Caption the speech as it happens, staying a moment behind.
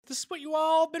This is what you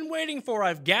all been waiting for.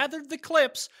 I've gathered the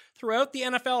clips throughout the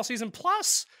NFL season,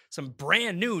 plus some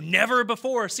brand new, never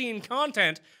before seen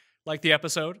content, like the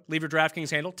episode, Leave Your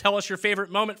DraftKings Handle. Tell us your favorite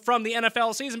moment from the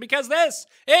NFL season, because this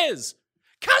is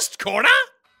Cuss Corner.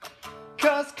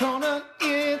 Cuss Corner,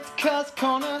 it's Cuss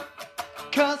Corner.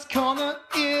 Cuss Corner,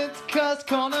 it's Cuss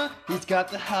Corner. He's got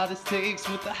the hottest takes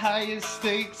with the highest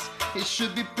stakes. He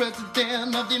should be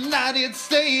president of the United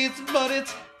States, but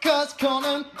it's Cuss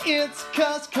Corner, it's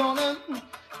Cuss Corner.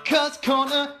 Cuss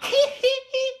Corner,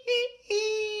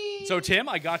 So, Tim,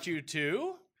 I got you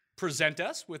to present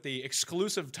us with the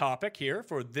exclusive topic here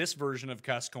for this version of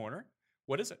Cuss Corner.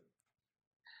 What is it?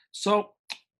 So,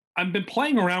 I've been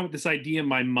playing around with this idea in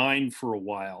my mind for a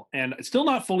while, and it's still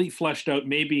not fully fleshed out.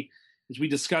 Maybe as we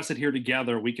discuss it here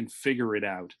together, we can figure it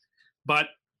out. But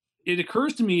it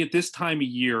occurs to me at this time of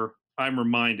year, I'm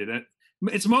reminded, and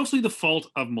it's mostly the fault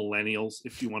of millennials,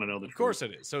 if you want to know the truth. Of course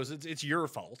it is. So it's your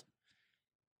fault.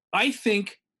 I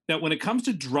think that when it comes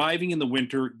to driving in the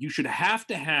winter, you should have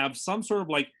to have some sort of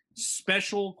like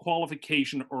special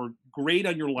qualification or grade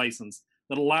on your license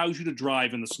that allows you to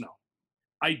drive in the snow.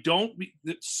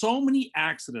 So many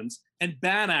accidents and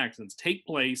bad accidents take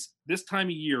place this time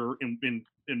of year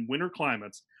in winter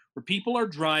climates where people are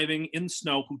driving in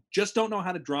snow who just don't know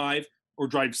how to drive or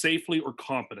drive safely or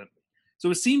competently. So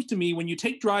it seems to me when you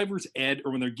take driver's ed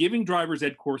or when they're giving driver's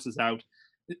ed courses out,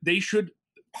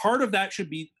 part of that should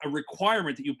be a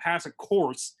requirement that you pass a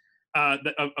course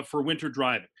for winter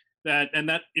driving. That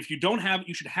if you don't have it,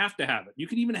 you should have to have it. You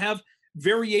can even have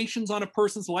variations on a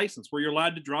person's license where you're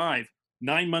allowed to drive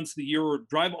 9 months of the year or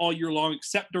drive all year long,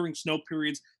 except during snow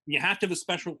periods. And you have to have a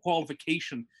special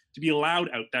qualification to be allowed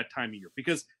out that time of year,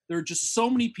 because there are just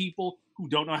so many people who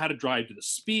don't know how to drive to the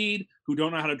speed, who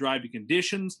don't know how to drive to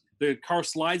conditions. The car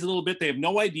slides a little bit. They have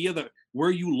no idea that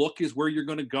where you look is where you're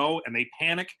going to go, and they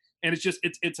panic. And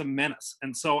it's a menace.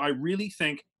 And so I really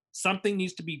think something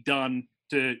needs to be done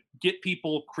to get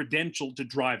people credentialed to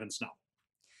drive in snow.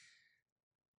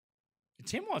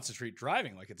 Tim wants to treat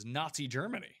driving like it's Nazi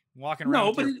Germany, walking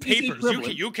around with your papers.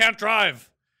 You can't drive.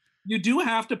 You do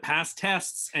have to pass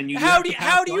tests, and how do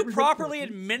you properly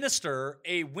administer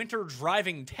a winter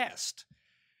driving test?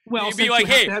 Well, you'd be like,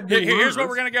 hey, here's what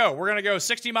we're gonna go. We're gonna go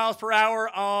 60 miles per hour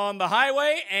on the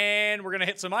highway, and we're gonna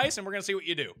hit some ice, and we're gonna see what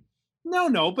you do.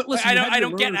 No, but listen, I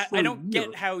don't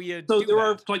get how you. So do there that.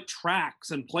 are like tracks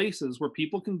and places where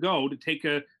people can go to take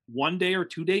a 1 day or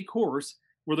 2 day course,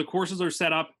 where the courses are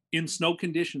set up in snow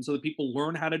conditions so that people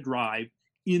learn how to drive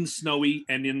in snowy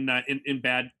and in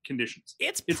bad conditions.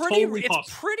 It's pretty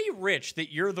rich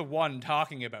that you're the one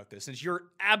talking about this, since you're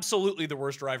absolutely the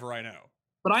worst driver I know.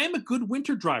 But I am a good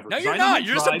winter driver. No, you're not.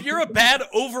 You're a bad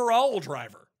overall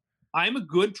driver. I am a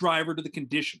good driver to the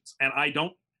conditions, and I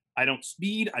don't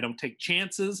speed. I don't take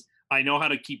chances. I know how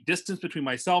to keep distance between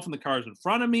myself and the cars in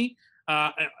front of me.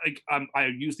 I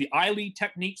use the eye lead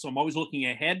technique, so I'm always looking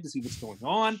ahead to see what's going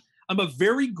on. I'm a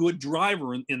very good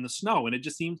driver in the snow, and it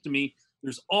just seems to me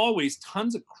there's always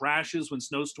tons of crashes when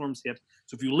snowstorms hit.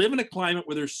 So if you live in a climate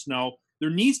where there's snow,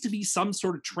 there needs to be some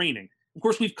sort of training. Of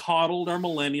course, we've coddled our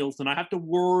millennials and not have to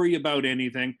worry about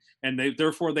anything, and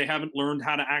therefore they haven't learned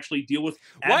how to actually deal with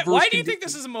adverse Why do you think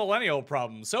this is a millennial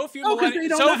problem? So few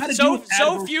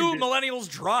millennials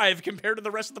drive compared to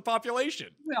the rest of the population.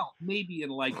 Well, maybe in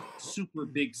like super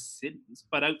big cities,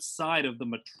 but outside of the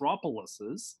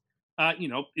metropolises,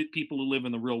 people who live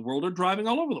in the real world are driving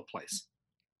all over the place.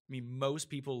 I mean, most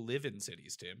people live in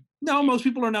cities, Tim. No, most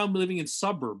people are now living in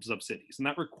suburbs of cities, and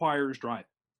that requires driving.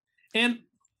 And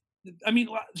I mean,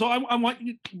 so I want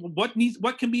you. What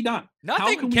can be done?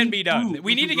 Nothing can be done.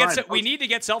 We need to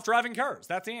get self-driving cars.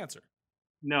 That's the answer.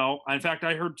 No, in fact,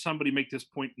 I heard somebody make this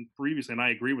point previously, and I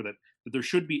agree with it. That there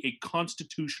should be a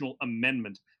constitutional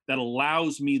amendment that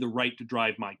allows me the right to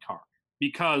drive my car,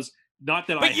 because not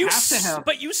that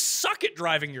but you suck at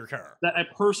driving your car. That a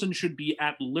person should be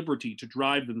at liberty to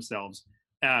drive themselves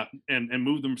and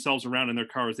move themselves around in their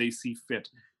car as they see fit,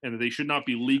 and they should not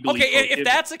be legally. Okay, if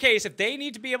that's the case, if they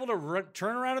need to be able to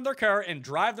turn around in their car and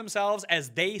drive themselves as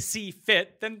they see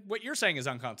fit, then what you're saying is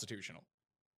unconstitutional.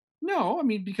 No, I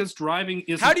mean, because driving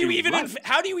isn't. How do you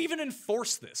even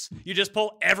enforce this? You just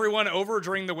pull everyone over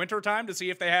during the winter time to see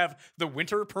if they have the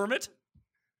winter permit?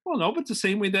 Well, no, but it's the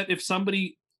same way that if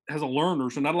somebody has a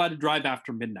learner's, they're not allowed to drive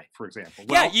after midnight, for example.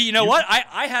 Well, yeah, you know what?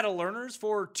 I had a learner's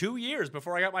for 2 years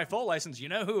before I got my full license. You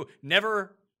know who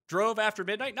never drove after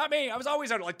midnight? Not me. I was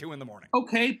always out at like 2 a.m.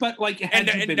 Okay, but like, had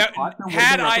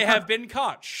I have been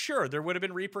caught, sure, there would have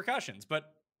been repercussions.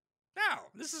 But no,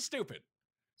 this is stupid.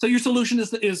 So your solution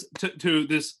is to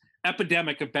this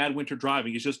epidemic of bad winter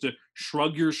driving is just to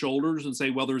shrug your shoulders and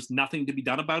say, well, there's nothing to be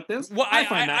done about this. Well, I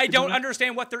don't understand.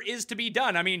 understand what there is to be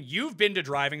done. I mean, you've been to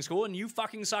driving school and you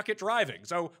fucking suck at driving.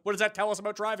 So what does that tell us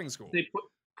about driving school? They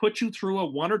put you through a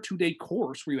 1 or 2 day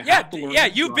course where you Yeah, have to learn. yeah,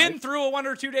 to you've drive. been through a 1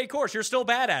 or 2 day course. You're still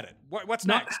bad at it. What's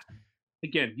No, next?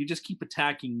 Again, you just keep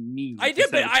attacking me. I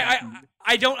did, but instead of attacking you.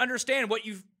 I don't understand what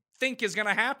you think is going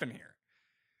to happen here.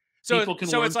 People can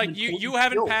So learn it's like some you important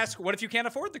haven't skills. passed. What if you can't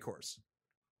afford the course?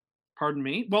 Pardon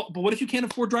me? Well, but what if you can't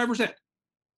afford driver's ed?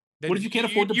 Then What if you can't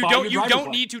afford to you buy don't, your You driver's don't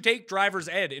license? need to take driver's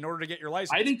ed in order to get your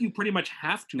license. I think you pretty much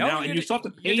have to No, now, you and you still have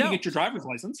to pay to don't. get your driver's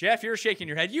license. Jeff, you're shaking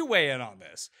your head. You weigh in on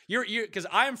this. You're because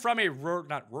I'm from a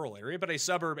not rural area, but a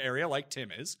suburb area like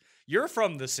Tim is. You're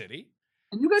from the city.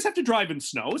 And you guys have to drive in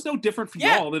snow. It's no different for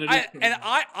Yeah, y'all than it is.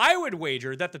 I would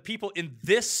wager that the people in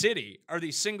this city are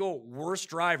the single worst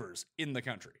drivers in the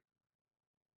country.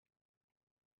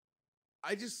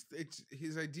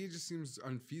 His idea just seems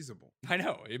unfeasible. I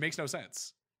know, it makes no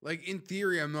sense. Like, in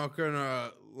theory, I'm not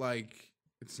gonna,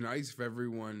 it's nice if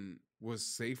everyone was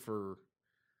safer,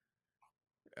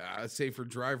 a safer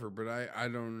driver, but I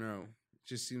don't know. It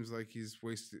just seems like he's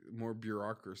wasted more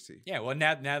bureaucracy. Yeah, well,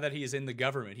 now that he is in the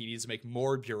government, he needs to make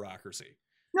more bureaucracy.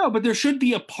 No, but there should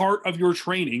be a part of your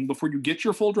training before you get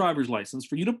your full driver's license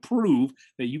for you to prove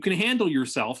that you can handle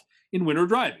yourself in winter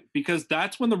driving, because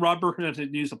that's when the rubber, to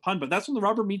use a pun, but that's when the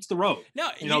rubber meets the road. No,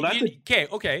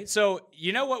 okay. So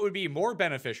you know what would be more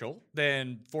beneficial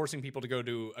than forcing people to go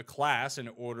to a class in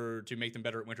order to make them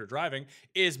better at winter driving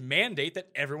is mandate that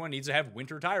everyone needs to have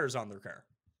winter tires on their car.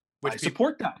 I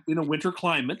support that in a winter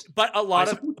climate. But a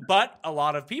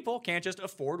lot of people can't just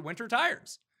afford winter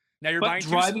tires. Now you're buying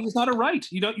driving is not a right.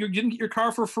 You didn't get your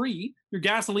car for free. Your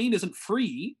gasoline isn't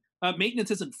free. Maintenance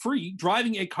isn't free.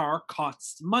 Driving a car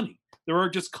costs money. There are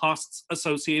just costs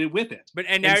associated with it. But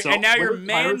now you're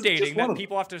mandating that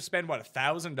people have to spend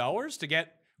 $1,000 to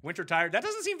get winter tires. That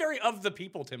doesn't seem very of the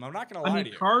people, Tim. I'm not going to lie to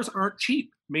you. Cars aren't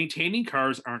cheap. Maintaining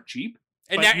cars aren't cheap.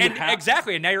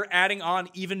 Exactly. And now you're adding on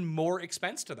even more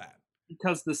expense to that.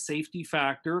 Because the safety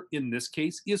factor in this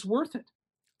case is worth it.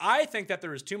 I think that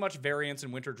there is too much variance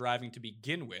in winter driving to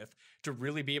begin with to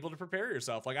really be able to prepare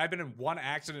yourself. Like, I've been in one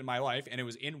accident in my life, and it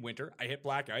was in winter. I hit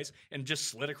black ice and just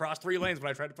slid across 3 lanes when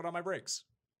I tried to put on my brakes.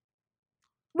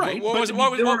 Right. What was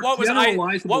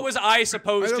I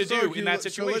supposed to do in that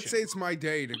situation? So let's say it's my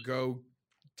day to go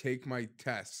take my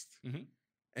test, Mhm.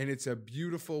 and it's a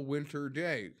beautiful winter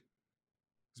day.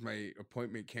 Is my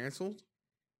appointment canceled?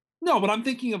 No, but I'm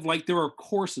thinking of there are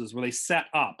courses where they set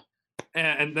up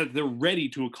and that they're ready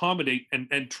to accommodate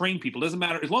and train people. Doesn't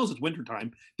matter, as long as it's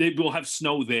wintertime, they will have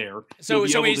snow there. So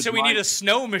we need a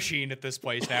snow machine at this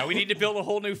place now. We need to build a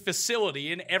whole new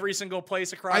facility in every single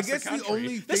place across the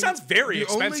country. This sounds very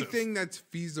expensive. The only thing that's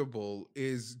feasible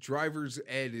is driver's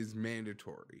ed is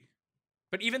mandatory.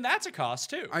 But even that's a cost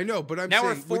too. I know, but I'm now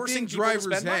saying we're forcing within people to driver's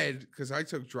spend money. ed, because I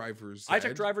took driver's ed. I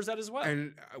took driver's ed as well.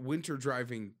 And winter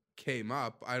driving came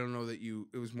up. I don't know that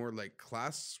it was more like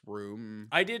classroom.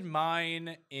 I did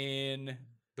mine in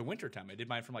the wintertime. I did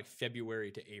mine from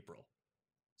February to April.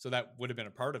 So that would have been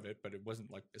a part of it, but it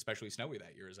wasn't especially snowy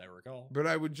that year as I recall. But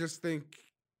I would just think,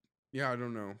 I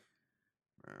don't know.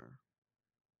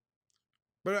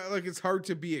 But it's hard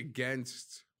to be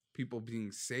against people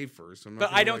being safer. So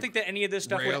but I don't think that any of this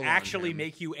stuff would actually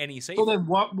make you any safer. So then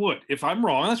what would? If I'm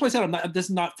wrong, that's why I said this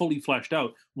is not fully fleshed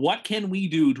out. What can we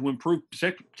do to improve,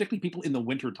 particularly people in the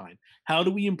wintertime? How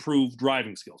do we improve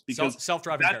driving skills? Because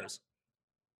self-driving cars.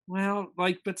 Well,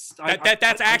 but but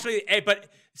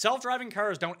self-driving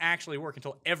cars don't actually work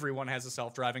until everyone has a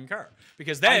self-driving car,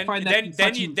 because then what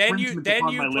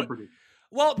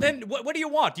do you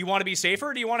want? Do you want to be safer,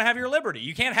 or do you want to have your liberty?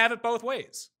 You can't have it both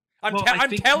ways. I'm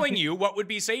telling you what would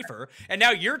be safer, and now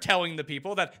you're telling the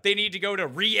people that they need to go to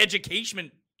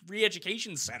re-education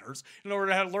centers in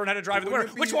order to learn how to drive in the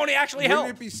winter, which won't actually help.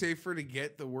 Wouldn't it be safer to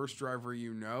get the worst driver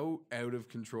out of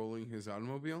controlling his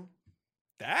automobile?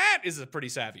 That is a pretty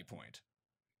savvy point.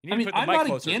 I'm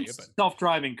not against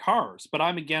self-driving cars, but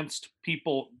I'm against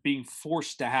people being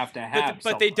forced to have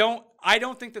But they don't. I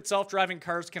don't think that self-driving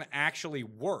cars can actually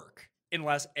work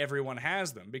unless everyone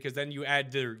has them, because then you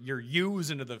add your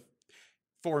U's into the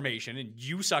formation, and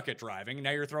you suck at driving, and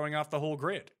now you're throwing off the whole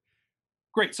grid.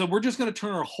 Great. So we're just going to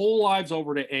turn our whole lives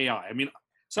over to AI. I mean,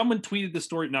 someone tweeted the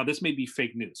story. Now, this may be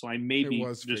fake news, so I may be...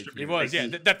 It was, yeah.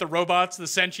 That the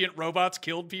sentient robots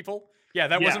killed people? Yeah,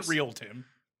 that wasn't real, Tim.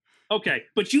 Okay,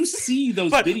 but you see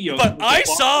those videos. But I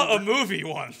saw a movie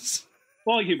once.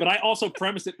 Well, okay, but I also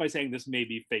premise it by saying this may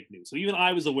be fake news. So even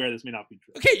I was aware this may not be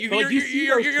true. Okay,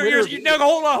 no,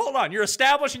 hold on. You're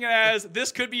establishing it as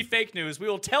this could be fake news. We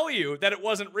will tell you that it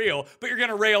wasn't real, but you're going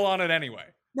to rail on it anyway.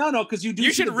 No, because you do.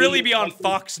 You should really be on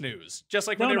Fox News, just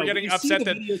like when they were getting upset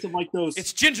that of like those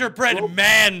it's gingerbread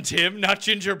man, Tim, not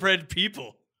gingerbread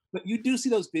people. But you do see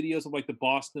those videos of like the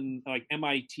Boston, like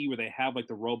MIT, where they have like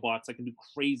the robots that can do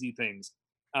crazy things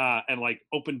and like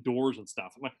open doors and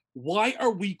stuff. I'm like, why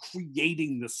are we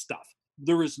creating this stuff?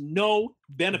 There is no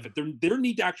benefit. There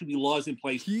need to actually be laws in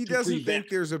place. He doesn't think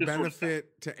there's a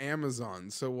benefit to Amazon,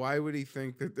 so why would he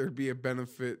think that there'd be a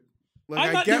benefit?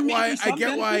 Like, I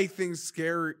get why things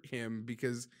scare him,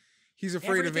 because he's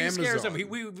afraid of Amazon. Scares him.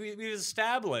 We've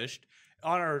established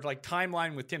on our like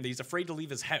timeline with Tim that he's afraid to leave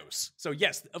his house. So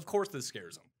yes, of course this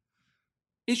scares him.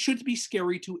 It should be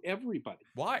scary to everybody.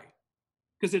 Why?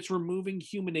 Because it's removing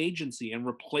human agency and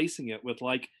replacing it with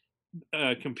like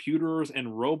computers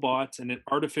and robots and an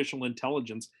artificial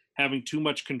intelligence having too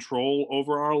much control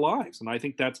over our lives, and I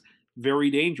think that's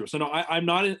very dangerous. So no, I'm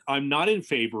not in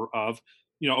favor of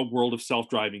a world of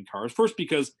self-driving cars. First,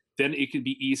 because then it could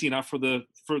be easy enough for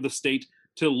the state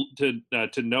to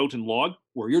note and log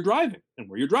where you're driving and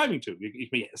where you're driving to.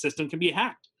 A system can be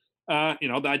hacked.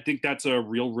 I think that's a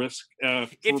real risk for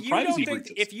privacy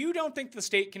breaches. If you don't think the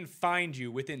state can find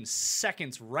you within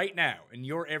seconds right now in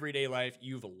your everyday life,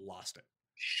 you've lost it.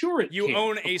 Sure, you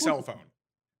own a cell phone.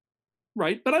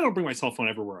 Right, but I don't bring my cell phone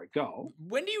everywhere I go.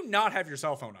 When do you not have your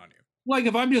cell phone on you? Like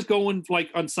if I'm just going like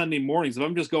on Sunday mornings, if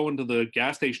I'm just going to the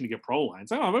gas station to get Pro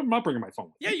Lines, I'm not bringing my phone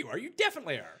with me. Yeah, you are. You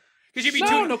definitely are. Because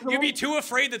you'd be too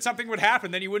afraid that something would happen,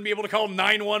 then you wouldn't be able to call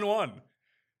 911.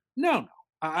 No.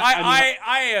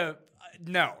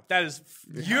 No, that is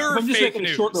your I'm just fake making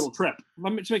news. a short little trip.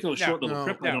 I'm just making a short little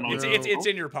trip. No, it's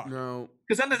in your pocket. No,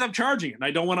 because sometimes I'm charging it, and I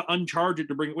don't want to uncharge it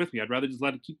to bring it with me. I'd rather just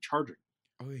let it keep charging.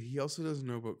 Oh, he also doesn't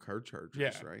know about car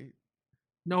chargers, right?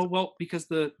 No, well, because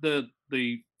the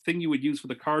thing you would use for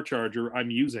the car charger, I'm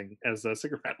using as a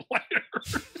cigarette lighter.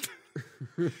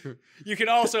 You can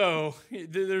also,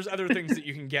 there's other things that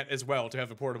you can get as well to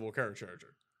have a portable car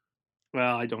charger.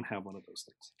 Well, I don't have one of those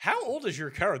things. How old is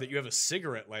your car that you have a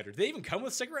cigarette lighter? Do they even come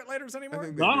with cigarette lighters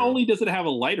anymore? Not only does it have a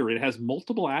lighter, it has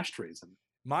multiple ashtrays in it.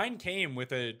 Mine came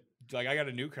with I got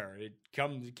a new car. It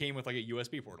came with like a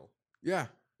USB portal. Yeah.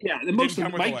 Yeah, it didn't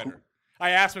come with a lighter. I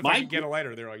asked them if I could get a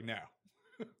lighter. They're like, no.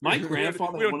 My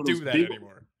grandfather we don't do that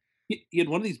anymore. He had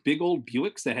one of these big old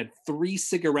Buicks that had 3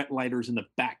 cigarette lighters in the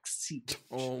back seat.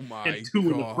 Oh my and 2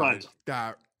 in the front.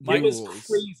 It was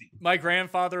crazy. My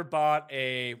grandfather bought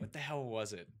what the hell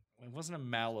was it? It wasn't a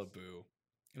Malibu.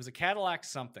 It was a Cadillac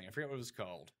something. I forget what it was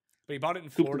called. But he bought it in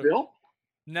Florida. Cooperville?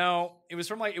 No, it was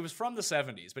from the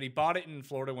 70s, but he bought it in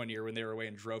Florida one year when they were away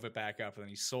and drove it back up, and then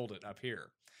he sold it up here.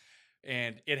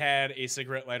 And it had a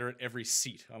cigarette lighter at every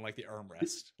seat on like the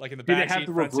armrest, like in the back seat. Did it have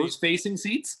the reverse facing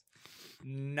seats?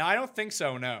 No, I don't think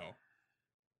so. No.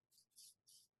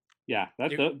 Yeah,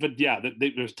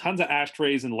 there's tons of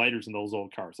ashtrays and lighters in those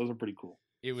old cars. Those are pretty cool.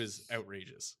 It was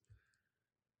outrageous.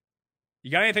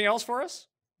 You got anything else for us?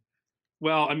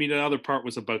 Well, I mean, the other part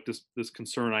was about this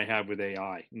concern I have with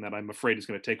AI, and that I'm afraid it's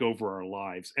going to take over our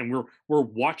lives, and we're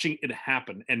watching it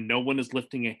happen, and no one is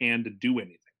lifting a hand to do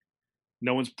anything.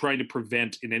 No one's trying to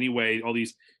prevent in any way all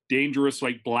these dangerous,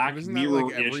 like Black Mirror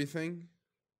like everything.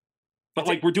 But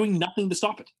like we're doing nothing to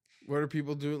stop it. What are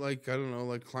people doing? Like, I don't know,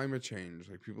 like climate change.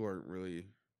 Like people aren't really.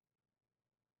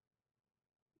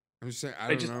 I'm just saying.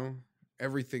 I don't know.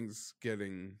 Everything's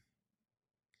getting.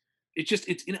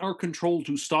 It's in our control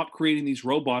to stop creating these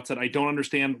robots that I don't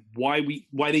understand why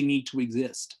they need to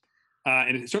exist.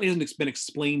 And it certainly hasn't been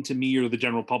explained to me or the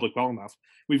general public well enough.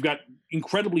 We've got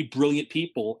incredibly brilliant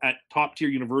people at top tier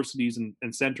universities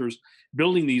and centers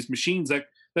building these machines that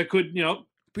could,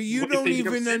 But you don't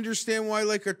even understand why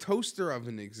like a toaster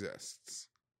oven exists.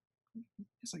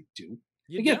 Yes, I do.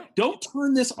 Don't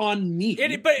turn this on me.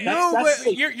 But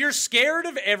you're scared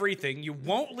of everything. You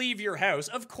won't leave your house.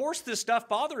 Of course, this stuff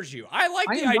bothers you. I like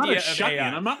the idea of AI.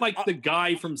 I'm not like the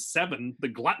guy from Seven, the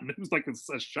glutton, who's like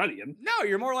a shut-in. No,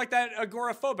 you're more like that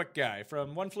agoraphobic guy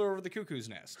from One Flew Over the Cuckoo's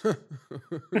Nest.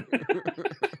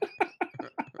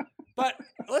 But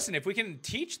listen, if we can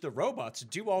teach the robots to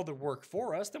do all the work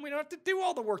for us, then we don't have to do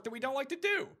all the work that we don't like to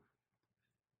do.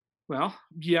 Well,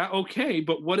 yeah, okay,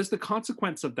 but what is the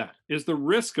consequence of that? Is the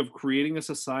risk of creating a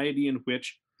society in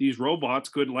which these robots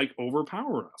could like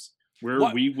overpower us, where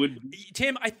we would.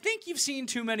 Tim, I think you've seen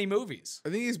too many movies. I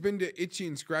think he's been to Itchy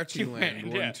and Scratchy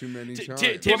Land one too many times.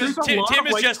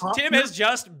 Tim has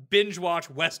just binge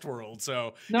watched Westworld,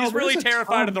 so he's really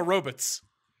terrified of the robots.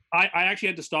 I actually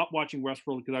had to stop watching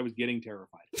Westworld because I was getting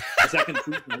terrified. The second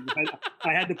season,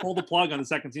 I had to pull the plug on the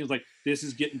second season. I was like, this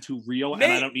is getting too real, and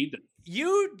I don't need this.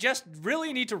 You just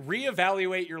really need to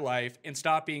reevaluate your life and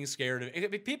stop being scared of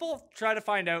it. People try to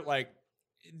find out, like,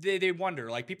 they wonder,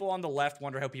 like, people on the left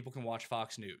wonder how people can watch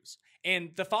Fox News.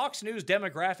 And the Fox News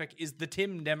demographic is the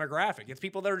Tim demographic. It's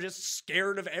people that are just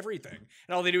scared of everything.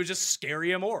 And all they do is just scare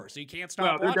you more. So you can't stop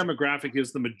Well, their watching. demographic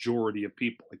is the majority of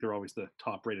people. Like, they're always the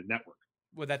top-rated network.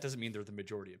 Well, that doesn't mean they're the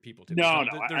majority of people. Tim. No,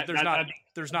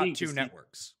 There's not two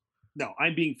networks. No,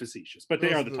 I'm being facetious, but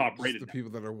they are the top-rated. The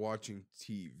people that are watching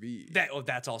TV.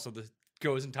 That's also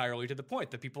goes entirely to the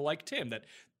point. The people like Tim that,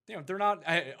 you know, they're not.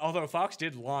 Although Fox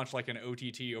did launch like an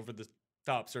OTT over the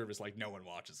top service, like no one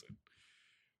watches it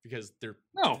because the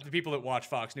people that watch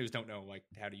Fox News don't know like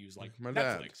how to use like My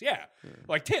Netflix. dad. Yeah,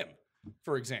 like Tim,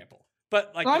 for example.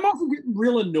 But like, I'm also getting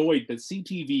real annoyed that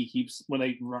CTV keeps, when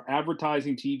they are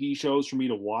advertising TV shows for me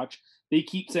to watch, they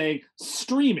keep saying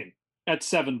streaming at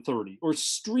 7:30 or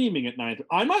streaming at 9:30.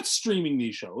 I'm not streaming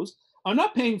these shows. I'm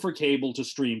not paying for cable to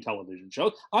stream television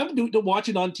shows. I'm to watch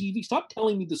it on TV. Stop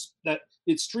telling me this that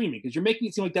it's streaming, because you're making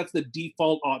it seem like that's the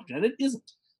default option, and it isn't.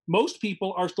 Most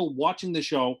people are still watching the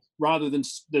show rather than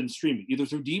streaming, either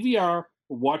through DVR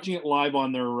or watching it live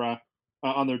on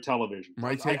their television.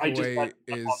 My takeaway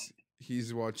is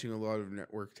he's watching a lot of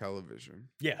network television.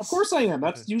 yes, Of course I am.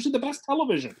 That's usually the best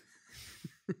television.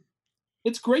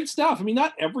 It's great stuff. I mean,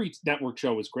 not every network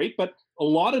show is great, but a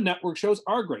lot of network shows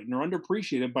are great and are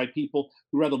underappreciated by people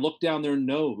who rather look down their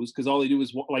nose because all they do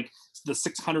is, like, the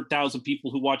 600,000 people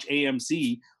who watch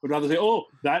AMC would rather say, oh,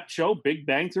 that show, Big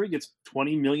Bang Theory, gets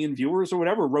 20 million viewers or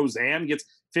whatever. Roseanne gets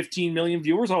 15 million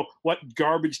viewers. Oh, what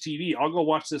garbage TV. I'll go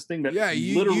watch this thing that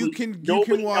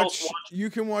you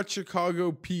can watch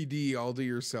Chicago PD all to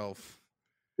yourself.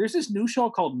 There's this new show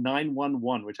called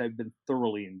 911, which I've been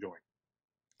thoroughly enjoying.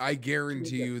 I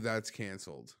guarantee you that's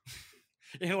canceled.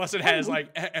 Unless it has like,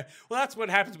 well, that's what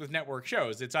happens with network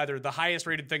shows. It's either the highest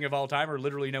rated thing of all time or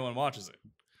literally no one watches it.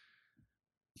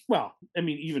 Well, I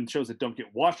mean, even shows that don't get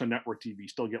watched on network TV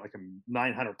still get like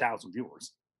 900,000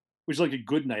 viewers, which is like a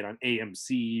good night on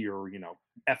AMC or, you know,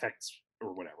 FX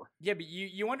or whatever. Yeah, but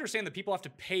you understand that people have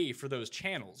to pay for those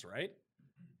channels, right?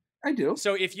 I do.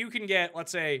 So if you can get,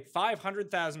 let's say,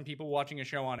 500,000 people watching a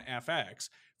show on FX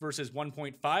versus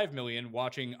 1.5 million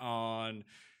watching on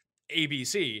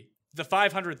ABC, the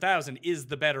 500,000 is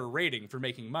the better rating for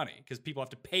making money because people have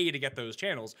to pay to get those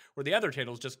channels, where the other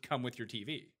channels just come with your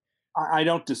TV. I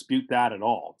don't dispute that at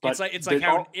all. But it's like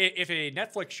how if a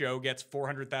Netflix show gets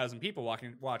 400,000 people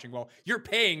watching, well, you're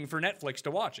paying for Netflix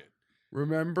to watch it.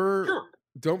 Remember,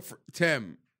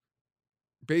 Tim,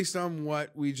 based on what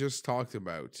we just talked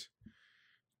about,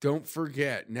 don't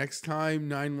forget, next time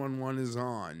 911 is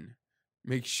on,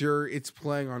 make sure it's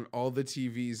playing on all the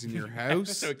TVs in your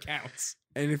house. So it counts.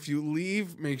 And if you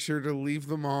leave, make sure to leave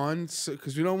them on,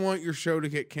 because we don't want your show to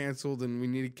get canceled and we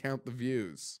need to count the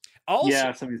views. Also,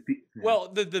 yeah, some of these people, yeah.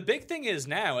 Well, the big thing is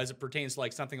now, as it pertains to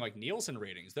like something like Nielsen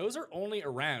ratings, those are only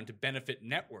around to benefit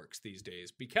networks these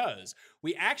days because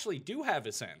we actually do have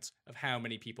a sense of how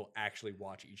many people actually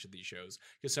watch each of these shows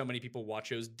because so many people watch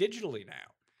shows digitally now.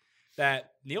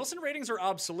 That Nielsen ratings are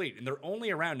obsolete and they're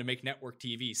only around to make network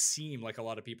TV seem like a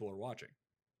lot of people are watching.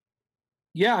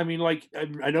 Yeah, I mean, like,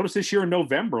 I noticed this year in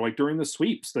November, like during the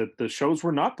sweeps, that the shows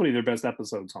were not putting their best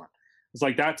episodes on. It's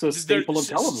like that's a staple of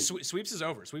television. Sweeps is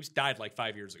over. Sweeps died like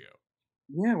 5 years ago.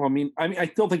 Yeah, well, I mean, I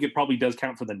still think it probably does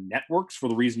count for the networks for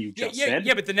the reason you just said.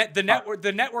 Yeah, but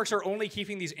the networks are only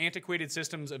keeping these antiquated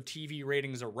systems of TV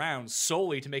ratings around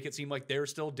solely to make it seem like they're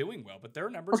still doing well. But their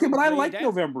numbers. Okay, but I like down.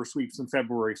 November sweeps and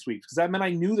February sweeps because that meant I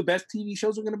knew the best TV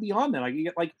shows were going to be on then. I could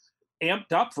get like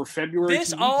amped up for February.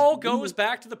 This all goes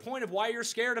back to the point of why you're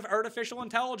scared of artificial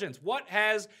intelligence. What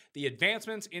has the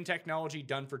advancements in technology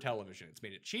done for television? It's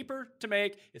made it cheaper to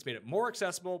make. It's made it more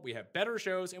accessible. We have better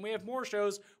shows, and we have more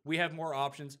shows. We have more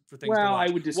options for things to watch. Well, I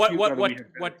would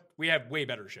dispute we have way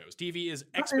better shows. TV is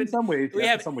in some ways. We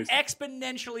yeah, have in some ways.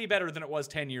 exponentially better than it was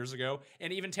 10 years ago,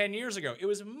 and even 10 years ago, it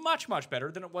was much, much better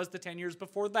than it was the 10 years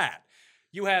before that.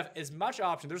 You have as much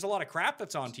option. There's a lot of crap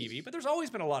that's on TV, but there's always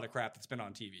been a lot of crap that's been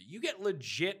on TV. You get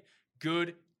legit,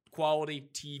 good, quality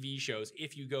TV shows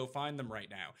if you go find them right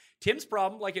now. Tim's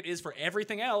problem, like it is for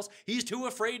everything else, he's too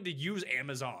afraid to use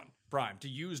Amazon Prime, to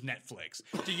use Netflix,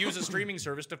 to use a streaming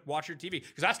service to watch your TV.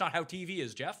 Because that's not how TV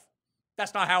is, Jeff.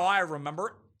 That's not how I remember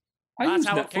it. That's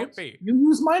how Netflix. It can't be. You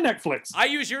use my Netflix. I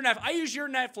use your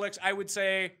Netflix, I would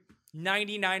say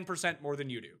 99% more than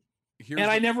you do.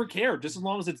 I never care, just as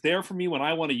long as it's there for me when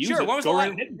I want to use it. Sure. What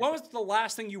was the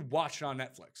last thing you watched on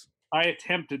Netflix? I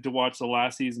attempted to watch the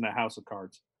last season of House of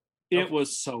Cards. It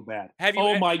was so bad. Have you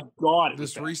oh e- my god! It was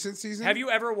This bad. recent season? Have you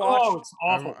ever Oh, watched? it's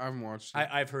awful. I haven't watched it.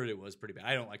 I've heard it was pretty bad.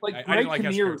 I don't like. Like I Greg didn't like House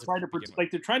of Kinnear Cards is trying to begin with.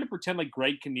 like they're trying to pretend like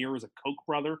Greg Kinnear is a Koch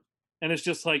brother, and it's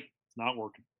just like it's not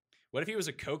working. What if he was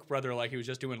a Koch brother, like he was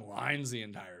just doing lines the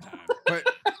entire time? But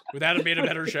Would that have made a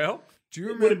better show? do you It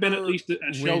remember would have been at least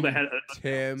a show when that had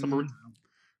Tim some original.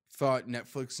 thought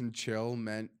Netflix and chill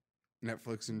meant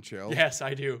Netflix and chill? Yes,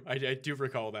 I do. I do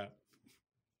recall that.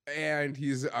 And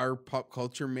he's our pop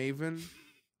culture maven.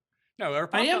 No, our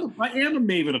I am a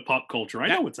maven of pop culture. I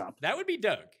know what's up. That would be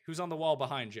Doug, who's on the wall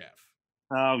behind Jeff.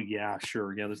 Oh yeah,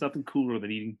 sure. Yeah, there's nothing cooler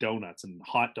than eating donuts and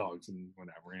hot dogs and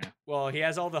whatever. Yeah, Well, he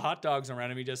has all the hot dogs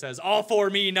around him. He just says, "All for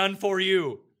me, none for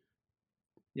you."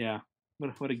 yeah.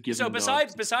 What a given. So dog.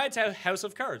 besides House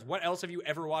of Cards, what else have you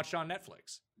ever watched on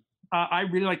Netflix? I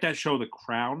really like that show, The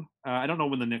Crown. I don't know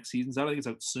when the next season's out. I think it's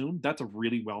out soon. That's a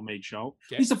really well-made show.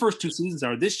 Okay. At least the first 2 seasons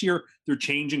are. This year, they're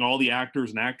changing all the actors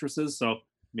and actresses, so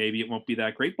maybe it won't be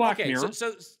that great. Black Mirror.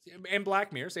 So and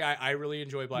Black Mirror. See, I really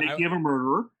enjoy Black. Making of a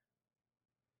Murderer.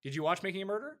 Did you watch Making a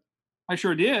Murderer? I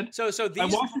sure did. So I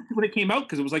these. watched it when it came out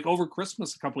because it was like over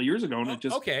Christmas a couple of years ago, and it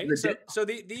just Okay, it did. so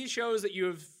these shows that you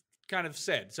have kind of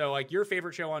said. So like your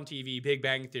favorite show on TV, Big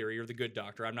Bang Theory or The Good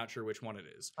Doctor. I'm not sure which one it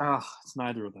is, It's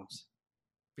neither of those.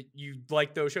 but you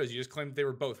like those shows. You just claimed they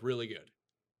were both really good.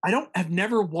 I've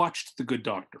never watched The Good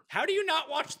Doctor. How do you not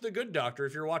watch The Good Doctor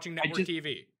if you're watching network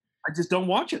TV? I just don't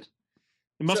watch it.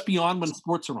 It must So- be on when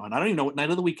sports are on. I don't even know what night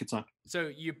of the week it's on. So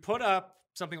you put up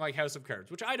something like House of Cards,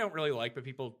 which I don't really like, but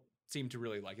people seem to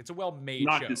really like. It's a well-made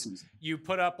Not show. this season. You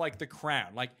put up like The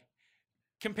Crown. Like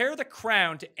compare The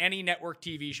Crown to any network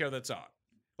TV show that's on.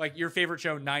 Like your favorite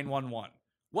show, 911.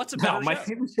 What's a better No, my show?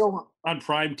 favorite show on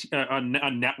Prime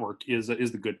on network is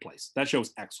The Good Place. That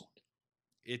show's excellent.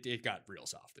 It got real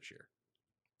soft this year.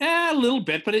 A little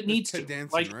bit, but it With needs Ted to. Danson,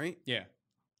 Like, right? Yeah,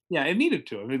 yeah, it needed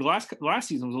to. I mean, the last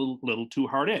season was a little too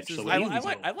hard edged. This is- So I, it I needs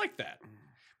like to- I like that.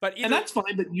 But either, and that's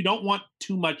fine, but you don't want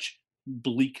too much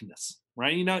bleakness,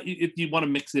 right? You know, you want to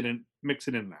mix it in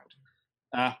and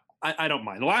out. I don't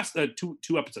mind. The last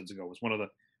two episodes ago was one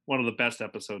of the best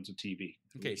episodes of TV.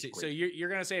 It okay. was So great. you're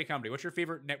gonna say a comedy. What's your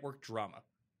favorite network drama?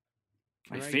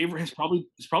 My Can I- favorite is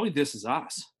probably This Is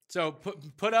Us. So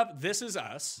put up This Is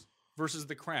Us versus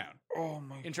The Crown Oh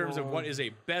my! in terms of what is a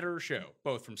better show,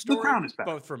 both from The story, Crown is better.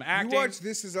 both from You acting. watch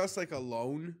This Is Us like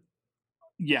alone?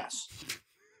 Yes.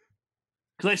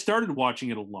 Because I started watching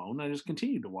it alone. I just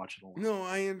continued to watch it alone. No,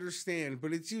 I understand,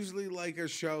 but it's usually like a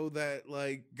show that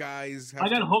like guys. Have I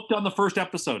got to- hooked on the first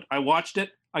episode. I watched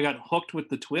it. I got hooked with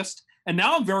the twist. And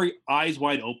now I'm very eyes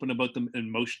wide open about the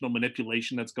emotional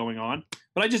manipulation that's going on.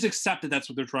 But I just accept that that's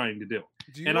what they're trying to do.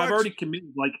 Do you And watch, I've already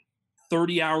committed like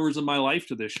 30 hours of my life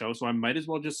to this show, so I might as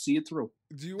well just see it through.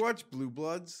 Do you watch Blue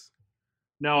Bloods?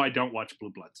 No, I don't watch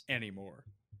Blue Bloods. anymore.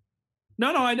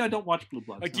 No, I don't watch Blue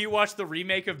Bloods. Like, no. do you watch the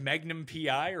remake of Magnum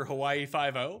PI or Hawaii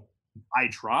Five-0? I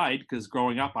tried because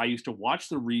growing up, I used to watch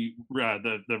the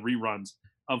reruns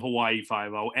of Hawaii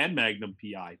Five-0 and Magnum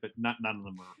PI, but none of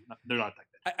them are. They're not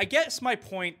that good. I guess my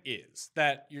point is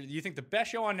that you think the best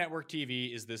show on network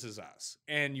TV is This Is Us,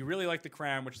 and you really like The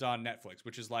Crown, which is on Netflix,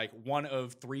 which is like one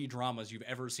of 3 dramas you've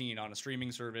ever seen on a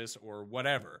streaming service or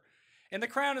whatever. And The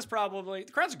Crown's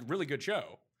a really good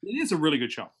show, It is a really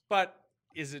good show. but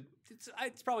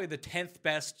it's probably the 10th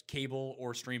best cable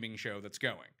or streaming show that's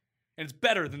going, and it's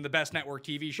better than the best network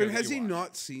TV show. But has you he watch.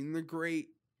 not seen the great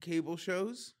cable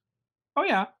shows? Oh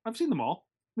yeah, I've seen them all.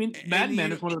 I mean, Mad And Men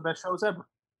you- is one of the best shows ever.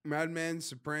 Mad Men,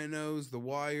 Sopranos, The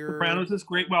Wire. Sopranos is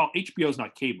great. Well, HBO's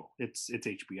not cable; it's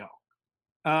HBO.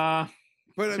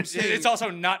 But I'm saying It's also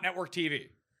not network TV.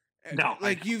 No, I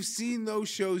like know. you've seen those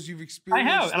shows, you've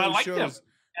experienced have, and I those like them. shows,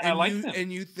 And I like you, them.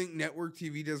 and you think network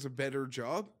TV does a better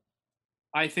job?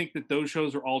 I think that those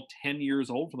shows are all 10 years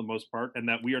old for the most part, and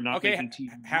that we are not Okay, making TV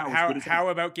now as good as how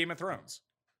about Game of Thrones?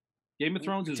 Game of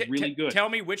Thrones is T- really good. Tell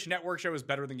me which network show is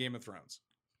better than Game of Thrones.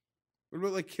 What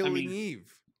about like Killing mean,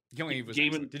 Eve? Killing Eve was Game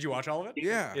excellent. of- Did you watch all of it?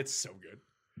 Yeah. It's so good.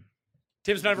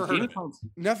 Tim's never heard Game of of it. Thrones.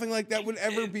 Nothing like that would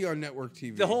ever be on network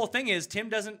TV. The whole thing is Tim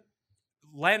doesn't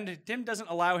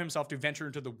allow himself to venture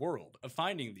into the world of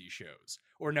finding these shows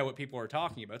or know what people are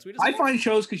talking about. So he doesn't I watch find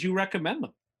shows because you recommend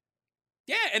them.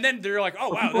 Yeah, and then they're like, "Oh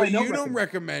wow, people But I know you don't recommend-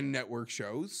 recommend network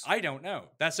shows. I don't know."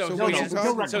 That's so. So so what the- are you so talking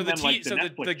the about? so the Recommend, like, the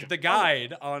the Netflix show.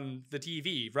 guide on the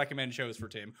TV recommends shows for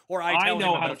Tim, or I I tell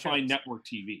know him how to about find shows. network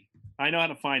TV. I know how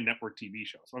to find network TV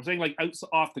shows. I'm saying like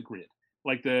off the grid,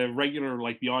 like the regular,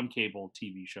 like beyond cable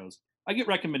TV shows. I get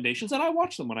recommendations and I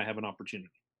watch them when I have an opportunity.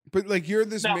 But like you're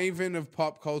this Now- maven of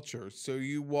pop culture, so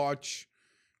you watch.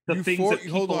 The you things for- that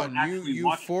people hold are on, actually you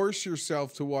watching. force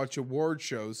yourself to watch award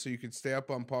shows so you can stay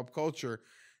up on pop culture,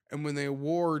 And when they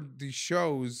award these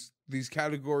shows, these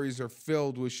categories are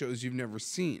filled with shows you've never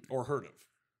seen. Or heard of.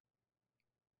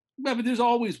 Yeah, but there's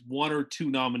always one or two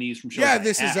nominees from shows. Yeah, I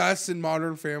This Is have. Us and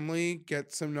Modern Family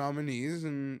get some nominees,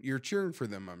 and you're cheering for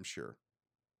them, I'm sure.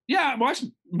 Yeah,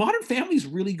 watching Modern Family's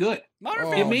really good. Modern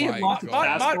Oh It Family. may my have lost its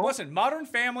God. basketball. Listen, Modern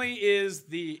Family is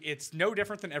it's no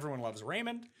different than Everyone Loves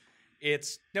Raymond.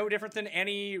 It's no different than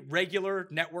any regular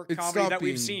network It comedy stopped that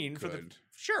we've being seen for the good.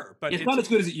 sure, but It's not as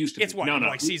good as it used to It's be. what No, no.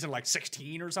 like season like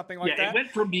 16 or something like yeah, that. it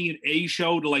went from being an A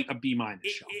show to like a B-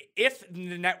 show. If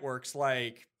the networks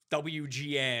like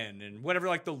WGN and whatever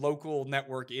like the local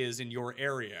network is in your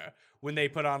area, when they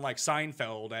put on like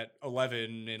Seinfeld at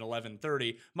 11 and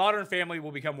 11:30, Modern Family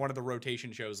will become one of the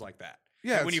rotation shows like that.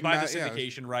 Yeah, Like when it's you buy the not- yeah,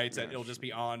 syndication rights, that yeah. it'll just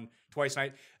be on twice a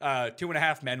night.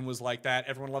 2.5 Men was like that.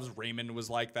 Everyone Loves Raymond was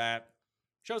like that.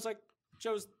 Shows.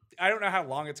 I don't know how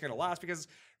long it's going to last because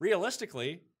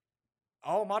realistically,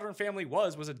 all Modern Family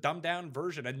was a dumbed down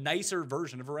version, a nicer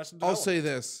version of Arrested I'll Development. say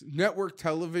this. Network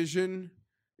television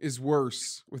is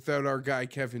worse without our guy,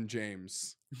 Kevin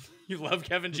James. You love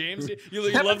Kevin James. You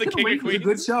Kevin love the Can King Wait of was a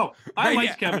Queens. good show. I Right,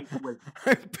 liked yeah. Kevin Can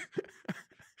Wait.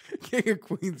 King of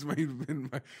Queens might have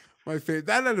been my favorite.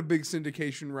 That had a big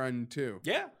syndication run too.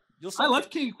 Yeah, you'll. I love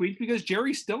King of Queens because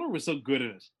Jerry Stiller was so good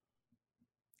at it.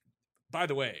 By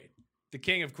the way, the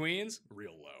King of Queens,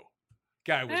 real low.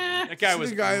 That See guy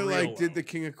was the guy who real did low. the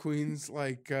King of Queens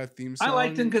theme I song.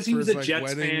 liked him 'cause he for was his, a Jets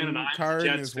wedding fan and I was a card, and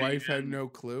Jets his wife had fan. no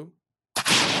clue.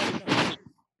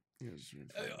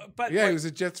 But Yeah, he like, was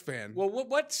a Jets fan. well,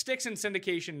 what sticks in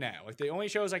syndication now? Like the only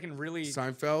shows I can really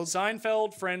Seinfeld.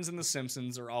 Seinfeld, Friends, and The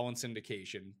Simpsons are all in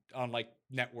syndication on like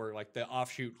network, like the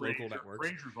offshoot local networks.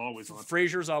 Frasier's always on.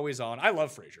 Frasier's always on. I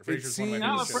love Frasier. Frasier's one of my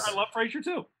seems- favorite shows. I love Frasier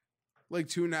too. Like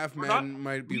 2.5 We're Men not-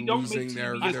 might be we don't make losing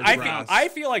their, TV. their I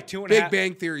grasp. feel like Two and a Big Half.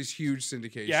 Bang Theory's huge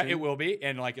syndication. Yeah, it will be,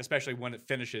 and like especially when it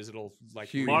finishes, it'll like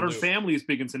Huge. Modern reloop. Family is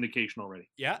big in syndication already.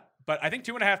 Yeah, but I think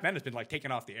 2.5 Men has been like taken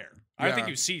off the air. I don't think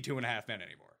Yeah. you see 2.5 Men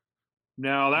anymore.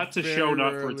 No, that's a show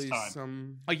not for its Barely time.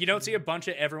 some- Like you don't see a bunch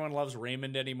of Everyone Loves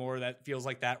Raymond anymore. That feels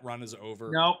like that run is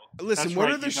over. No, Listen, that's what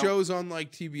right, are the you don't- shows on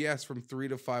like TBS from 3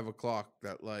 to 5 o'clock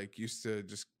that like used to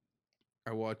just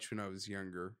I watched when I was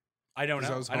younger? I don't 'Cause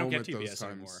know. I was I don't home get at those TBS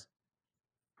times. anymore.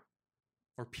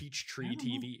 Or Peachtree I don't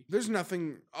know. TV. There's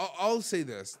nothing. I'll say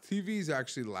this: TV is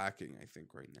actually lacking. I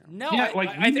think right now. No, Yeah, I, like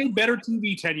I, we I made think better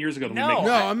TV 10 years ago than No, we make.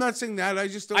 No, I- I'm not saying that. I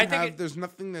just don't I think have. There's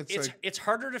nothing that's it's like. it's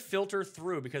harder to filter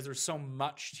through because there's so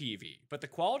much TV. But the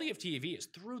quality of TV is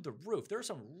through the roof. There are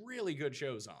some really good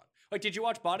shows on. Like, did you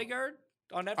watch Bodyguard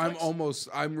on Netflix?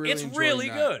 I'm really. It's enjoying really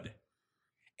that. good.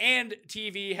 And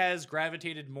TV has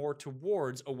gravitated more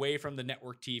towards away from the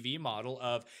network TV model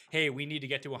of, hey, we need to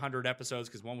get to 100 episodes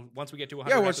because once we get to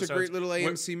 100 Yeah, watch episodes, a great little we're-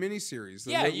 AMC miniseries.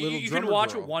 The yeah, Little you can Drummer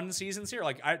watch Girl. a one season series.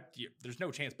 Like, there's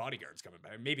no chance Bodyguard's coming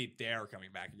back. Maybe they are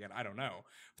coming back again. I don't know.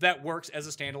 But that works as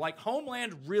a standalone. Like,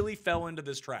 Homeland really fell into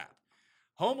this trap.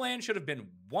 Homeland should have been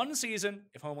one season.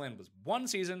 If Homeland was one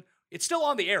season, it's still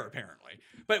on the air apparently.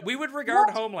 But we would regard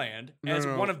Homeland No, as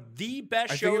no. one of the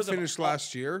best I shows. think it finished of,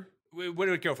 last year. What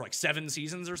did it go for? Like 7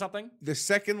 seasons or something? The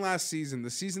second last season, the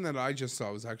season that I just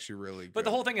saw was actually really good. But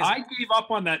the whole thing is, I gave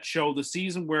up on that show the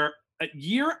season where a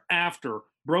year after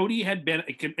Brody had been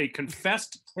a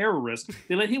confessed terrorist,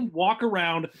 they let him walk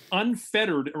around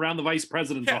unfettered around the vice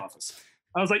president's Yeah. office.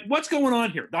 I was like, what's going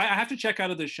on here? I have to check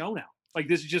out of this show now. Like,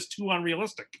 this is just too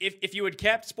unrealistic. if you had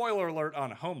kept, spoiler alert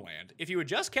on Homeland, if you had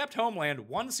just kept Homeland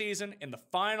one season, in the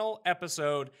final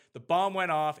episode, the bomb went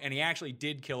off and he actually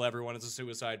did kill everyone as a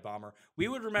suicide bomber, we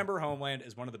would remember Homeland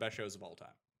as one of the best shows of all time.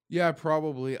 Yeah,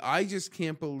 probably. I just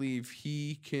can't believe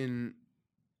he can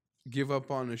give up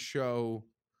on a show.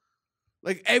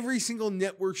 Like every single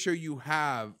network show you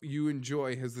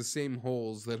enjoy has the same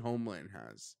holes that Homeland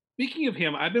has. Speaking of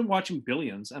him, I've been watching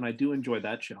Billions, and I do enjoy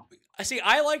that show.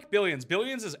 I like Billions.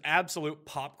 Billions is absolute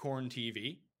popcorn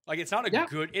TV. Like, it's not a Yeah.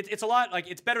 good, it's a lot, like,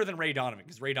 it's better than Ray Donovan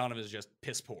because Ray Donovan is just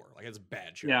piss poor. Like, it's a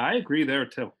bad show. Yeah, I agree there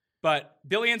too. But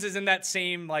Billions is in that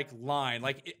same like line.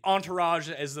 Like Entourage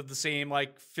is of the same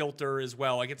like filter as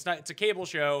well. Like it's a cable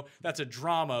show that's a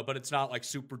drama, but it's not like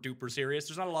super duper serious.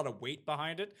 There's not a lot of weight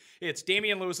behind it. It's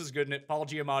Damian Lewis is good in it, Paul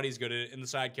Giamatti's good in it, and the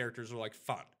side characters are like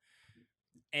fun.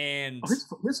 And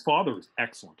Oh, his father is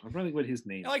excellent. I'm trying to think what his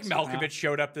name like is. Malkovich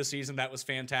showed up this season. That was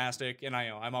fantastic. And I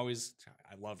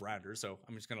love writers, so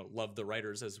I'm just gonna love the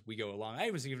writers as we go along. I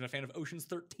was even a fan of Ocean's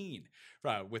 13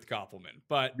 with Koppelman,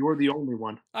 but You're the only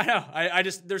one. I know I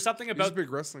just there's something He's a about big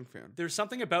wrestling fan. there's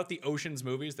something about the Ocean's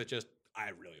movies that just I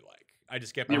really like. I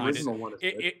just get The behind original one is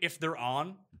it. good. If they're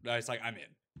on, it's like I'm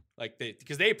in. Like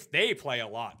because they play a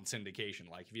lot in syndication.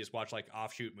 Like if you just watch like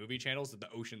offshoot movie channels, the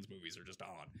Ocean's movies are just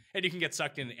on, and you can get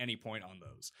sucked in at any point on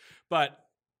those. But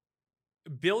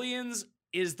Billions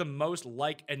is the most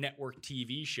like a network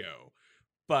TV show,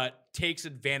 but takes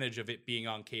advantage of it being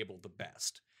on cable the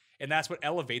best. And that's what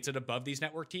elevates it above these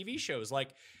network TV shows.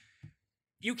 Like,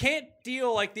 you can't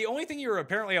deal, like, the only thing you're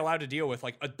apparently allowed to deal with,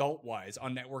 like, adult-wise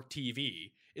on network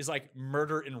TV is, like,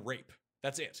 murder and rape.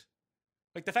 That's it.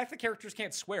 Like, the fact that characters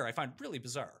can't swear, I find really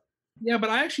bizarre. Yeah, but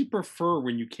I actually prefer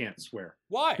when you can't swear.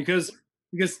 Why? Because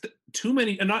too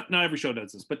many, and not every show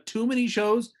does this, but too many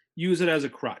shows use it as a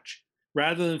crutch.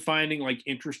 Rather than finding, like,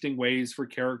 interesting ways for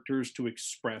characters to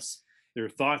express their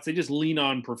thoughts, they just lean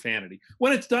on profanity.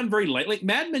 When it's done very lightly, like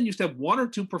Mad Men used to have 1 or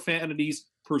 2 profanities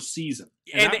per season.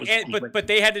 But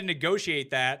they had to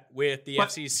negotiate that with the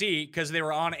FCC because they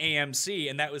were on AMC,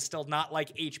 and that was still not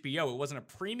like HBO. It wasn't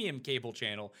a premium cable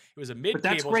channel. It was a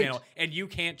mid-cable channel, and you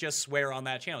can't just swear on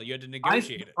that channel. You had to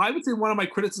negotiate it. I would say one of my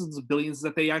criticisms of Billions is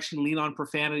that they actually lean on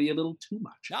profanity a little too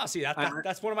much. No, see,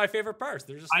 that's one of my favorite parts.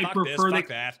 They're just, I fuck prefer this, fuck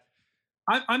that.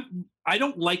 I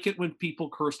don't like it when people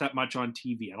curse that much on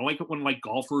TV. I don't like it when like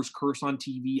golfers curse on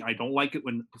TV. I don't like it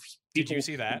when people Did you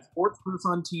see that? Sports curse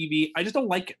on TV. I just don't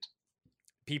like it.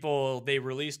 They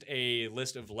released a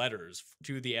list of letters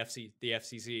to the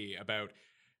FCC about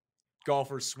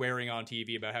golfers swearing on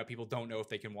TV about how people don't know if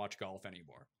they can watch golf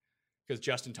anymore. Because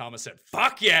Justin Thomas said,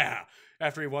 "Fuck yeah!"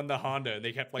 after he won the Honda, and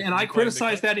they kept like. And I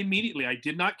criticized that immediately. I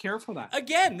did not care for that.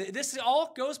 Again, this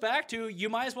all goes back to you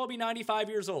might as well be 95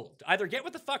 years old. Either get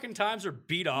with the fucking times or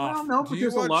beat off. Well, no, but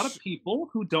there's a lot of people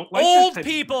who don't like old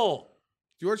people.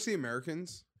 Do you watch The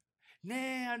Americans?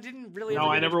 Nah, I didn't really. No,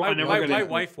 I never. My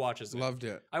wife watches it. Loved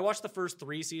it. I watched the first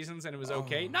 3 seasons and it was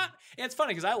okay. And it's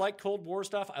funny because I like Cold War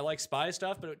stuff. I like spy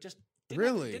stuff, but it just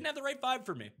didn't have the right vibe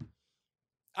for me.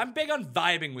 I'm big on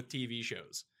vibing with TV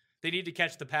shows. They need to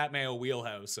catch the Pat Mayo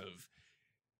wheelhouse of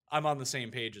I'm on the same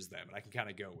page as them, and I can kind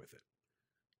of go with it.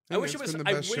 I wish it was.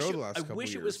 I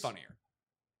wish it was funnier.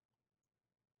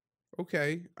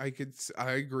 Okay, I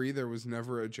agree. There was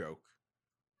never a joke,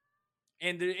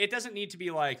 and it doesn't need to be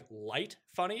like light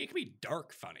funny. It can be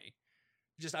dark funny.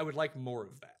 Just I would like more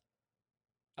of that.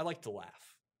 I like to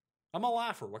laugh. I'm a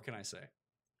laugher. What can I say?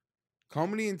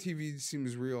 Comedy and TV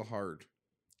seems real hard.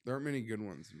 There aren't many good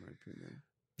ones, in my opinion.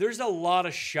 There's a lot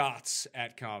of shots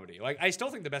at comedy. Like, I still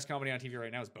think the best comedy on TV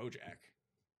right now is BoJack,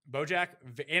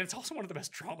 and it's also one of the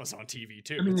best dramas on TV,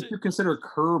 too. I mean, if you consider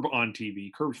Curb on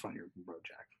TV, Curb's funnier than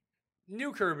BoJack.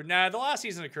 New Curb. Nah, the last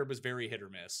season of Curb was very hit or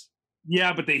miss.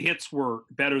 Yeah, but the hits were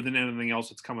better than anything else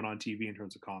that's coming on TV in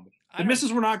terms of comedy. The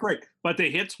misses were not great, but the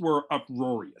hits were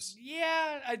uproarious.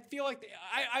 Yeah, I feel like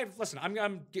listen.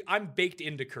 I'm baked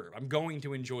into Curb. I'm going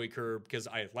to enjoy Curb because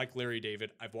I like Larry David.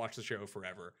 I've watched the show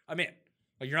forever. I'm in.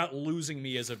 Like, you're not losing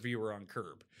me as a viewer on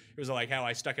Curb. It was like how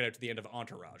I stuck it out to the end of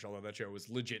Entourage, although that show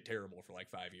was legit terrible for like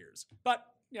 5 years. But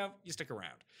you stick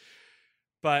around.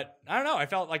 But I don't know. I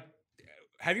felt like.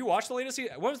 Have you watched the latest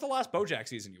season? When was the last BoJack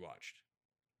season you watched?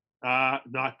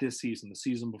 Not this season, the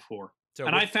season before. So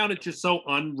I found it just so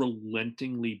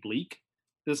unrelentingly bleak.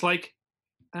 It's like,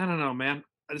 I don't know, man.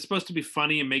 It's supposed to be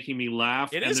funny and making me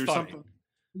laugh. It is funny. Something,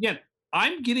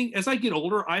 again, as I get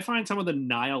older, I find some of the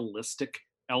nihilistic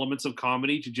elements of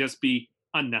comedy to just be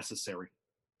unnecessary.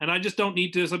 And I just don't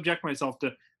need to subject myself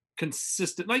to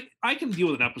consistent, like, I can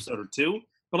deal with an episode or two,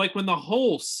 but like when the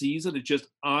whole season is just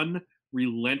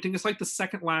unrelenting, it's like the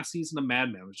second last season of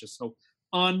Mad Men was just so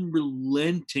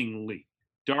unrelentingly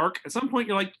dark. At some point,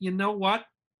 you're like, you know what?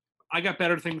 I got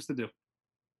better things to do.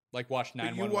 Like watch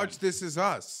 911. You watch This Is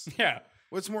Us. Yeah.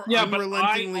 What's more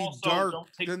unrelentingly dark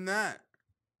than that?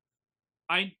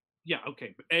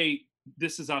 Okay. But A,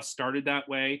 This Is Us started that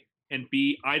way, and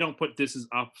B, I don't put This Is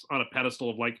Us on a pedestal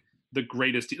of like the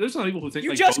greatest. There's some people who think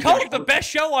you just called it the best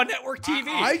show on network TV.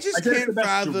 I just can't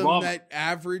fathom that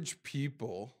average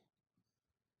people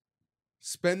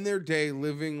spend their day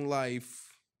living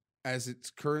life as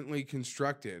it's currently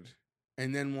constructed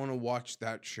and then want to watch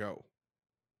that show.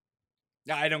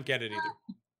 Yeah, I don't get it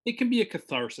either. It can be a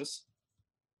catharsis.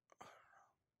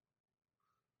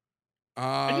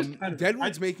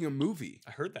 Deadwood's making a movie.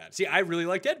 I heard that. See, I really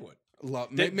like Deadwood.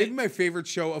 Maybe my favorite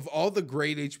show of all the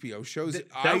great HBO shows.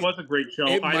 That was a great show.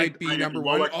 It might be number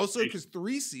one. Also, because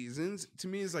 3 seasons to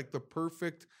me is like the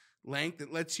perfect length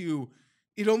that lets you.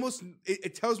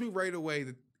 It tells me right away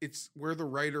that it's where the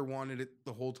writer wanted it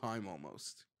the whole time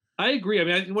almost. I agree. I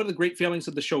mean, I think one of the great failings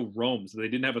of the show Rome is that they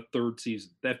didn't have a third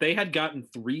season. That if they had gotten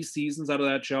 3 seasons out of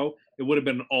that show, it would have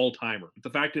been an all-timer. But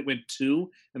the fact it went 2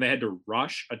 and they had to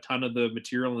rush a ton of the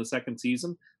material in the second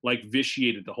season, like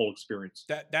vitiated the whole experience.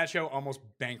 That show almost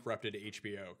bankrupted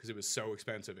HBO because it was so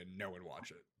expensive and no one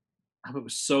watched it. It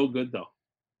was so good though.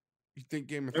 You think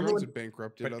Game of Thrones had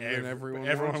bankrupted, other than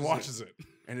everyone watches it.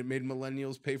 And it made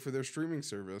millennials pay for their streaming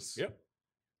service. Yep.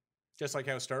 Just like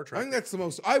how Star Trek. I think that's the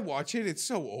most. I watch it. It's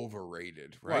so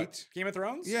overrated, right? What? Game of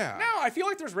Thrones? Yeah. No, I feel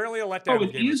like there's rarely a letdown. Oh,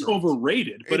 it is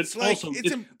overrated, but it's like, also.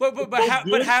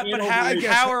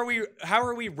 How are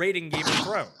we rating Game of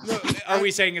Thrones? No, are we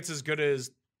saying it's as good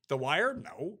as The Wire?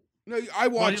 No. No, I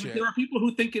watch it. There are people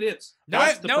who think it is. There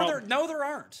aren't. There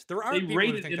aren't. They people rate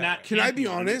who it think in that. that. Can I be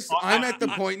honest? I'm at the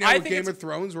point now I with think Game of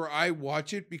Thrones where I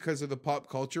watch it because of the pop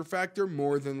culture factor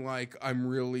more than like I'm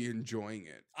really enjoying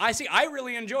it. I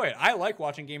really enjoy it. I like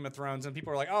watching Game of Thrones, and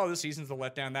people are like, "Oh, this season's a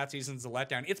letdown. That season's a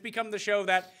letdown." It's become the show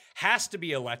that has to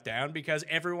be a letdown because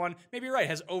everyone, maybe you're right,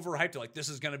 has overhyped it. Like this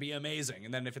is going to be amazing,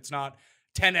 and then if it's not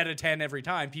 10 out of 10 every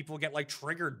time, people get like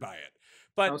triggered by it.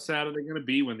 But how sad are they going to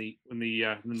be when the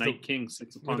Night King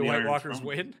sits upon the the White Iron Walkers Throne?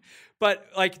 win? But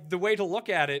like the way to look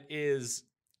at it is,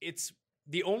 it's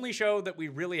the only show that we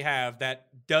really have that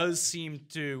does seem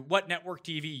to what network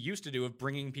TV used to do of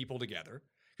bringing people together.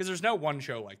 Because there's no one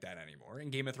show like that anymore. In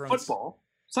Game of Thrones, Football,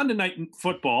 Sunday night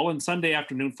football, and Sunday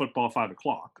afternoon football, 5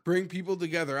 o'clock. Bring people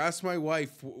together. Ask my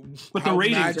wife But the how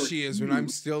ratings mad are she is when I'm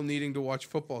still needing to watch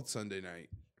football Sunday night.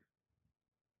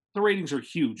 The ratings are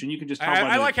huge, and you can just tell.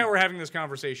 I like how we're having this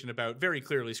conversation about very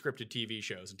clearly scripted TV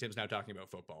shows, and Tim's now talking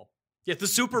about football. Yeah, the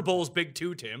Super Bowl's big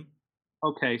too, Tim.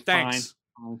 Okay, Thanks.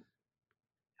 fine.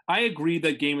 I agree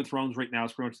that Game of Thrones right now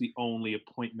is pretty much the only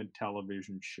appointment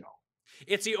television show.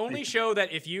 It's the only show that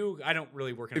I don't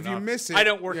really work in If an you office. miss it, I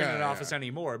don't work in yeah, an office yeah.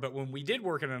 anymore, but when we did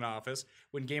work in an office,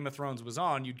 when Game of Thrones was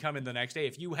on, you'd come in the next day.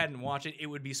 If you hadn't watched it, it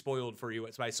would be spoiled for you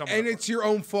by someone. And it's your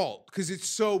own fault because it's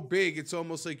so big. It's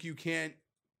almost like you can't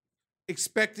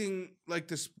expecting like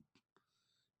this.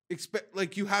 Expect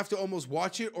like you have to almost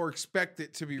watch it or expect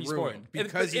it to be spoiled. ruined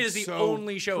because It it's is the so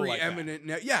only show like that. preeminent.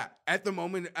 Now, yeah, at the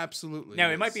moment, absolutely. Now,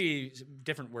 it is. might be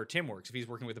different where Tim works. If he's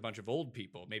working with a bunch of old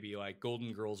people, maybe like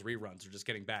Golden Girls reruns or just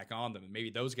getting back on them, and maybe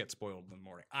those get spoiled in the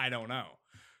morning. I don't know.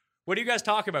 What do you guys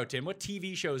talk about, Tim? What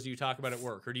TV shows do you talk about at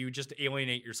work, or do you just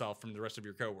alienate yourself from the rest of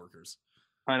your coworkers?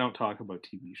 I don't talk about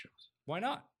TV shows. Why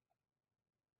not?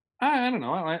 I don't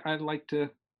know. I like to.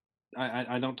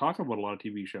 I don't talk about a lot of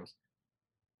TV shows.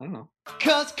 I don't know.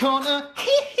 Cuss Corner.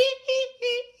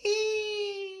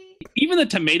 Even the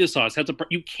tomato sauce has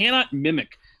you cannot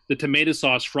mimic the tomato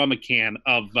sauce from a can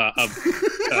of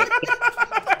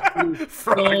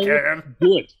From a can.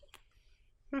 Good.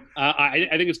 I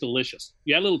think it's delicious.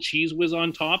 You add a little cheese whiz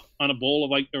on top on a bowl of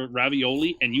like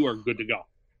ravioli, and you are good to go.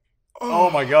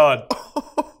 Oh my god.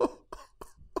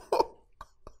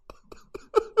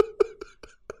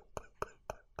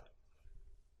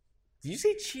 Did you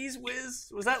say cheese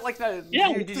whiz? Was that like that?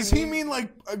 Yeah. Does he mean like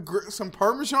some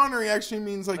Parmesan, or he actually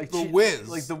means like the whiz?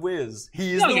 Like the whiz.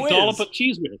 He is Yeah, the like whiz. a dollop of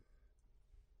cheese whiz.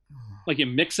 Like you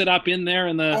mix it up in there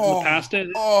in the pasta.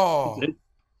 Oh,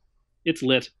 It's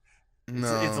lit.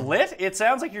 no. It's lit? It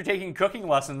sounds like you're taking cooking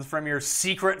lessons from your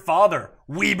secret father,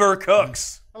 Weber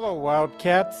Cooks. Hello,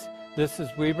 Wildcats. This is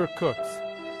Weber Cooks,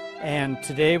 and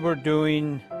today we're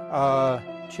doing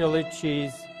chili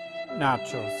cheese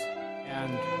nachos.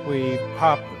 And we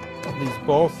pop these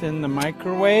both in the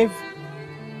microwave,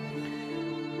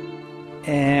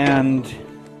 and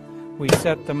we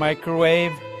set the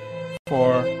microwave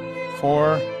for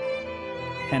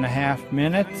 4.5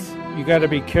 minutes. You got to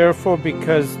be careful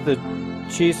because the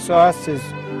cheese sauce is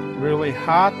really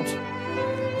hot,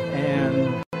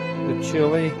 and the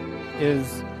chili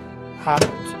is hot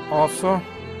also.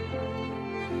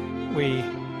 We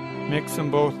mix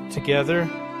them both together,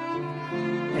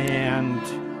 and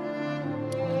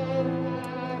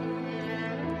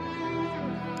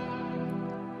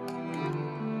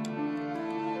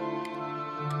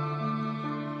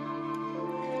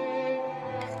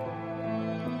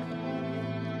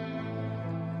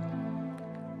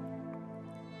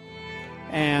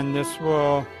this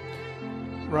will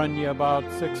run you about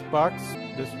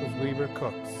 $6. This was Weber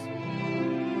Cooks.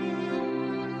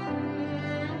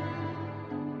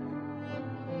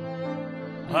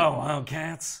 Oh,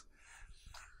 Wildcats.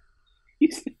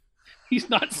 He's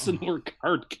not Senor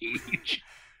Card Cage.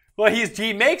 Well,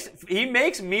 he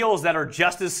makes meals that are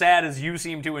just as sad as you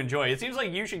seem to enjoy. It seems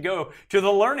like you should go to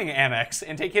the Learning Annex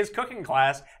and take his cooking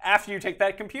class after you take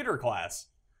that computer class.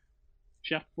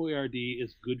 Chef Boyardee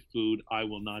is good food. I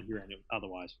will not hear any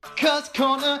otherwise. Cuss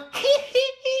Corner.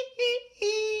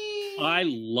 I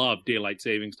love daylight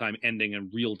savings time ending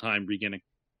and real time beginning.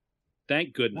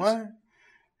 Thank goodness. What?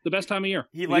 The best time of year.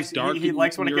 He It likes gets dark he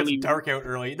likes when it early. gets dark out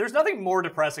early. There's nothing more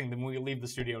depressing than when we leave the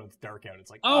studio and it's dark out. It's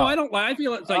like, Oh, I don't. I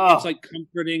feel it's like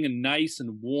comforting and nice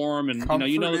and warm, and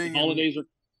you know the holidays are.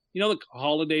 You know the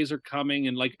holidays are coming,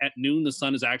 and like at noon, the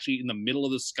sun is actually in the middle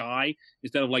of the sky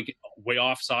instead of like way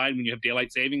offside when you have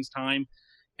daylight savings time,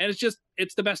 and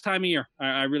it's the best time of year.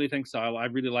 I really think so. I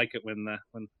really like it when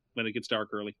it gets dark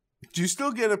early. Do you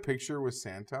still get a picture with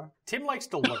Santa? Tim likes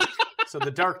to lurk, so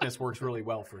the darkness works really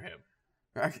well for him.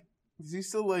 Is he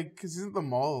still like? Because he's at the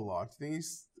mall a lot. Do you think he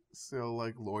still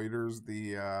like loiters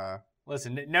the?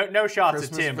 Listen, no shots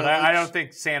Christmas at Tim, but village? I don't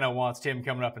think Santa wants Tim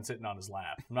coming up and sitting on his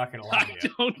lap. I'm not going to lie to I you.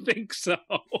 don't think so.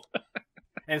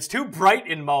 And it's too bright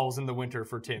in malls in the winter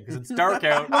for Tim because it's dark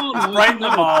out. No, It's bright in the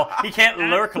no. mall. He can't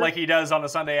lurk like he does on a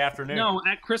Sunday afternoon. No,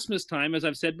 at Christmas time, as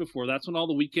I've said before, that's when all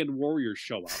the weekend warriors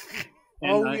show up.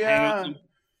 And, Oh hang yeah. out.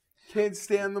 Can't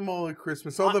stand the mall at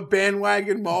Christmas. All the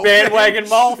bandwagon mall Bandwagon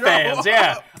mall show fans, up.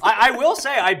 yeah. I will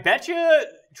say, I bet you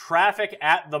traffic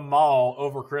at the mall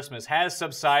over Christmas has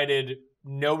subsided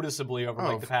noticeably over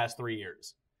like the past 3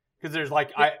 years. Because there's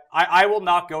like, I will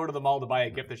not go to the mall to buy a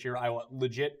gift this year. I will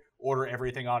legit order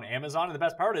everything on Amazon. And the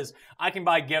best part is I can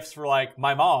buy gifts for like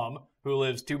my mom who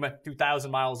lives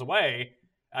 2,000 miles away.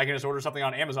 I can just order something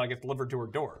on Amazon, it gets delivered to her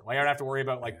door. Like I don't have to worry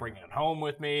about like bringing it home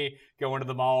with me, going to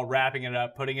the mall, wrapping it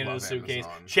up, putting it in a Love suitcase,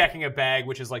 Amazon. checking a bag,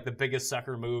 which is like the biggest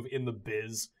sucker move in the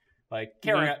biz. Like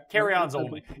carry-ons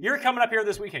only. You're coming up here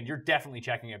this weekend. You're definitely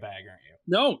checking a bag, aren't you?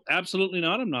 No, absolutely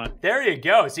not. I'm not. There you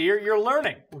go. See, you're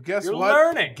learning. Well, guess You're what?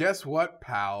 learning. Guess what,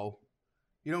 pal?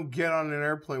 You don't get on an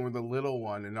airplane with a little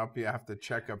one and not have to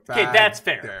check a bag. Okay, that's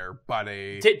fair. There,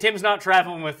 buddy. Tim's not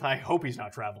traveling with. I hope he's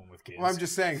not traveling with kids. Well, I'm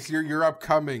just saying, so your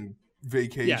upcoming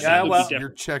vacation. Yeah, well- you're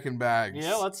checking bags.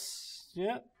 Yeah, let's.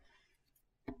 Yeah.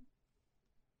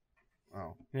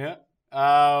 Oh, Yeah.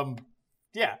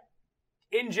 Yeah.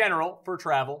 In general, for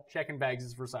travel, checking bags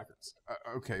is for suckers.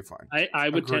 okay, fine. I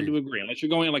would tend Agreed. to agree. Unless you're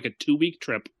going on like a 2-week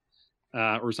trip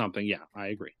or something. Yeah, I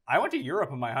agree. I went to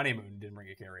Europe on my honeymoon and didn't bring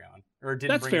a carry-on. Or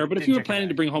didn't That's bring fair. a- But if didn't you were check a planning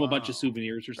to bag. bring home a bunch of Wow.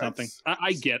 souvenirs or something, That's-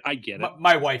 I get it.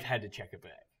 My wife had to check a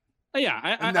bag. Yeah,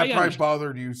 And that I probably understand.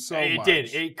 bothered you so It much.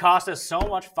 did. It cost us so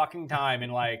much fucking time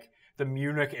in like the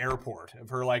Munich airport of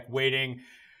her like waiting.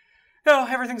 No,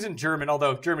 everything's in German,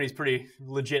 although Germany's pretty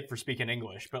legit for speaking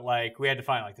English. But like we had to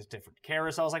find like this different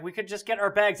carousels. Like we could just get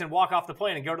our bags and walk off the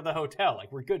plane and go to the hotel.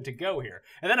 Like we're good to go here.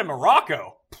 And then in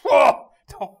Morocco,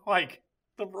 like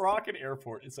the Moroccan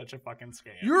airport is such a fucking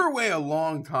scam. You were away a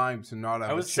long time to not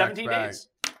have I was a checked 17 bag. days.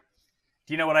 Do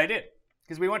you know what I did?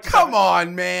 Because we went to Come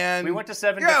on, man. We went to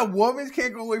 7 Yeah, women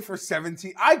can't go away for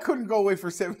 17. I couldn't go away for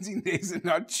 17 days and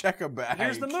not check a bag.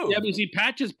 Here's the move. Yeah, but see,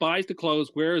 Pat just buys the clothes,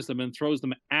 wears them, and throws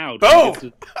them out. Boom! He gets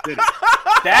to fit it.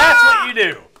 That's what you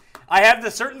do. I have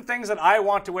the certain things that I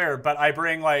want to wear, but I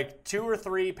bring like 2 or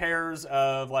 3 pairs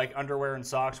of like underwear and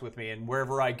socks with me, and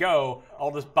wherever I go,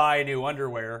 I'll just buy new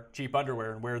underwear, cheap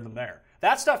underwear, and wear them there.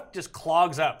 That stuff just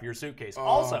clogs up your suitcase.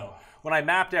 Also, when I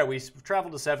mapped out, we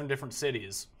traveled to 7 different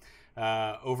cities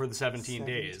over the 17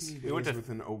 days. We went to with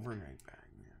an overnight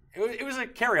bag. Man. it was a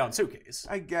carry-on suitcase.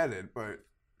 I get it, but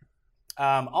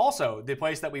Also, the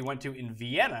place that we went to in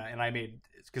Vienna, and I made,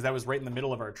 because that was right in the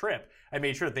middle of our trip, I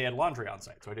made sure that they had laundry on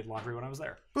site, so I did laundry when I was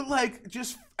there. like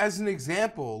just as an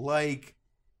example, like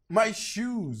my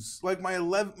shoes, like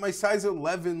my size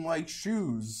 11 like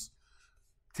shoes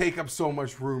take up so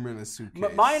much room in a suitcase.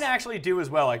 Mine actually do as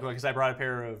well, like because I brought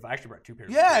I actually brought 2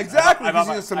 pairs. Yeah, of shoes. exactly. I bought Because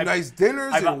you have some nice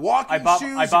dinners I bought- and walking I bought,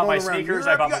 shoes. I bought my you're going around sneakers.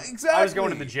 Europe. I was going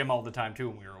to the Exactly. gym all the time too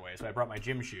when we were away, so I brought my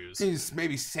gym shoes.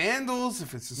 Maybe sandals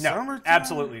if it's the No, summertime.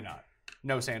 absolutely not.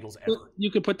 No sandals ever.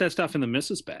 You could put that stuff in the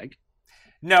missus bag.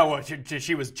 No,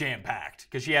 she was jam packed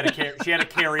because she had a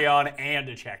carry on and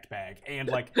a checked bag and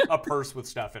like a purse with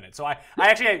stuff in it. So I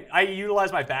actually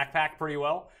utilized my backpack pretty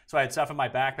well. So I had stuff in my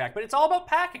backpack, but it's all about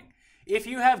packing. If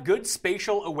you have good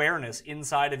spatial awareness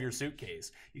inside of your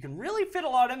suitcase, you can really fit a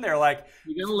lot in there. Like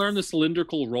You got to learn the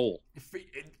cylindrical roll.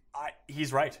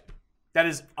 he's right. That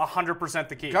is 100%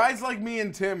 the key. Guys like me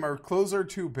and Tim, our clothes are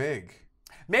too big.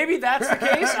 Maybe that's the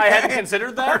case. I hadn't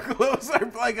considered Our that. clothes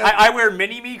are like a I wear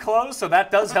mini-me clothes, so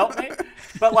that does help me.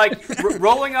 But like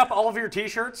rolling up all of your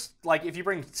t-shirts, like if you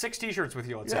bring 6 t-shirts with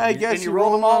you, let's say, I guess and you you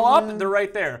roll them all roll them up, in. they're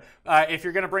right there. If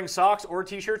you're gonna bring socks or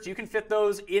t-shirts, you can fit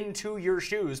those into your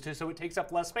shoes so it takes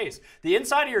up less space. The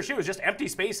inside of your shoe is just empty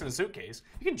space in a suitcase.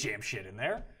 You can jam shit in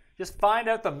there. Just find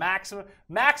out the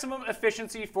maximum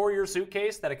efficiency for your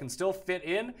suitcase that it can still fit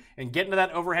in and get into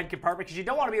that overhead compartment because you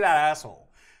don't want to be that asshole.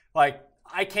 Like,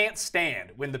 I can't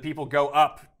stand when the people go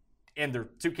up and their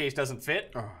suitcase doesn't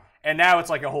fit And now it's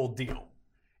like a whole deal.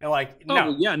 And like, no.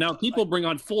 Oh, yeah. Now people bring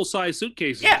on full-size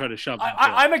suitcases Yeah, and try to shove them.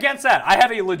 I'm against that. I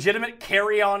have a legitimate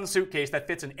carry-on suitcase that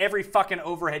fits in every fucking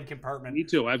overhead compartment. Me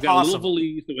too. I've got a little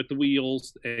valise with the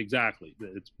wheels. Exactly.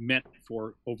 It's meant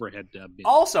for overhead bins.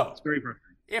 Also, it's very perfect.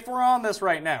 If we're on this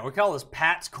right now, we call this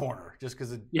Pat's Corner just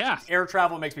because air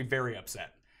travel makes me very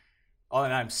upset. Oh,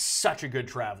 and I'm such a good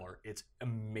traveler. It's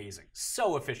amazing.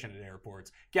 So efficient at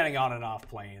airports, getting on and off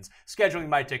planes, scheduling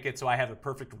my ticket so I have a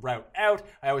perfect route out.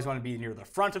 I always want to be near the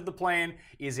front of the plane,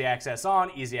 easy access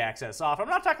on, easy access off. I'm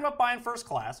not talking about buying first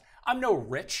class. I'm no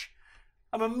rich.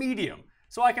 I'm a medium.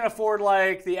 So I can afford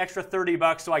like the extra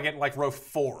 $30 so I get like row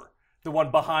 4, the one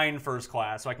behind first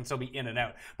class, so I can still be in and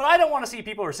out. But I don't want to see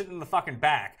people who are sitting in the fucking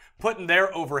back, putting their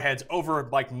overheads over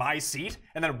like my seat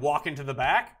and then walk into the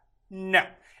back. No.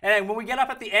 And when we get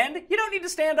up at the end, you don't need to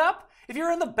stand up. If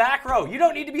you're in the back row, you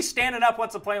don't need to be standing up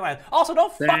once the plane lands. Also,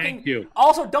 don't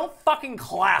fucking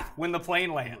clap when the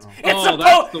plane lands.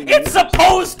 It's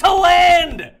supposed to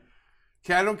land.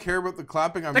 Okay, I don't care about the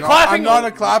clapping. I'm clapping not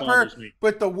a clapper.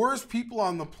 But the worst people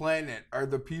on the planet are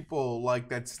the people like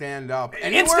that stand up.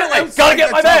 Instantly, gotta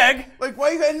get my bag. Like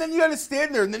why? And then you gotta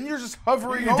stand there, and then you're just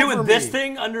hovering over me. You're doing this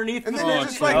thing underneath, and then you're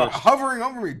just like hovering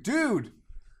over me, dude.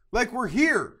 Like we're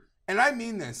here. And I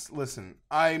mean this. Listen,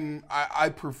 I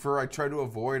try to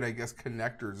avoid, I guess,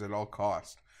 connectors at all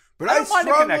costs. But I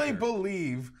strongly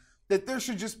believe that there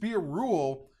should just be a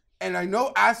rule, and I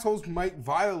know assholes might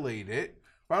violate it,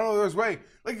 but I don't know there's a way.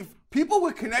 Like, if people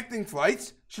with connecting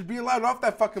flights should be allowed off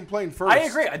that fucking plane first. I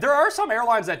agree. There are some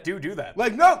airlines that do that.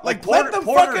 Like, no, like let them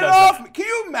fucking off. Can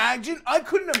you imagine? I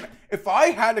couldn't imagine. If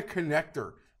I had a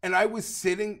connector and I was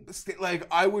sitting, like,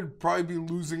 I would probably be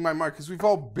losing my mind because we've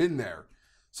all been there.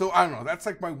 So, I don't know. That's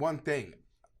like my one thing.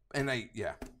 And I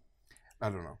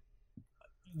don't know.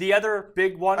 The other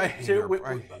big one, I too.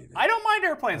 I don't mind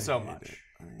airplanes so much.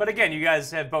 But again, you guys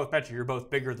have both mentioned you're both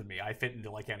bigger than me. I fit into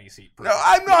like any seat. No,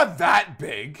 I'm not that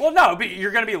big. Well, no, but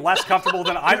you're going to be less comfortable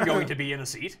than I'm going to be in a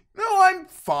seat. No, I'm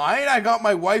fine. I got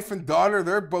my wife and daughter.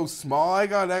 They're both small. I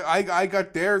got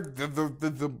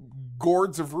the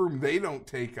gourds of room they don't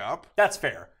take up. That's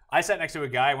fair. I sat next to a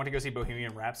guy. I went to go see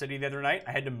Bohemian Rhapsody the other night.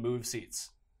 I had to move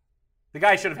seats. The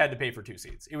guy should have had to pay for 2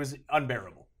 seats. It was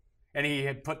unbearable. And he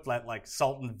had put that like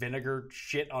salt and vinegar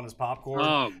shit on his popcorn.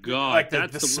 Oh god!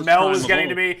 Like the smell was getting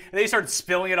to me. And then he started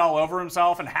spilling it all over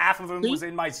himself, and half of him was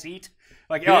in my seat.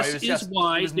 Like, this is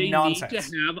why they nonsense.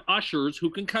 Need to have ushers who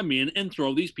can come in and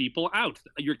throw these people out.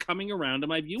 You're coming around to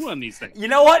my view on these things. You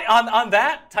know what? On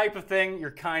that type of thing,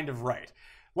 you're kind of right.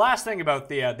 Last thing about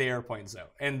the airplanes, though,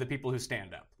 and the people who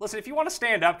stand up. Listen, if you want to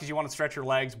stand up because you want to stretch your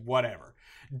legs, whatever.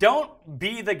 Don't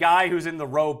be the guy who's in the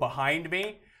row behind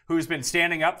me who's been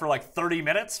standing up for like 30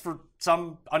 minutes for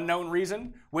some unknown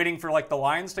reason, waiting for like the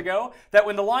lines to go, that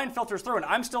when the line filters through and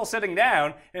I'm still sitting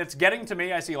down and it's getting to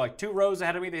me, I see like 2 rows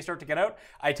ahead of me, they start to get out,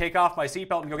 I take off my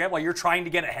seatbelt and go get while you're trying to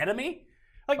get ahead of me?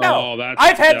 Like, no,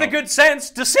 I've had the good sense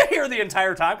to sit here the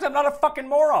entire time because I'm not a fucking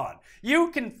moron. You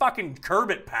can fucking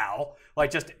curb it, pal.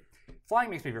 Like, just... Flying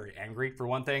makes me very angry, for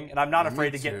one thing, and I'm not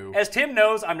afraid to get... As Tim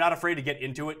knows, I'm not afraid to get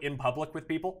into it in public with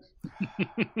people.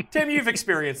 Tim, you've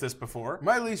experienced this before.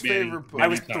 My least favorite place. I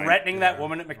was threatening that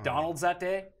woman at McDonald's that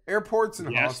day. Airports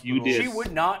and hospitals. You did. She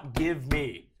would not give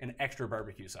me an extra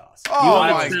barbecue sauce.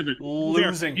 Oh,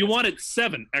 losing. You wanted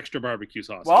 7 extra barbecue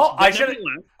sauces. Well,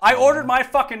 I ordered my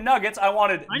fucking nuggets. I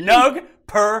wanted nug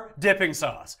per dipping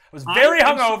sauce. I was very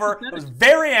hungover. I was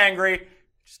very angry.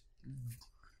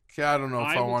 Okay, I don't know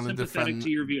if I want to defend. To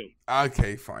your view.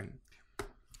 Okay, fine.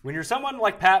 When you're someone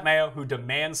like Pat Mayo who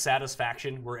demands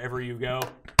satisfaction wherever you go,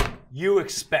 you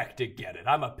expect to get it.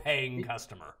 I'm a paying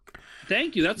customer.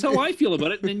 Thank you. That's how I feel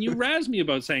about it. And then you razz me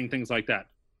about saying things like that.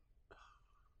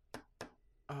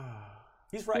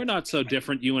 He's right. We're not so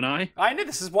different, you and I. I know.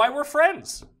 This is why we're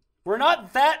friends. We're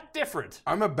not that different.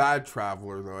 I'm a bad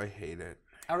traveler, though. I hate it.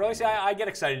 I get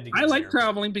excited to get I like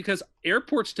traveling because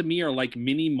airports to me are like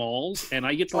mini malls, and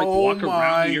I get to walk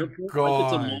around the airport like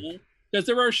it's a mall. Because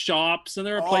there are shops and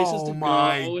there are places to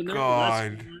go, and there are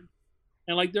restaurants,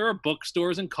 and like there are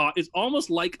bookstores and it's almost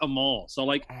like a mall. So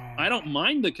like I don't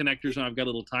mind the connectors when I've got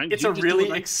a little time. It's a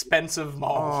really expensive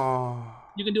mall.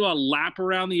 You can do a lap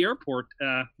around the airport,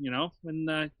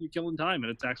 when you're killing time,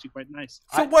 and it's actually quite nice.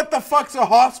 So what the fuck's a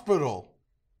hospital?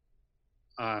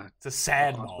 It's a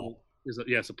sad mall.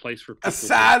 It's a place for people. A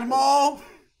sad mall?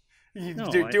 You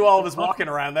do all of his walking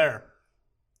around there.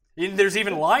 There's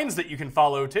even lines that you can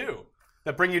follow, too,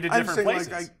 that bring you to different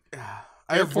places.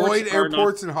 I avoid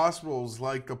airports and hospitals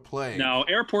like a plague. No,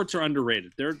 airports are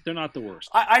underrated. They're not the worst.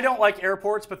 I don't like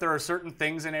airports, but there are certain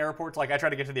things in airports. Like I try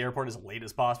to get to the airport as late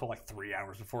as possible, like 3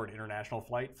 hours before an international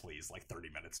flight. Please, like 30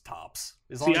 minutes tops.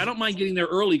 See, I don't mind getting there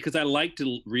early because I like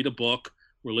to read a book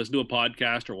or listen to a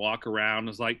podcast or walk around.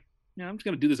 It's like, yeah, I'm just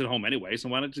going to do this at home anyway, so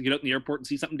why not just get out in the airport and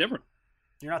see something different?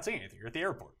 You're not seeing anything. You're at the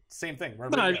airport. Same thing.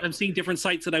 But I'm seeing different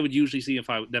sights that I would usually see if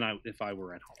I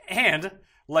were at home. And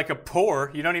like a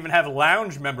poor, you don't even have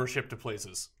lounge membership to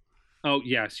places. Oh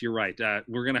yes, you're right.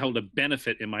 We're going to hold a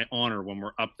benefit in my honor when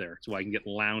we're up there, so I can get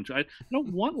lounge. I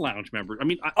don't want lounge members. I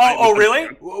mean, really?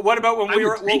 What about when we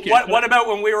were? What about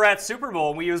when we were at Super Bowl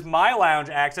and we used my lounge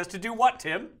access to do what,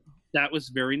 Tim? That was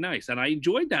very nice, and I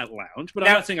enjoyed that lounge. But now,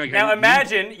 I'm not saying I can. Now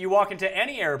imagine you walk into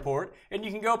any airport and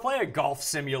you can go play a golf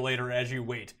simulator as you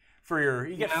wait for your.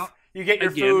 You get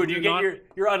your food, you get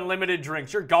your unlimited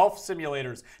drinks, your golf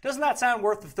simulators. Doesn't that sound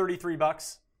worth the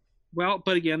 $33? Well,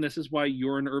 but again, this is why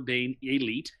you're an urbane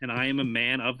elite, and I am a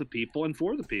man of the people and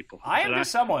for the people. I am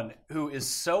just someone who is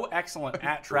so excellent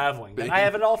at traveling that I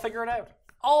have it all figured out.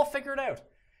 All figured out.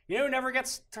 You know who never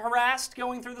gets harassed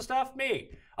going through the stuff?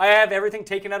 Me. I have everything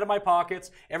taken out of my pockets.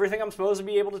 Everything I'm supposed to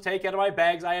be able to take out of my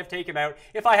bags, I have taken out.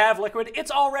 If I have liquid,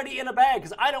 it's already in a bag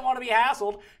because I don't want to be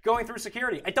hassled going through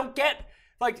security. I don't get,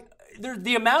 like,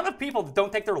 the amount of people that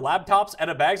don't take their laptops out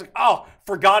of bags, like, oh,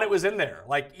 forgot it was in there.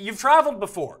 Like, you've traveled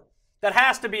before. That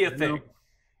has to be a thing. No.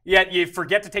 Yet you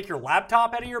forget to take your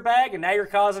laptop out of your bag, and now you're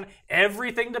causing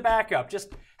everything to back up.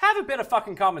 Just have a bit of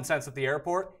fucking common sense at the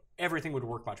airport. Everything would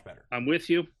work much better. I'm with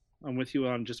you. I'm with you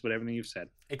on just about everything you've said.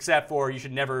 Except for you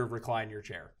should never recline your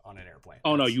chair on an airplane.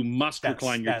 Oh, no, you must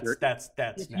recline your chair. That's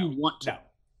if you want to.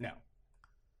 No.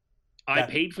 I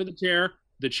paid for the chair.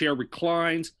 The chair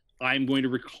reclines. I'm going to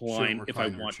recline if I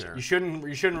want to. You shouldn't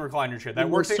recline your chair. That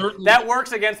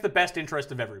works against the best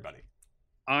interest of everybody.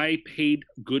 I paid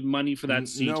good money for that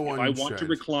seat. If I want to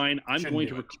recline, I'm going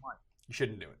to recline. You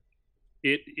shouldn't do it.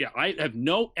 I have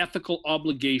no ethical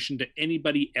obligation to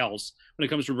anybody else when it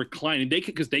comes to reclining.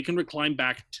 Because they can recline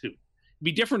back too. It'd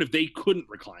be different if they couldn't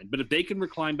recline, but if they can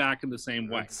recline back in the same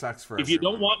way. It sucks for if you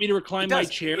don't want me to recline my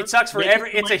chair, it sucks for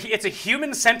it's a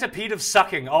human centipede of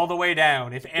sucking all the way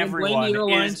down. If everyone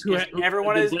is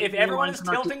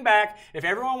tilting back, if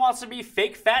everyone wants to be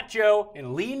fake Fat Joe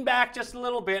and lean back just a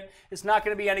little bit, it's not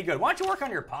going to be any good. Why don't you work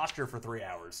on your posture for 3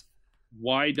 hours?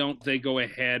 Why don't they go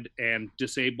ahead and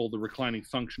disable the reclining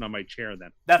function on my chair then?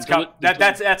 That's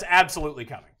absolutely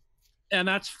coming. And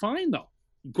that's fine though.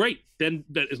 Great. Then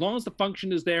as long as the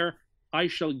function is there, I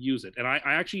shall use it. And I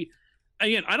actually,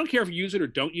 again, I don't care if you use it or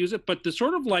don't use it, but the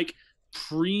sort of like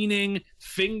preening,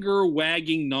 finger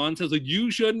wagging nonsense, like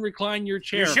you shouldn't recline your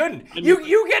chair. You shouldn't.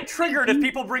 You get triggered if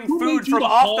people bring food from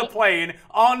off the plane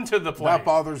onto the plane. That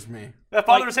bothers me. That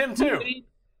bothers him too.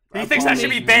 He thinks that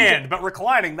should be banned, but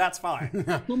reclining, that's fine.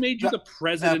 Who made you the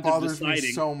president of deciding? That bothers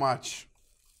me so much.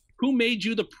 Who made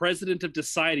you the president of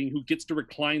deciding who gets to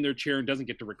recline their chair and doesn't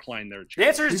get to recline their chair? The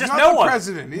answer is just no one.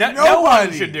 President. No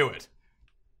one should do it.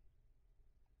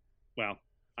 Well,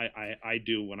 I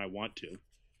do when I want to.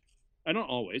 I don't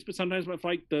always, but sometimes if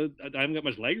I haven't got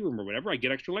much leg room or whatever, I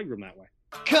get extra leg room that way.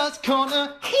 Cuss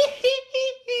Corner.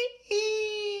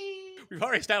 We've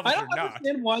already established you're not. I don't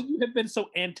understand why you have been so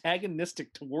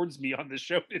antagonistic towards me on this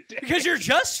show today. Because you're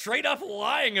just straight up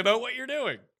lying about what you're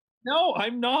doing. No,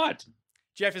 I'm not.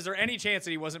 Jeff, is there any chance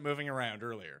that he wasn't moving around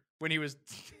earlier when he was?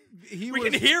 We was,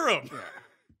 can hear him. Yeah,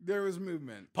 there was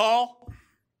movement. Paul?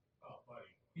 Oh, buddy.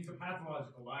 He's a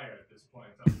pathological liar at this point.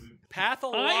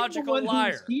 Pathological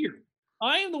liar.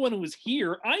 I am the one who was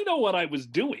here. I know what I was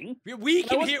doing. We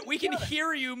can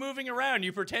hear you moving around.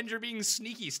 You pretend you're being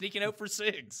sneaking out for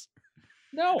cigs.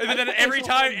 No. And then every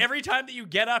time that you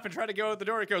get up and try to go out the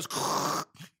door, it goes.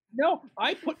 No,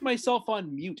 I put myself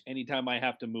on mute anytime I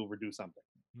have to move or do something.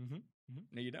 Mm-hmm.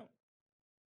 No, you don't.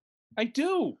 I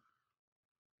do.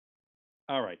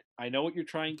 All right. I know what you're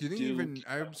trying to do.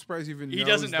 I'm surprised he He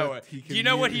doesn't know it. Do you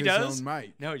know what he does?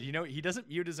 No, he doesn't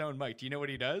mute his own mic. Do you know what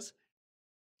he does?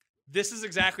 This is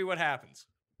exactly what happens.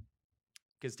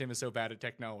 Because Tim is so bad at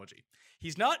technology.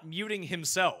 He's not muting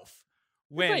himself.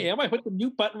 Yes, I am. I put the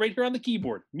mute button right here on the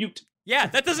keyboard. Mute. Yeah,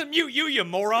 that doesn't mute you, you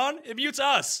moron. It mutes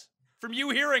us from you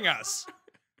hearing us.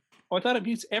 Oh, I thought it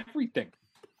mutes everything.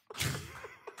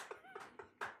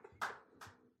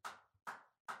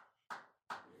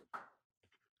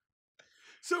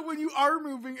 So when you are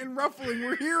moving and ruffling,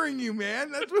 we're hearing you,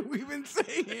 man. That's what we've been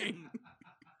saying.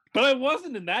 But I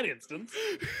wasn't in that instance.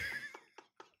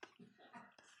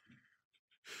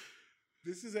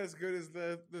 This is as good as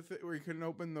the thing where you couldn't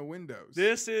open the windows.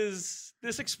 This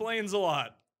explains a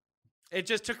lot. It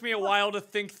just took me a while to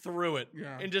think through it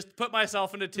and just put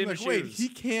myself into Tim's shoes. Wait, he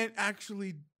can't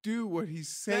actually do what he's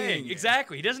saying.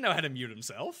 Exactly. He doesn't know how to mute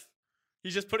himself.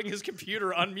 He's just putting his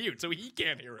computer on mute, so he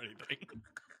can't hear anything.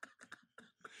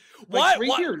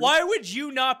 Why would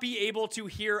you not be able to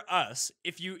hear us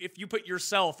if you put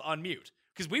yourself on mute?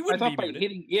 Because we wouldn't be muted. By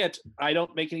hitting it, I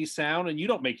don't make any sound, and you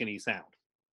don't make any sound.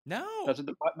 No, that's what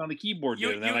the button on the keyboard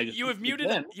did. You have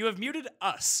muted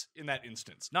us in that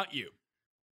instance, not you.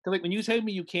 Because like when you tell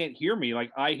me you can't hear me,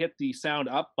 like I hit the sound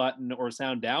up button or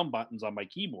sound down buttons on my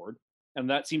keyboard, and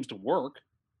that seems to work.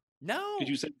 No,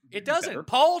 you said it doesn't. Better.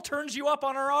 Paul turns you up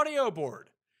on our audio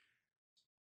board.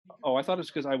 Oh, I thought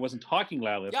it's because I wasn't talking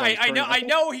loudly. Yeah, I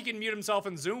know he can mute himself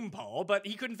in Zoom, Paul, but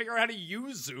he couldn't figure out how to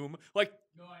use Zoom. Like,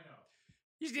 no, I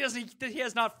know. He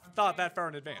has not thought that far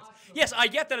in advance. Yes, I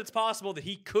get that it's possible that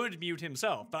he could mute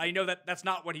himself, but I know that that's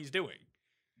not what he's doing.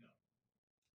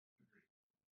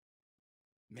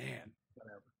 Man,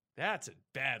 that's a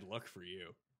bad look for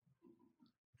you.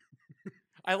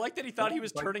 I like that he thought he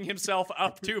was turning himself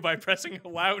up, too, by pressing a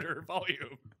louder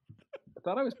volume. I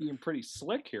thought I was being pretty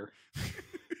slick here.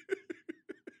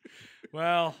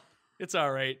 Well, it's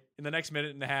all right. In the next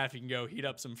minute and a half, you can go heat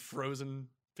up some frozen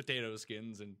potato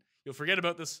skins, and you'll forget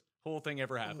about this whole thing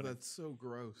ever happening. Oh, that's so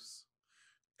gross.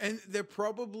 And they're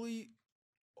probably...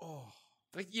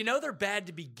 Like, they're bad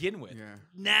to begin with. Yeah.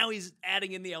 Now he's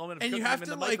adding in the element of and cooking you have them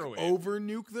to in the like microwave. over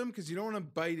nuke them because you don't want to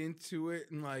bite into it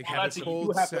and like have it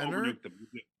cold you center.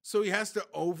 So he has to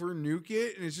over nuke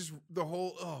it, and it's just the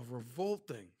whole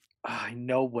revolting. I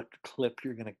know what clip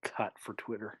you're gonna cut for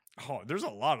Twitter. Oh, there's a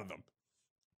lot of them.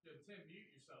 Tim, mute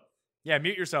yourself. Yeah,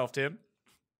 mute yourself, Tim.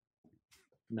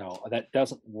 No, that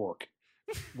doesn't work.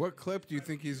 What clip do you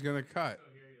think he's gonna cut?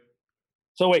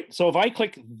 So wait, so if I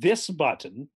click this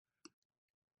button.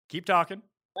 Keep talking.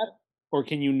 Or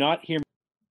can you not hear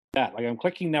that? Like I'm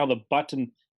clicking now the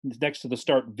button next to the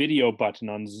start video button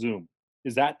on Zoom.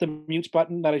 Is that the mute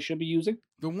button that I should be using?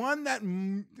 The one that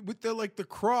with the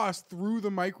cross through the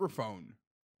microphone.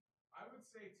 I would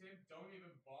say, Tim, don't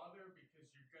even bother because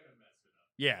you're gonna mess it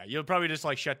up. Yeah, you'll probably just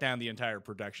shut down the entire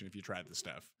production if you try this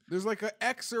stuff. There's like an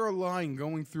X or a line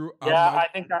going through. Yeah,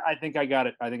 I think I got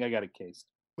it. I think I got it cased.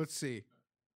 Let's see.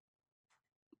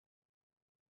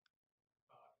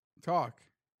 Talk.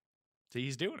 See,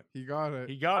 he's doing it. He got it.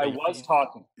 He got it. I was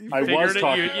talking. You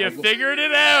figured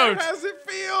it out. How does it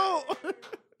feel?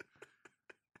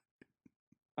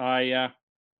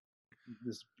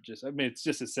 It's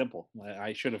just as simple.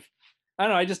 I should have. I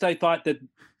don't know. I thought that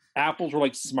Apples were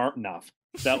smart enough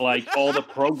that all the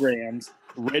programs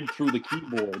read through the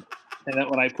keyboard, and that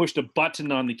when I pushed a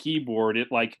button on the keyboard, it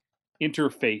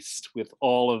interfaced with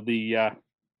all of the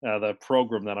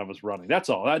program that I was running. That's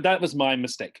all. That was my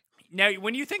mistake. Now,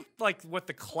 when you think what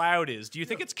the cloud is, do you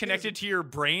think it's connected to your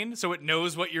brain so it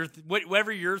knows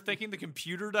whatever you're thinking the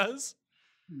computer does?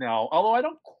 No, although I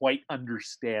don't quite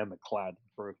understand the cloud, to be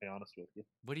perfectly honest with you.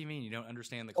 What do you mean you don't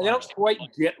understand the cloud? I don't quite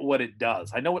get what it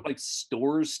does. I know it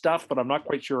stores stuff, but I'm not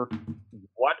quite sure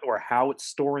what or how it's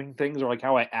storing things or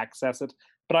how I access it.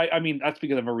 But I mean, that's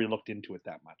because I've never really looked into it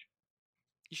that much.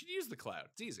 You should use the cloud.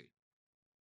 It's easy.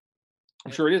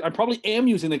 I'm sure it is. I probably am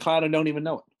using the cloud and don't even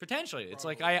know it. Potentially. It's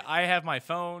I have my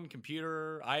phone,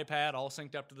 computer, iPad all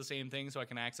synced up to the same thing so I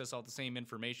can access all the same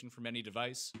information from any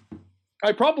device.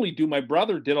 I probably do. My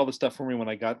brother did all the stuff for me when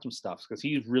I got some stuff because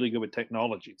he's really good with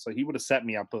technology. So he would have set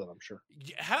me up with it, I'm sure.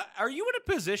 Are you in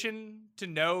a position to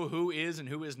know who is and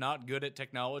who is not good at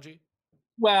technology?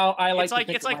 Well, it's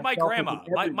like my grandma.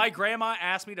 My grandma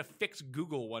asked me to fix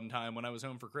Google one time when I was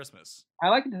home for Christmas. I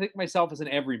like to think of myself as an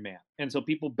everyman. And so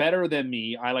people better than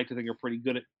me, I like to think are pretty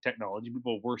good at technology.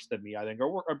 People worse than me, I think,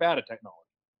 are bad at technology.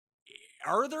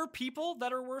 Are there people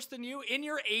that are worse than you? In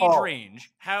your age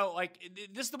range,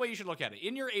 this is the way you should look at it.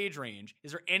 In your age range,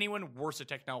 is there anyone worse at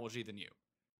technology than you?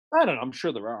 I don't know. I'm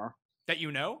sure there are. That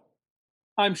you know?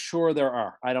 I'm sure there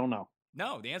are. I don't know.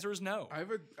 No, the answer is no.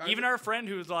 Even our friend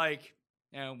who's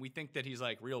we think that he's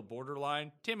real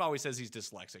borderline. Tim always says he's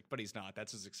dyslexic, but he's not.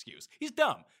 That's his excuse. He's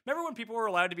dumb. Remember when people were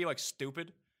allowed to be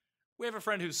stupid? We have a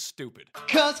friend who's stupid.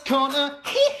 Cuss Corner.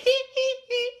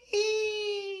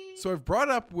 So I've brought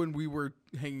up when we were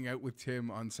hanging out with Tim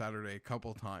on Saturday a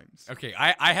couple times. Okay,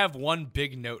 I have one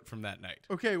big note from that night.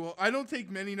 Okay, well, I don't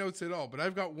take many notes at all, but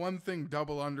I've got one thing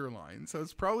double underlined, so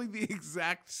it's probably the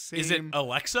exact same. Is it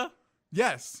Alexa?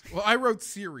 Yes. Well, I wrote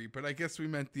Siri, but I guess we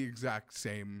meant the exact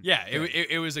same. Yeah, thing.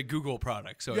 it was a Google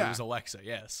product, so Yeah. it was Alexa.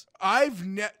 Yes,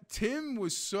 Tim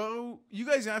was so. You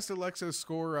guys asked Alexa's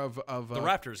score of the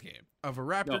Raptors game. of a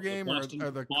Raptor No, the game Boston- or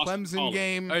the Boston Clemson College.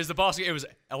 game. It was the Boston. It was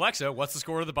Alexa. What's the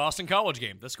score of the Boston College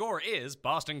game? The score is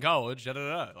Boston College. Da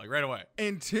da da. Like right away.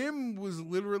 And Tim was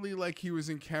literally like he was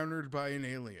encountered by an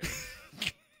alien.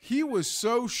 He was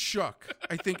so shook,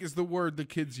 I think is the word the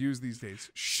kids use these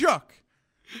days. Shook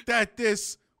that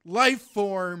this life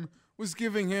form was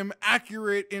giving him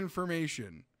accurate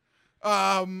information.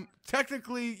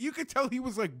 Technically, you could tell he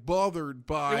was like bothered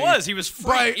by It was. He was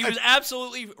by He was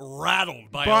absolutely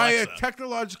rattled by a Alexa.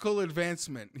 technological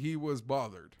advancement. He was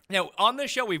bothered. Now, on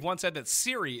this show, we've once said that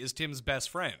Siri is Tim's best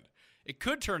friend. It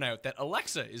could turn out that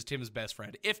Alexa is Tim's best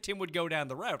friend if Tim would go down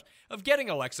the route of getting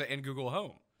Alexa and Google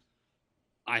Home.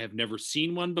 I have never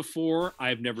seen one before. I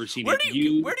have never seen Where it do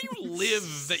you used. Where do you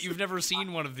live that you've never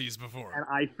seen one of these before? And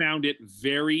I found it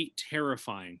very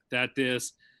terrifying that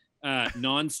this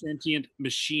non-sentient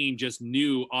machine just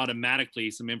knew automatically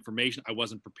some information. I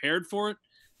wasn't prepared for it.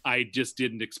 I just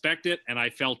didn't expect it, and I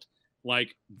felt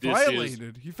like this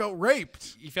Violated. He felt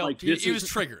raped. He felt Like, he this was is-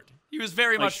 triggered. He was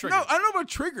very much triggered. No, I don't know about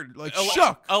triggered. Like Ale-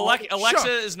 shook. Alexa Shook.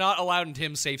 is not allowed in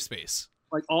Tim's safe space.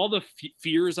 like all the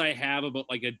fears I have about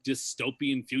like a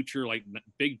dystopian future, like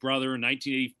Big Brother,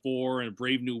 1984, and a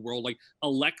Brave New World. Like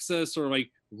Alexa sort of like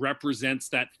represents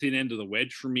that thin end of the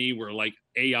wedge for me, where like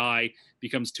AI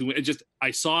becomes too. It just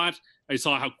I saw it. I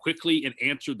saw how quickly it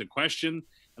answered the question,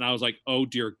 and I was like, oh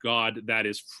dear God, that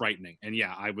is frightening. And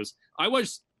yeah, I was,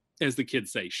 as the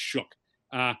kids say, shook.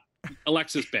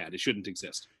 Alexa's bad. It shouldn't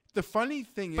exist. The funny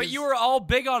thing But is, you were all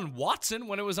big on Watson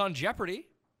when it was on Jeopardy,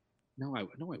 No, I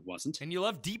wasn't. and you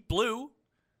love Deep Blue.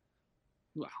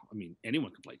 Well, I mean,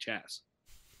 anyone can play chess.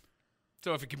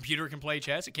 So if a computer can play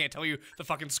chess, it can't tell you the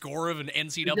fucking score of an He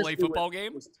NCAA just knew football it.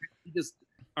 game? He just,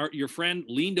 your friend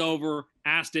leaned over,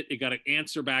 asked it, it got an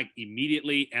answer back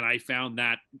immediately, and I found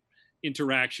that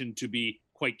interaction to be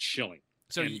quite chilling.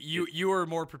 So And you were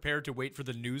more prepared to wait for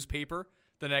the newspaper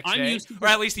the next I'm day, used to or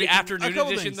at least the making- afternoon a couple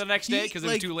edition things. the next day He, because it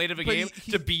was like, too late of a but game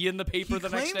he- to be in the paper he the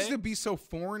next claims day. to be so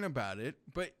foreign about it,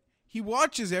 but he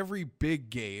watches every big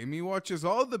game. He watches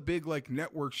all the big like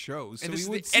network shows. So and, he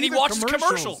would see and he the watches commercials.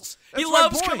 commercials. He That's my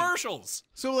loves point. commercials.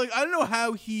 So like I don't know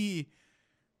how he,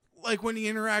 like when he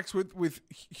interacts with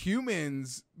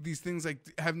humans, these things like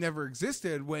have never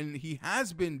existed. When he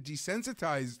has been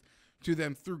desensitized to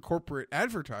them through corporate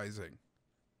advertising.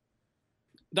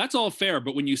 that's all fair,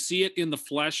 but when you see it in the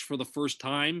flesh for the first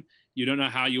time, you don't know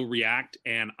how you'll react.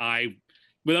 And I,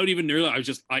 without even knowing, I was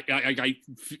just, I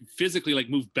physically like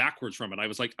moved backwards from it. I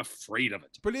was like afraid of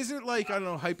it. But isn't it like, I don't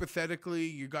know, hypothetically,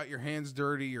 you got your hands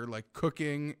dirty, you're like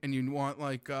cooking, and you want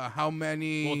like how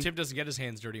many? Well, Tim doesn't get his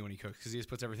hands dirty when he cooks because he just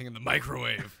puts everything in the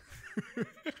microwave.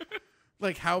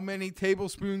 Like how many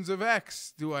tablespoons of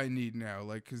X do I need now?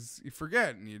 Like, because you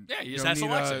forget. And Yeah, you just don't ask need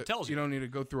Alexa, it tells You you. don't need to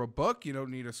go through a book. You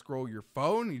don't need to scroll your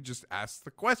phone. You just ask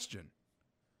the question.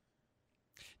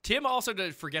 Tim also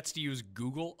forgets to use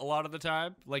Google a lot of the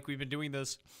time. Like we've been doing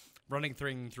this running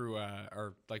thing through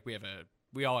our like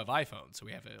we all have iPhones, so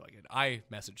we have like an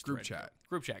iMessage Group thread chat.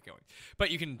 group chat going.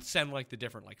 But you can send like the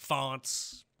different like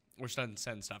fonts, or send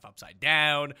stuff upside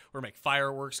down, or make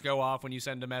fireworks go off when you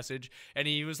send a message. And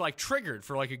he was like triggered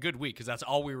for like a good week because that's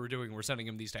all we were doing. We're sending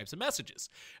him these types of messages.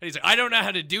 And he's like, I don't know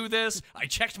how to do this. I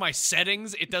checked my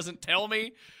settings. It doesn't tell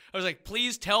me. I was like,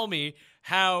 please tell me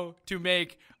how to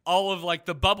make all of like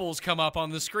the bubbles come up on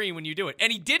the screen when you do it.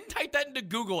 And he didn't type that into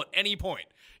Google at any point.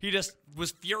 He just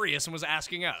was furious and was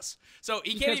asking us. So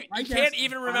he Because can't, I he can't guess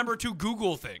even remember to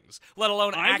Google things, let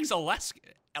alone I- ask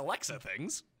Alexa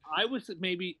things. I was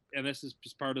maybe, and this is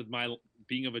just part of my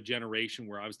being of a generation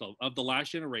where I was of the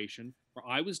last generation where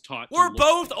I was taught. to We're look-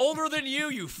 both older than you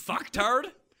fucktard.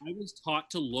 I was taught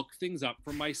to look things up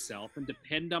for myself and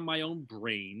depend on my own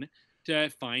brain to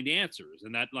find answers,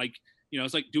 and that like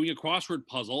it's like doing a crossword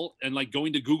puzzle and like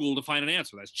going to Google to find an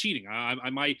answer. That's cheating.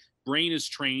 My brain is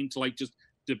trained to like just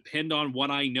depend on what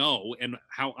I know and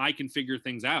how I can figure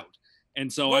things out.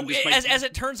 And so I'm just like, as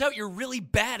it turns out, you're really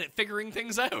bad at figuring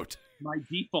things out. my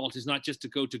default is not just to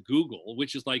go to Google,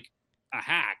 which is like a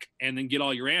hack, and then get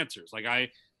all your answers. Like I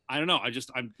don't know.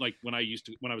 I'm like when I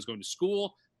was going to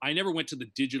school, I never went to the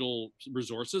digital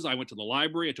resources. I went to the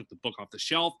library. I took the book off the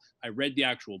shelf. I read the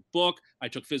actual book. I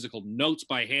took physical notes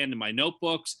by hand in my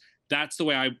notebooks. That's the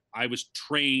way I was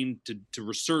trained to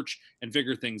research and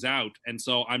figure things out. And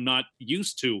so I'm not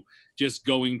used to just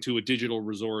going to a digital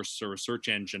resource or a search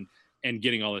engine and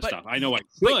getting all this stuff. I know I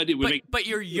should. It would make. But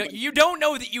you don't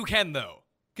know that you can though.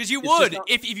 Because you It's would. just not-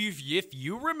 If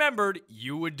you remembered,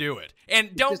 you would do it.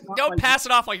 And don't just not like- pass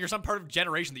it off like you're some part of a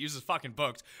generation that uses fucking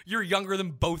books. You're younger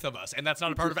than both of us, and that's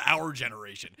not a part of our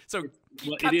generation. So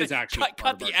Well, cut it is actually a part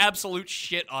cut of the our absolute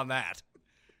shit on that.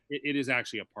 It is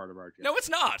actually a part of our generation. No, it's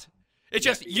not. It's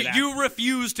just it you actually-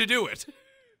 refuse to do it.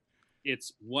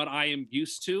 It's what I am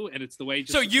used to, and it's the way.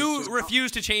 So you it's just-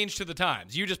 refuse to change to the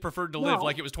times. You just preferred to live No.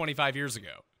 like it was 25 years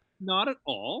ago. Not at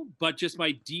all, but just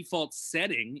my default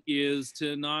setting is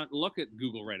to not look at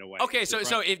Google right away. Okay, so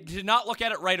to not look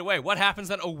at it right away, what happens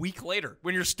then a week later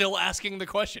when you're still asking the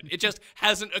question? It just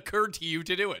hasn't occurred to you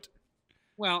to do it.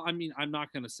 Well, I mean, I'm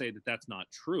not going to say that that's not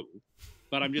true,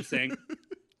 but I'm just saying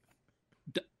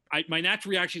my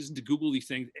natural reaction isn't to Google these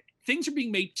things. Things are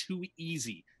being made too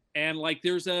easy. And like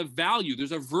there's a value,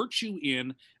 there's a virtue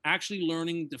in actually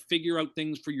learning to figure out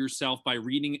things for yourself by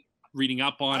reading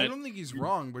up on I it. don't think he's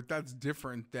wrong, but that's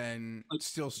different than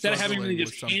still Instead of having struggling everything with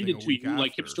just something handed a to week you,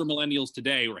 like after. hipster millennials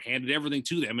today, were handed everything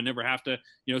to them and never have to,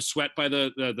 sweat by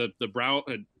the brow,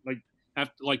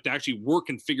 have to like to actually work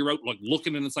and figure out, like look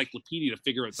at an encyclopedia to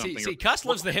figure out something. See, Cuss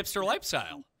lives the hipster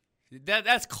lifestyle.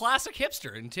 That's classic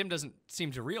hipster, and Tim doesn't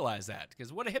seem to realize that,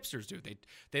 because what do hipsters do?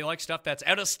 They like stuff that's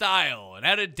out of style and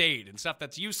out of date and stuff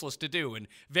that's useless to do and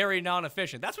very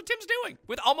non-efficient. That's what Tim's doing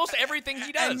with almost everything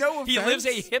he does. no He lives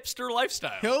a offense, hipster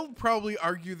lifestyle. He'll probably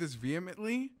argue this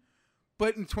vehemently,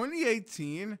 but in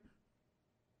 2018,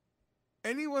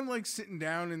 anyone like sitting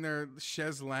down in their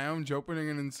chaise lounge opening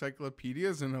an encyclopedia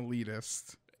is an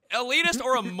elitist. Elitist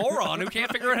or a moron who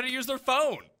can't figure out how to use their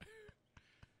phone.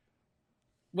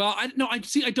 Well, I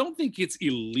don't think it's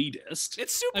elitist.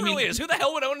 It's super I mean- elitist. Who the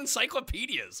hell would own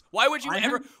encyclopedias? Why would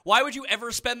you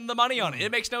ever spend the money on it?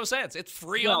 It makes no sense. It's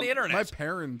free on the internet. My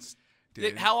parents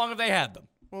did. How long have they had them?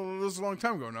 Well, it was a long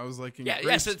time ago, and I was like in Yeah,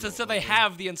 grade yes. school. So they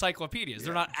have the encyclopedias.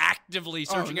 They're not actively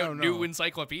searching no, out no. new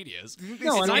encyclopedias.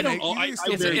 No, and I don't-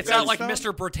 It's not like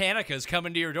Mr. Britannica's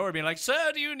coming to your door being like,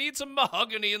 "Sir, do you need some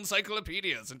mahogany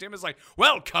encyclopedias?" And Tim is like,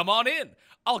 "Well, come on in.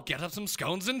 I'll get up some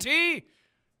scones and tea."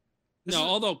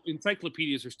 Although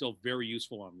encyclopedias are still very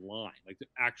useful online, like the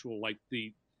actual, like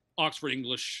the Oxford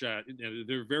English,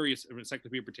 there are various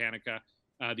Encyclopedia Britannica,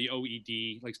 the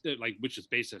OED, like which is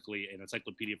basically an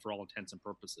encyclopedia for all intents and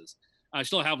purposes. I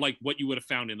still have like what you would have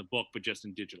found in the book, but just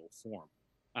in digital form.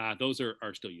 Those are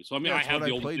still useful. I mean, That's I have what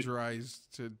the I old plagiarized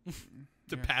to.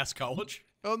 To pass college.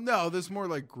 Oh no, this more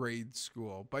like grade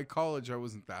school. By college, I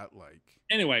wasn't that like.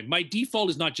 Anyway, my default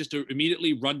is not just to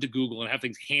immediately run to Google and have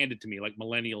things handed to me like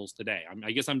millennials today.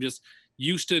 I guess I'm just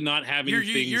used to not having things.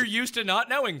 You're used to not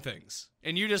knowing things,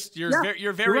 and you're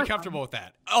Yeah, very right. comfortable with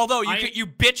that. Although you I- you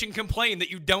bitch and complain that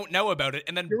you don't know about it,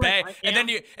 and then You're beg, right, and then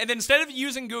instead of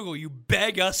using Google, you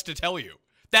beg us to tell you.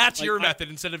 That's Like, your I- method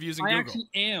instead of using I Google. actually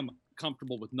am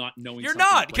comfortable with not knowing. You're something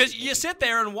not, because like- you sit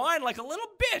there and whine like a little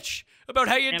bitch about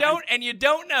how you And don't and you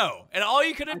don't know. And all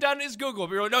you could have done is Google.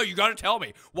 You're like, no, you got to tell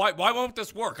me. Why won't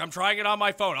this work? I'm trying it on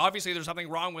my phone. Obviously, there's something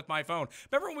wrong with my phone.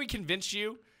 Remember when we convinced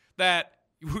you that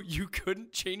you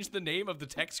couldn't change the name of the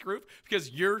text group because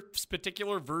your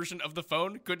particular version of the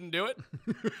phone couldn't do it?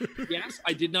 Yes,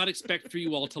 I did not expect for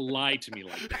you all to lie to me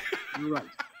like that. You're right.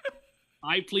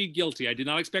 I plead guilty. I did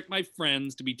not expect my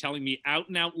friends to be telling me out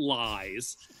and out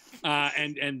lies,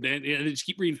 and then just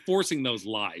keep reinforcing those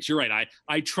lies. You're right.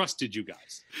 I trusted you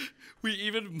guys. We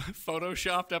even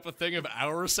photoshopped up a thing of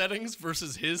our settings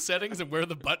versus his settings and where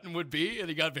the button would be, and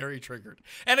he got very triggered.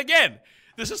 And again,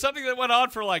 this is something that went on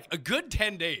for like a good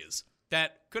 10 days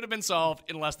that could have been solved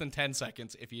in less than 10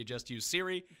 seconds if he had just used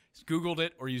Siri, Googled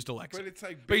it, or used Alexa. But it's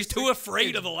like But he's too basic-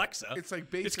 afraid of Alexa. It's like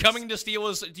It's basic. coming to steal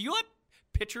his. Do you let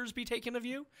pictures be taken of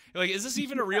you? Like, is this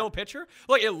even a real picture?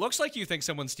 Like, it looks like you think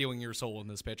someone's stealing your soul in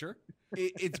this picture.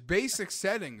 It's basic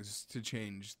settings to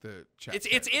change the chat. It's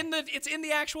title. in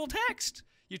the actual text.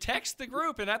 You text the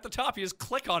group, and at the top, you just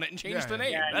click on it and change Yeah, the yeah.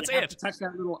 name. Yeah, That's you have it. to touch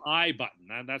that little I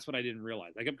button. That's what I didn't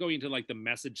realize. I kept going into like the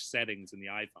message settings in the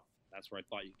iPhone. That's where I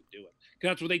thought you could do it. 'Cause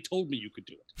that's where they told me you could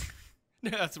do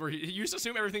it. That's where you used to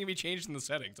assume everything can be changed in the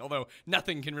settings, although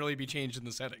nothing can really be changed in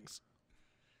the settings.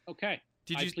 Okay.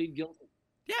 Did I you? plead guilty.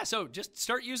 Yeah, so just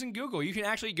start using Google. You can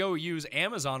actually go use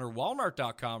Amazon or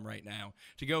Walmart.com right now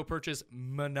to go purchase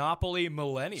Monopoly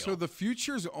Millennial. So the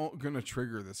future's going to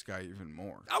trigger this guy even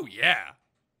more. Oh, yeah.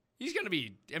 He's going to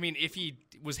be, I mean, if he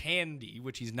was handy,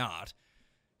 which he's not,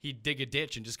 he'd dig a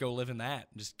ditch and just go live in that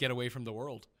and just get away from the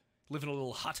world. Live in a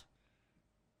little hut.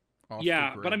 Off the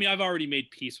Yeah, grid. but I mean, I've already made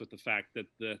peace with the fact that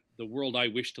the world I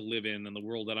wish to live in and the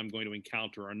world that I'm going to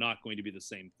encounter are not going to be the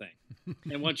same thing.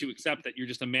 And once you accept that you're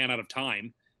just a man out of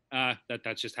time,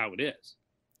 that's just how it is.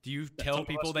 Do you Some tell of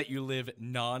people us- that you live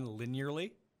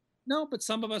non-linearly? No, but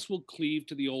some of us will cleave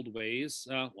to the old ways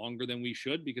longer than we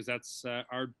should because that's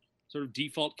our sort of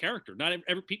default character. Not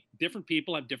different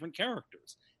people have different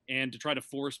characters, and to try to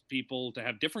force people to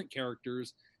have different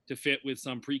characters to fit with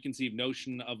some preconceived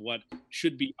notion of what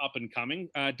should be up and coming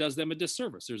does them a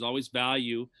disservice. There's always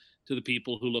value to the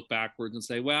people who look backwards and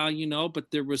say, well, but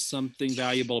there was something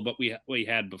valuable about we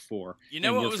had before. You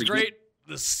know what was great?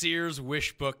 The Sears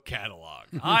Wish Book catalog.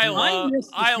 I love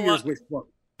Wish Book.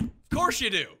 Of course you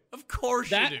do. Of course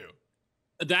you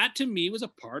do. That to me was a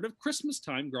part of Christmas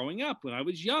time growing up when I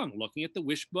was young, looking at the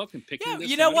Wish Book and picking. Yeah,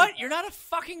 you know what? You're not a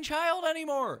fucking child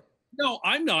anymore. No,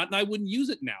 I'm not, and I wouldn't use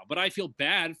it now. But I feel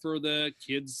bad for the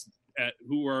kids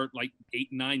who are like 8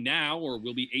 and 9 now, or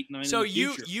will be 8 and 9. So in the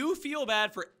future. you feel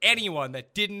bad for anyone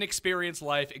that didn't experience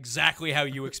life exactly how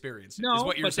you experienced it. Is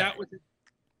what you're saying.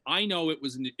 I know it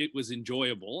was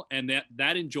enjoyable, and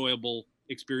that enjoyable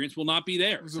experience will not be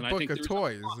there. It was a book of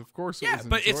toys, of course. Yeah,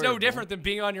 but it's no different than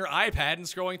being on your iPad and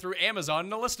scrolling through Amazon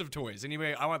and a list of toys.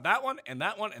 Anyway, I want that one and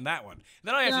that one and that one. And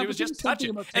then all I have to do is just touch it,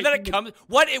 and then it comes.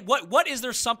 What is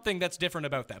there something that's different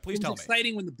about that? Please tell me. It was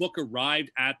exciting when the book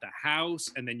arrived at the house,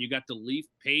 and then you got to leaf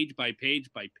page by page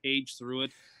by page through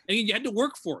it, and you had to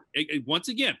work for it. Once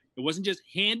again, it wasn't just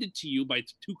handed to you by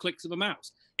 2 clicks of a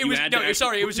mouse. It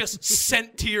was just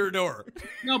sent to your door.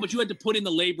 No, but you had to put in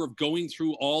the labor of going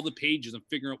through all the pages and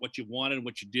figuring out what you wanted and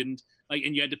what you didn't.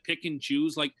 And you had to pick and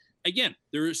choose. Again,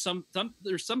 there's some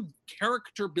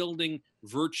character building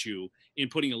virtue in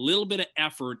putting a little bit of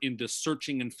effort into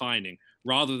searching and finding,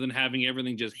 rather than having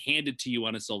everything just handed to you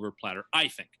on a silver platter. I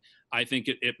think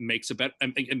it makes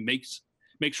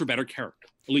makes for better character.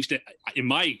 At least in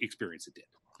my experience, it did.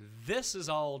 This is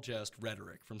all just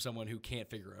rhetoric from someone who can't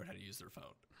figure out how to use their phone.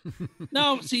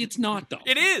 No, see, it's not, though.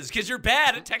 It is, because you're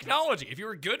bad at technology. If you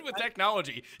were good with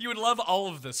technology, you would love all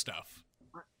of this stuff.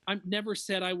 I've never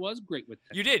said I was great with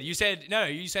technology. You did.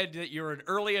 You said that you're an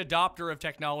early adopter of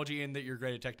technology and that you're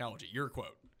great at technology. Your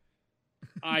quote.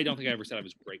 I don't think I ever said I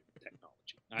was great with technology.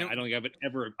 I don't think I've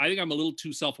ever. I think I'm a little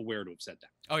too self-aware to have said that.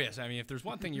 Oh, yes. I mean, if there's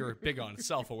one thing you're big on, it's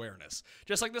self-awareness.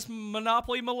 Just like this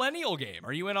Monopoly Millennial game.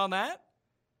 Are you in on that?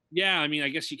 Yeah, I mean, I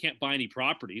guess you can't buy any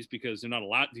properties because they're not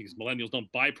allowed, because millennials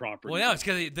don't buy properties. Well, no, it's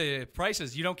because the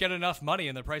prices, you don't get enough money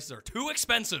and the prices are too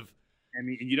expensive. I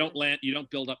mean, you don't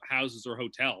build up houses or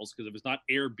hotels, because if it's not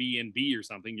Airbnb or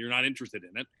something, you're not interested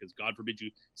in it, because God forbid you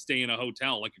stay in a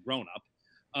hotel like a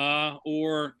grown-up.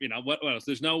 Or, what else?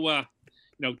 There's no,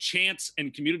 chance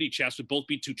and community chess would both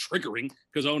be too triggering,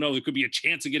 because, oh no, there could be a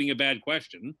chance of getting a bad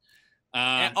question.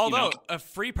 Although a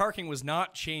free parking was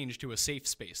not changed to a safe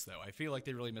space, though. I feel like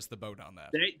they really missed the boat on that.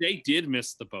 They did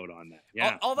miss the boat on that.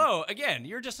 Yeah. Although, again,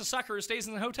 you're just a sucker who stays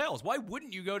in the hotels. Why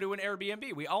wouldn't you go to an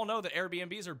Airbnb? We all know that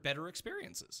Airbnbs are better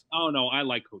experiences. Oh, no, I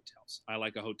like hotels. I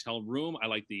like a hotel room. I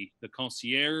like the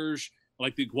concierge. I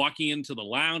like walking into the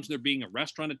lounge, there being a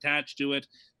restaurant attached to it.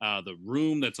 The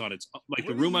room that's on its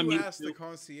the room I'm used to. The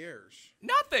concierge?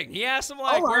 Nothing. He asked him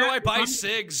where do I buy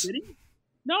cigs?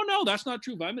 No, that's not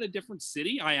true. If I'm in a different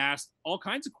city, I ask all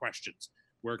kinds of questions.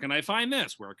 Where can I find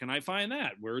this? Where can I find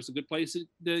that? Where's a good place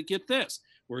to get this?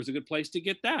 Where's a good place to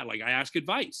get that? I ask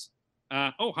advice.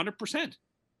 100%.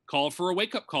 Call for a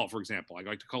wake-up call, for example. I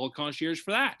like to call a concierge for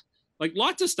that.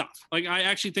 Lots of stuff. I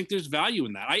actually think there's value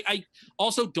in that. I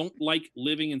also don't like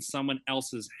living in someone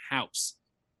else's house,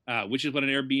 which is what an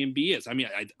Airbnb is. I mean,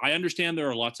 I understand there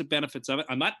are lots of benefits of it.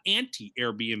 I'm not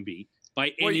anti-Airbnb.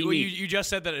 You just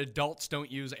said that adults don't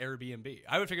use Airbnb.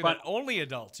 I would figure that only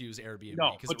adults use Airbnb.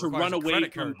 No, but to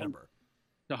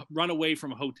run away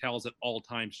from hotels at all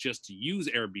times just to use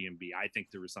Airbnb, I think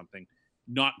there was something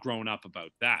not grown up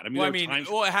about that. I mean,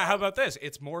 how about this?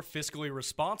 It's more fiscally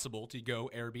responsible to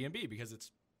go Airbnb because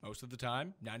it's most of the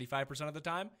time, 95% of the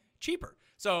time, cheaper.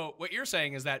 So what you're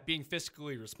saying is that being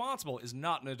fiscally responsible is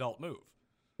not an adult move.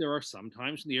 There are some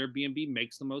times when the Airbnb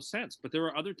makes the most sense, but there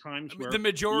are other times where the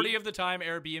majority of the time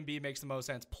Airbnb makes the most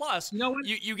sense. Plus,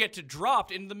 you get to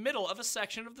drop in the middle of a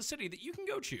section of the city that you can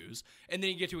go choose, and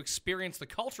then you get to experience the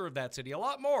culture of that city a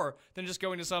lot more than just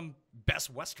going to some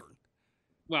Best Western.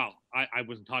 Well, I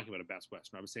wasn't talking about a Best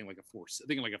Western. I was saying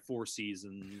thinking like a Four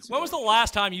Seasons. When was the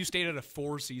last time you stayed at a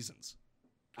Four Seasons?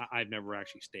 I've never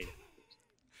actually stayed at it.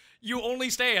 You only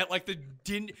stay at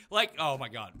oh my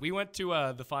God. We went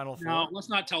to the Final Four. No, let's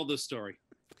not tell this story.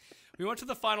 We went to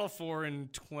the Final Four in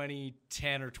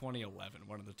 2010 or 2011,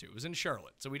 one of the two. It was in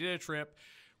Charlotte. So we did a trip.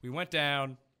 We went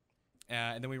down,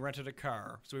 and then we rented a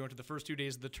car. So we went to the first 2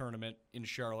 days of the tournament in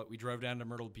Charlotte. We drove down to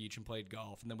Myrtle Beach and played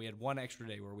golf. And then we had one extra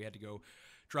day where we had to go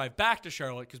drive back to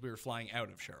Charlotte because we were flying out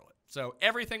of Charlotte. So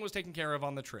everything was taken care of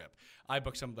on the trip. I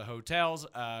booked some of the hotels.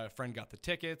 A friend got the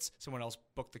tickets. Someone else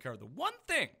booked the car. The one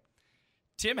thing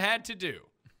Tim had to do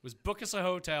was book us a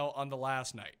hotel on the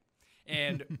last night.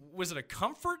 And was it a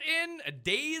Comfort Inn, a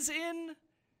Days Inn?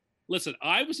 Listen,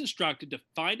 I was instructed to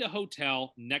find a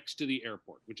hotel next to the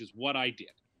airport, which is what I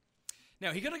did.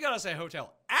 Now, he could have got us a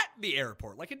hotel at the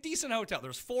airport, like a decent hotel.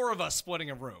 There's 4 of us splitting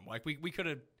a room. Like, we could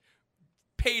have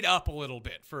paid up a little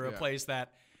bit for a place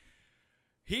that...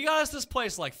 He got us this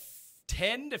place like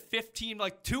 10 to 15,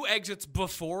 like 2 exits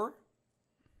before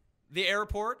the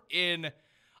airport in...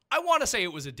 I want to say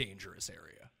it was a dangerous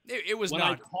area. It was when not.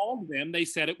 When I called them, they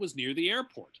said it was near the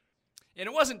airport. And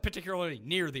it wasn't particularly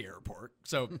near the airport,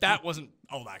 so that wasn't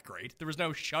all that great. There was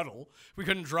no shuttle. We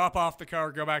couldn't drop off the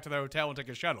car, go back to the hotel, and take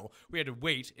a shuttle. We had to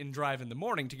wait and drive in the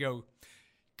morning to go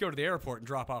to the airport and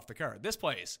drop off the car. This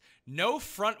place, no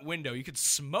front window. You could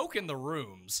smoke in the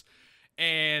rooms.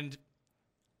 And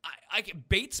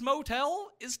Bates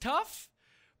Motel is tough,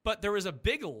 but there was a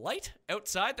big light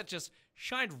outside that just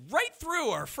shined right through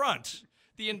our front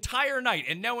the entire night,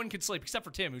 and no one could sleep except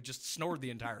for Tim, who just snored the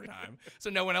entire time,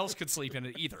 so no one else could sleep in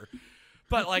it either.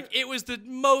 But, like, it was the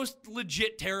most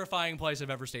legit terrifying place I've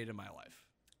ever stayed in my life.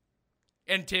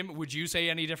 And, Tim, would you say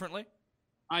any differently?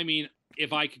 I mean,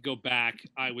 if I could go back,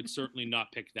 I would certainly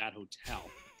not pick that hotel.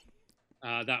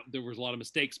 There was a lot of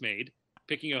mistakes made.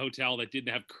 Picking a hotel that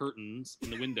didn't have curtains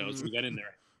in the windows, we got in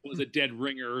there. It was a dead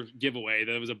ringer giveaway.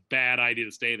 That was a bad idea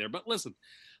to stay there. But listen,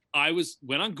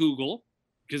 went on Google,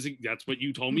 because that's what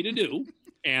you told me to do.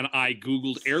 And I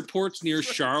Googled airports near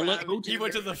Charlotte Hotel. He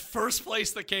went to the first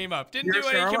place that came up. Didn't do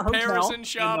any comparison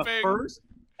shopping.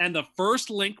 And the first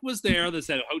link was there that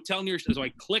said hotel near. So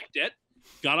I clicked it,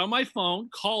 got on my phone,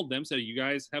 called them, said, you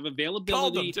guys have availability.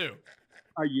 Called them too.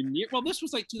 Are you near? Well, this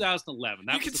was like 2011.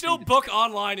 You can still book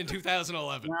online in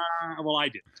 2011. Well, I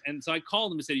didn't. And so I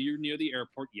called them and said, you're near the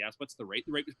airport. Yes. What's the rate?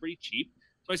 The rate was pretty cheap.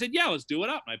 So I said, yeah, let's do it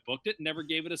up. And I booked it and never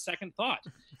gave it a second thought.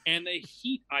 And the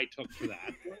heat I took for that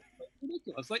was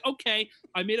ridiculous. Like, okay,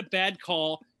 I made a bad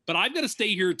call, but I've got to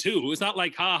stay here too. It's not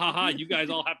like, ha, you guys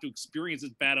all have to experience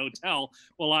this bad hotel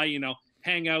while I,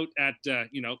 hang out at, the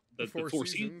Four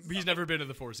Seasons. He's never been to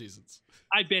the Four Seasons.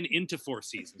 I've been into Four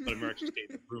Seasons, but I've never actually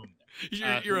stayed in the room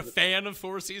there. You're a fan of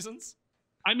Four Seasons?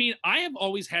 I mean, I have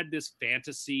always had this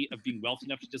fantasy of being wealthy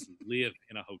enough to just live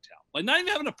in a hotel. Like, not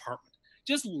even have an apartment.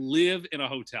 Just live in a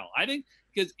hotel. I think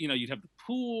because, you'd have the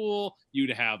pool, you'd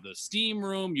have the steam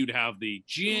room, you'd have the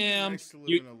gym. Nice to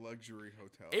live in a luxury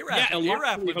hotel.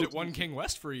 A-Rap lived at One King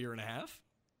West for a year and a half.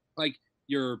 Like,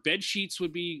 your bed sheets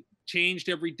would be changed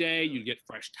every day. You'd get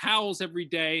fresh towels every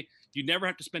day. You'd never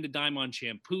have to spend a dime on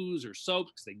shampoos or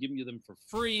soaps because they give you them for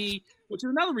free, which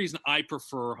is another reason I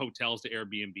prefer hotels to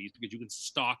Airbnbs, because you can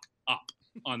stock up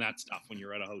on that stuff when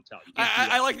you're at a hotel.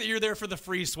 I like that you're there for the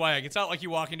free swag. It's not like you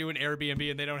walk into an Airbnb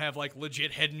and they don't have like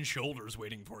legit Head and Shoulders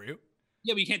waiting for you.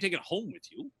 Yeah, but you can't take it home with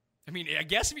you. I mean, I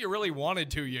guess if you really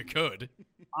wanted to, you could.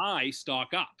 I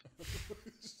stock up.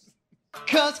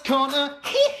 Cuss Corner.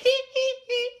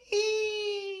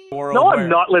 No, I'm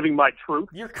not living my truth.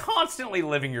 You're constantly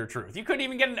living your truth. You couldn't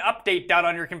even get an update done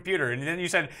on your computer, and then you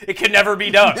said it could never be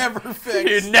done. Never fixed.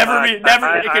 It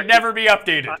could never be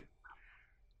updated.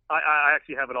 I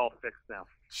actually have it all fixed now.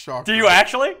 Shocker. Do you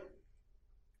actually?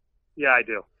 Yeah, I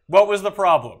do. What was the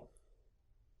problem?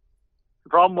 The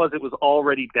problem was it was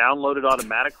already downloaded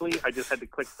automatically. I just had to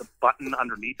click the button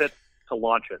underneath it to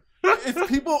launch it. If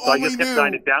people So I only just kept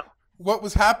trying to knew down. what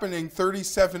was happening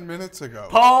 37 minutes ago.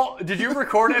 Paul, did you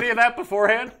record any of that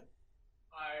beforehand?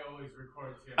 I always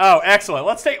record Tim. Oh, excellent.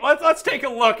 Let's take a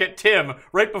look at Tim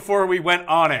right before we went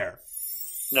on air.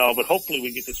 No, but hopefully we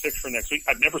can get this fixed for next week.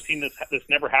 I've never seen this. This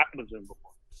never happened to Zoom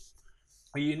before.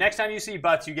 Next time you see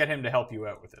Butts, you get him to help you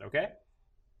out with it, okay?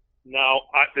 No,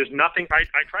 there's nothing. I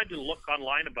tried to look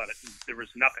online about it, and there was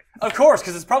nothing. Of course,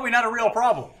 because it's probably not a real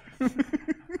problem.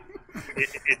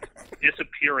 It's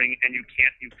disappearing, and you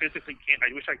physically can't.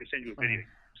 I wish I could send you a video.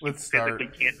 Let's You start.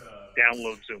 physically can't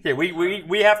download Zoom. Okay,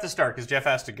 we have to start because Jeff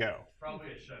has to go. Probably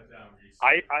a shutdown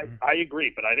recently. I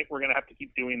agree, but I think we're going to have to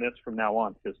keep doing this from now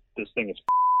on because this thing is.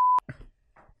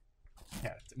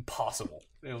 Yeah, it's impossible.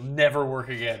 It'll never work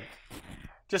again.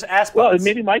 Just ask Butts. Well,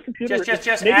 maybe my computer. Can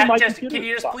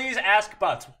you just please ask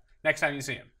Butts next time you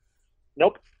see him?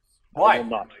 Nope. Why? I will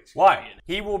not. Why?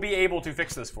 He will be able to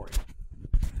fix this for you.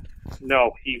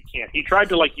 No, he can't. He tried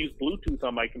to use Bluetooth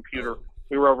on my computer.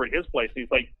 We were over at his place.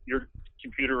 He's like, your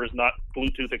computer is not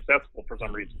Bluetooth accessible for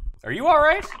some reason. Are you all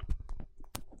right?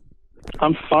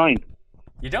 I'm fine.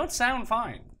 You don't sound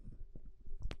fine.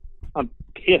 I'm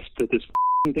pissed that this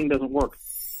thing doesn't work.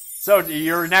 So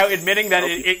you're now admitting that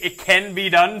it can be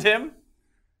done, Tim?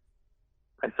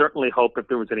 I certainly hope if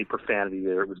there was any profanity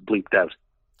there, it was bleeped out.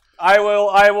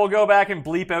 I will go back and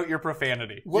bleep out your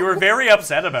profanity. You were very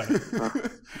upset about it.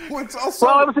 What's also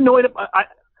Well, I was annoyed.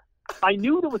 I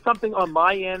knew there was something on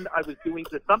my end. I was doing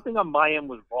something on my end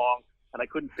was wrong, and I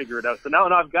couldn't figure it out. So now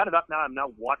I've got it up. Now I'm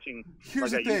now watching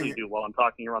Here's like the I usually thing. do while I'm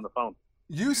talking here on the phone.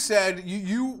 You said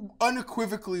you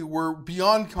unequivocally were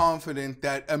beyond confident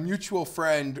that a mutual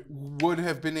friend would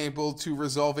have been able to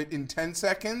resolve it in 10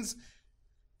 seconds.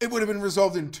 It would have been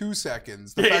resolved in 2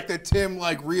 seconds. The fact that Tim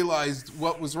realized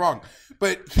what was wrong.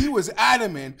 But he was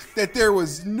adamant that there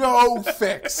was no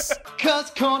fix.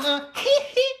 Cuss Corner.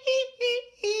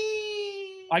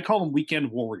 I call them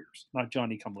weekend warriors, not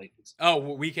Johnny come latelys.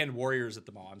 Oh, weekend warriors at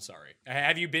the mall. I'm sorry.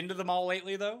 Have you been to the mall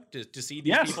lately though? To see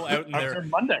these people out in I was there? there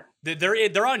Monday.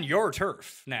 They're on your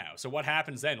turf now. So what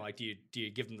happens then? Like, do you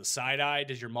give them the side eye?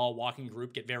 Does your mall walking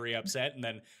group get very upset and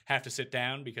then have to sit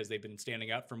down because they've been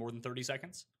standing up for more than 30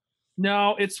 seconds?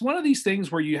 No, it's one of these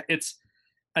things where it's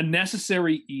a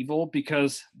necessary evil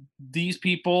because these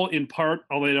people, in part,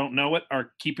 although they don't know it,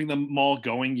 are keeping the mall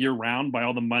going year round by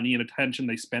all the money and attention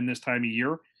they spend this time of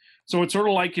year. So it's sort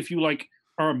of like if you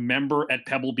are a member at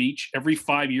Pebble Beach, every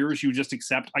 5 years you just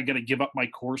accept I got to give up my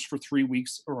course for 3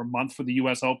 weeks or a month for the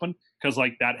U.S. Open because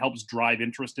that helps drive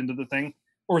interest into the thing,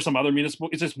 or some other municipal.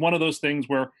 It's just one of those things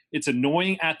where it's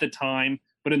annoying at the time,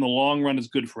 but in the long run is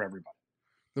good for everybody.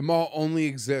 The mall only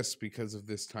exists because of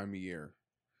this time of year.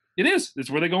 It is. It's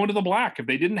where they go into the black. If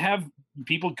they didn't have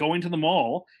people going to the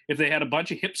mall, if they had a bunch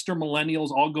of hipster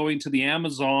millennials all going to the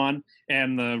Amazon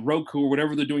and the Roku or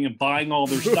whatever they're doing and buying all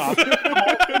their stuff.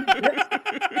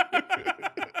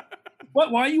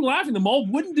 What? Why are you laughing? The mall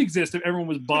wouldn't exist if everyone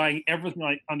was buying everything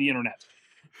on the internet.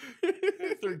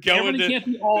 They're going Everything to can't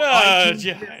be all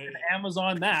iTunes and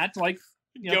Amazon.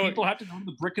 People have to go to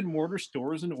the brick and mortar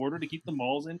stores in order to keep the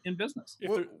malls in business.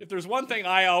 If there's one thing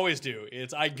I always do,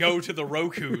 it's I go to the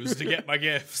Rokus to get my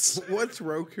gifts. What's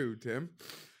Roku, Tim?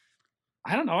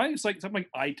 I don't know. It's like something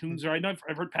like iTunes, or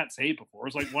I've heard Pat say it before.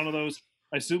 It's like one of those.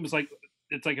 I assume it's like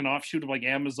an offshoot of like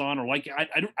Amazon or like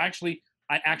I don't actually.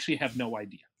 I actually have no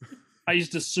idea. I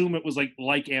just assume it was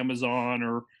like Amazon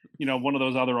or one of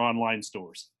those other online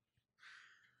stores.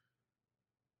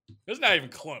 It's not even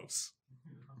close.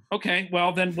 Okay,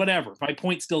 well then whatever. My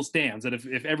point still stands that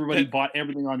if everybody bought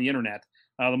everything on the internet,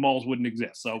 the malls wouldn't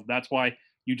exist. So that's why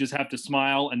you just have to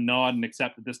smile and nod and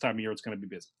accept that this time of year it's going to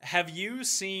be busy. Have you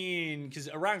seen, because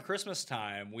around Christmas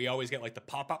time, we always get the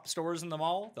pop-up stores in the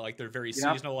mall. They're very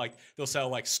seasonal. They'll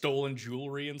sell stolen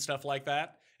jewelry and stuff like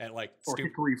that at or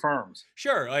Hickory Farms.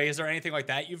 Sure. Is there anything like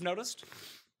that you've noticed?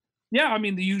 Yeah, I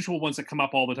mean the usual ones that come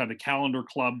up all the time, the Calendar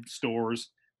Club stores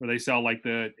where they sell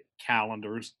the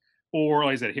calendars. Or,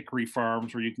 like I said, Hickory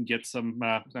Farms, where you can get some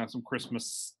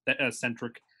Christmas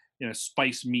centric,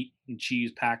 spice meat and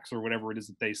cheese packs or whatever it is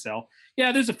that they sell.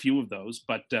 Yeah, there's a few of those,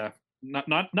 but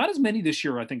not as many this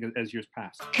year, I think, as years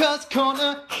past. Cuss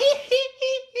Corner.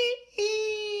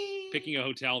 Picking a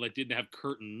hotel that didn't have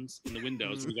curtains in the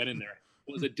windows, we got in there.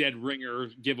 It was a dead ringer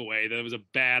giveaway. That was a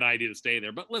bad idea to stay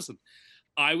there. But listen,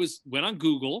 went on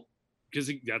Google because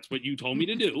that's what you told me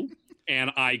to do.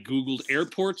 And I Googled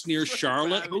airports near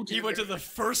Charlotte. He went to the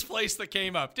first place that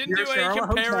came up. Didn't do any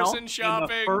comparison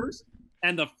shopping.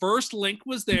 And the first link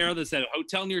was there that said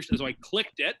hotel near. So I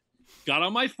clicked it, got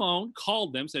on my phone,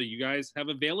 called them, said, "You guys have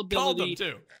availability?" Called them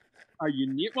too. Are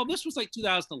you near? Well, this was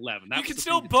 2011. You can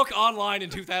still book online in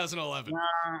 2011.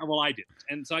 Well, I didn't.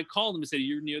 And so I called them and said,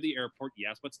 "You're near the airport."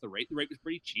 Yes. What's the rate? The rate was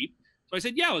pretty cheap. So I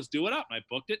said, "Yeah, let's do it up." And I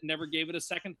booked it and never gave it a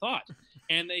second thought.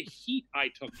 And the heat I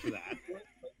took for that was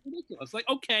ridiculous.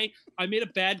 Okay, I made a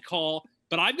bad call,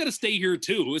 but I've got to stay here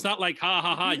too. It's not like,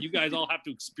 ha, you guys all have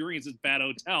to experience this bad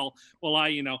hotel while I,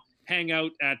 hang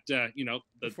out at,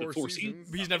 the Four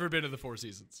Seasons. He's never been to the Four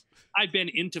Seasons. I've been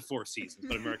into Four Seasons,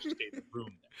 but I've never actually stayed in the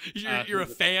room there. You're a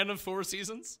fan of Four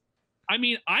Seasons? I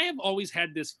mean, I have always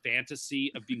had this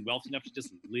fantasy of being wealthy enough to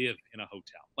just live in a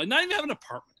hotel. Not even have an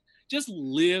apartment. Just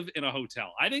live in a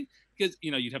hotel. I think because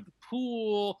you'd have the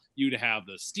pool, you'd have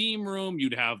the steam room,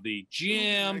 you'd have the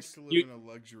gym. Nice to live in a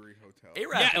luxury hotel.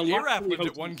 A-Rap lived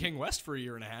at One King West for a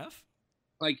year and a half.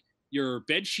 Your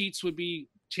bed sheets would be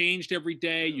changed every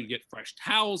day. You'd get fresh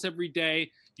towels every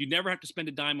day. You'd never have to spend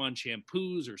a dime on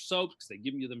shampoos or soaps because they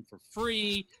give you them for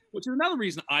free. Which is another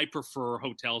reason I prefer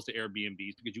hotels to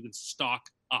Airbnbs, because you can stock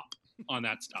up on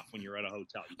that stuff when you're at a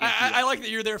hotel. I like that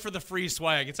you're there for the free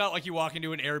swag. It's not like you walk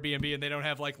into an Airbnb and they don't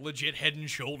have legit Head and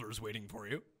Shoulders waiting for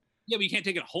you. Yeah, but you can't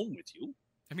take it home with you.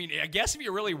 I mean, I guess if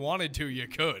you really wanted to, you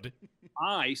could.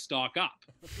 I stock up.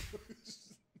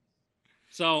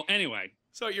 So anyway,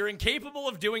 So you're incapable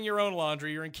of doing your own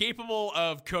laundry. You're incapable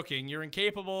of cooking. You're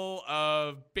incapable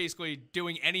of basically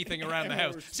doing anything around the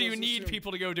house. So you need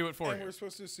people to go do it for you. And we're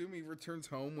supposed to assume he returns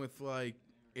home with like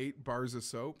 8 bars of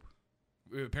soap.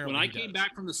 Apparently when I came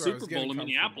back from the Super Bowl in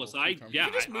Minneapolis, you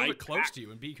can just move it close to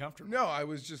you and be comfortable. No, I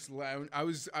was just I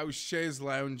was chaise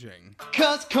lounging.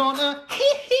 Cuss Corner.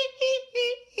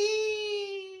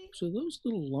 So those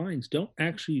little lines don't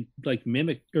actually like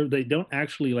mimic, or they don't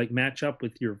actually like match up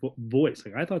with your voice.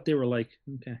 Like I thought they were like,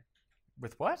 okay.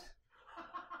 With what?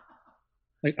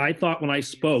 Like I thought when I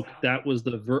spoke, that was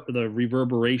the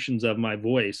reverberations of my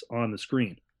voice on the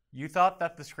screen. You thought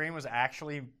that the screen was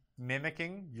actually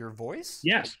mimicking your voice?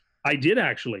 Yes, I did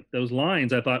actually. Those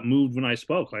lines I thought moved when I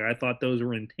spoke. Like I thought those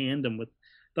were in tandem with.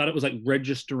 Thought it was like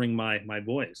registering my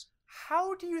voice.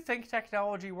 How do you think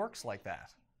technology works like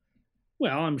that?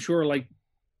 Well, I'm sure like.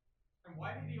 And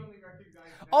why did he only recognize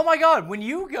that? Oh my God! When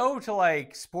you go to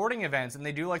like sporting events and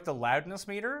they do like the loudness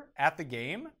meter at the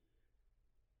game,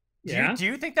 do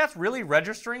you think that's really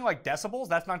registering like decibels?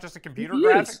 That's not just a computer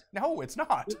graphic. No, it's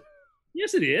not.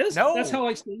 Yes, it is. No, that's how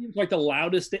like stadiums like the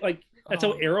loudest. Like that's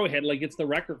how Arrowhead like gets the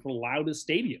record for loudest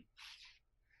stadium.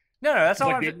 No, that's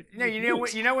not. Like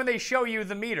you know when they show you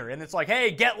the meter and it's like,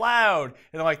 hey, get loud,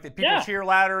 and like the people cheer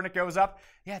louder and it goes up.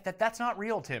 Yeah, that's not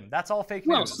real, Tim. That's all fake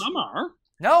news. Well, some are.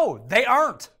 No, they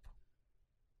aren't.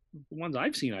 The ones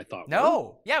I've seen, I thought. No.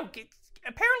 Were. Yeah.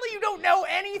 Apparently, you don't know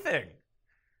anything.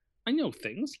 I know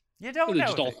things. You don't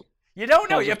know. You don't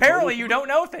know. Apparently, you don't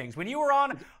know things. When you were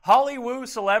on Hollywood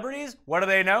Celebrities, what do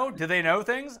they know? Do they know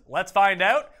things? Let's find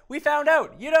out. We found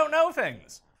out. You don't know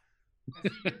things.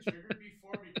 Has he been triggered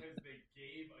before because they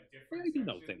gave a different section,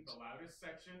 the loudest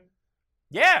section?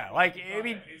 Yeah, like I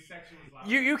mean,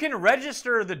 you can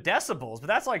register the decibels, but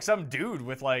that's like some dude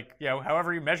with like, you know,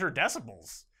 however you measure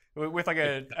decibels with like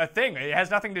a thing. It has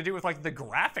nothing to do with like the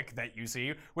graphic that you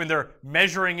see when they're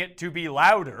measuring it to be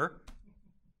louder.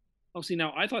 Oh, see,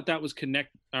 now I thought that was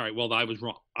connected. All right, well, I was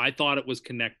wrong. I thought it was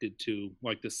connected to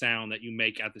like the sound that you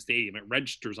make at the stadium. It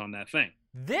registers on that thing.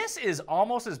 This is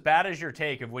almost as bad as your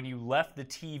take of when you left the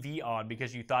TV on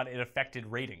because you thought it affected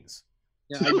ratings.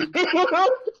 Yeah,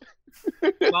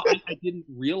 well, I didn't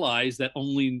realize that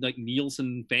only like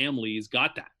Nielsen families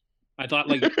got that. I thought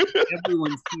like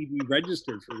everyone's TV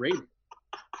registered for ratings.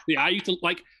 Yeah, I used to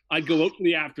like. I'd go out for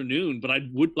the afternoon, but I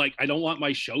don't want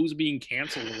my shows being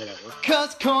canceled or whatever.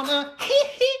 Cuss Corner.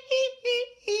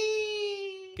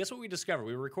 Guess what we discovered?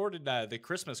 We recorded the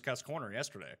Christmas Cuss Corner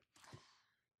yesterday.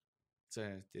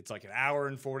 It's like an hour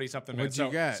and 40 something minutes.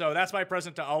 What'd you get? So that's my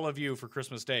present to all of you for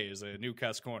Christmas Day is a new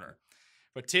Cuss Corner.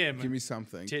 But Tim, give me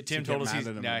something. Tim told us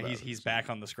he's back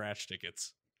on the scratch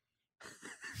tickets.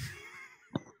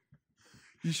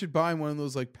 You should buy one of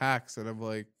those like packs that have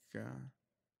like.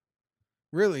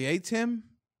 Really, Tim?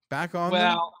 Back on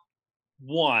them?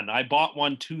 One. I bought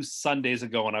one 2 Sundays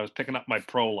ago when I was picking up my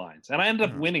pro lines, and I ended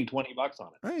up winning $20 on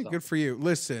it. Hey, good for you.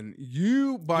 Listen,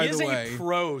 you, by the way... He is a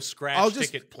pro scratch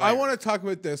ticket player. I want to talk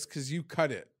about this because you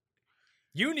cut it.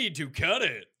 You need to cut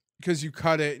it. Because you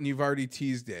cut it and you've already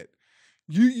teased it.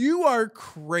 You are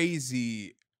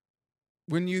crazy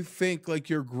when you think like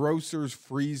your grocer's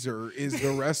freezer is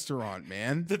the restaurant,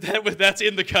 man. That's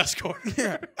in the Cuss Corner.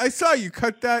 Yeah, I saw you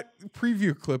cut that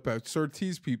preview clip out. Sort of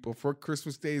tease people for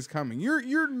Christmas Day is coming.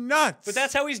 You're nuts. But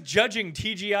that's how he's judging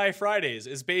TGI Fridays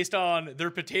is based on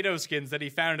their potato skins that he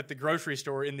found at the grocery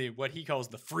store in the what he calls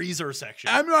the freezer section.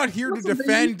 I'm not here to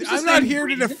defend. I'm not here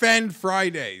to defend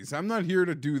Fridays. I'm not here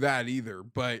to do that either.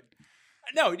 But.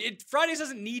 No, Fridays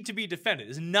doesn't need to be defended.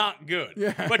 It's not good.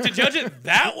 Yeah. But to judge it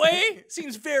that way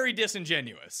seems very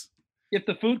disingenuous. If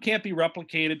the food can't be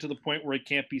replicated to the point where it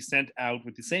can't be sent out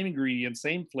with the same ingredients,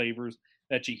 same flavors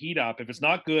that you heat up, if it's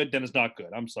not good, then it's not good.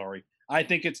 I'm sorry. I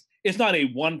think it's not a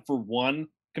 1-for-1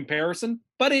 comparison,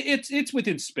 but it's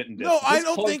within spitting distance. No, I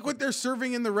don't think what they're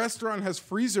serving in the restaurant has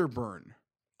freezer burn.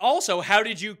 Also, how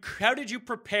did you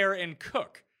prepare and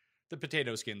cook the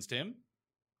potato skins, Tim?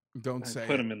 Don't say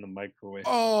put them in the microwave.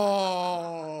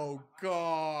 Oh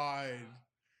God!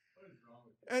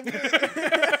 And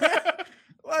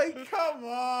like, come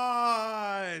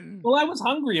on. Well, I was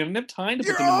hungry. I didn't have time to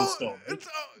put them in the stove.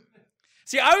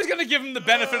 See, I was going to give him the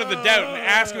benefit of the doubt and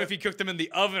ask him if he cooked them in the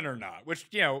oven or not, which,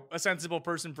 you know, a sensible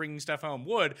person bringing stuff home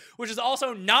would, which is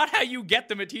also not how you get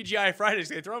them at TGI Fridays.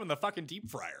 They throw them in the fucking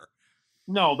deep fryer.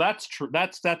 No, that's true.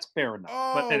 That's fair enough.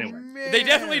 But anyway, they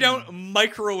definitely don't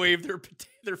microwave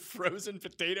their frozen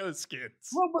potato skins.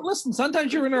 Well, but listen,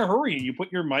 sometimes you're in a hurry and you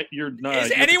put your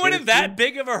is anyone in that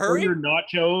big of a hurry? Or your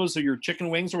nachos or your chicken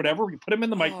wings or whatever, you put them in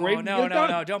the microwave. Oh,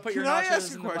 no! Don't put your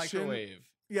nachos in the microwave. microwave.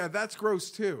 Yeah, that's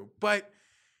gross too. But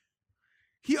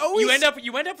He always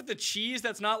you end up with the cheese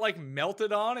that's not like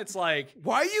melted on. It's like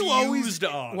why you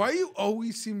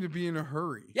always seem to be in a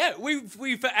hurry. Yeah,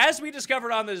 we've as we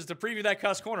discovered on this to preview that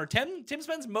Cuss Corner, Tim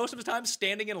spends most of his time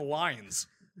standing in lines.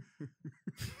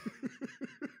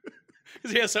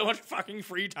 Because he has so much fucking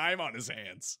free time on his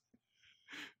hands.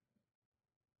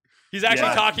 He's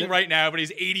actually talking right now, but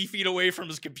he's 80 feet away from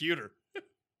his computer.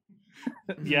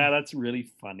 Yeah, that's really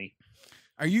funny.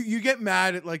 Are you get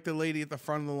mad at like the lady at the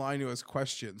front of the line who has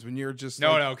questions when you're just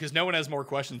no, because no one has more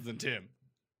questions than Tim.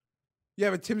 Yeah,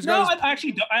 but Tim's got I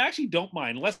actually don't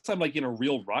mind unless I'm like in a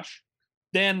real rush.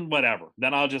 Then whatever.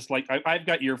 Then I'll just like I've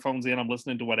got earphones in. I'm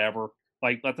listening to whatever.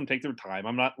 Like let them take their time.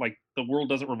 I'm not like the world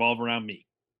doesn't revolve around me.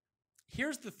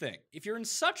 Here's the thing: if you're in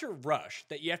such a rush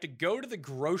that you have to go to the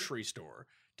grocery store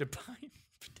to buy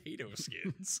potato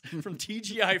skins from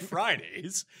TGI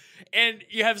Fridays, and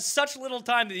you have such little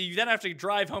time that you then have to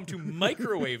drive home to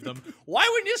microwave them, why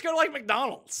wouldn't you just go to like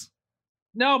McDonald's?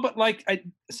 No, but like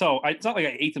it's not like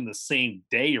I ate them the same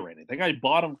day or anything. I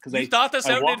bought them because you thought this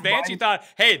out in advance. You thought,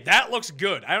 hey, that looks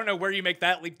good. I don't know where you make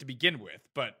that leap to begin with,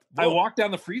 but I walked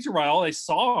down the freezer aisle. I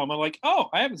saw them. I'm like, oh,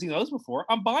 I haven't seen those before.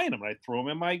 I'm buying them. And I throw them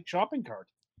in my shopping cart,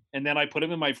 and then I put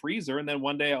them in my freezer. And then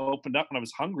one day I opened up and I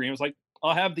was hungry. And I was like,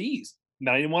 I'll have these. And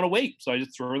I didn't want to wait, so I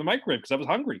just threw them in the microwave because I was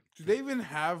hungry. Do they even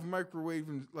have microwave?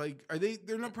 Like, are they?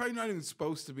 They're not probably not even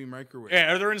supposed to be microwave.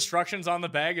 Yeah, are there instructions on the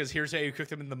bag? As here's how you cook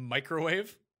them in the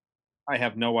microwave. I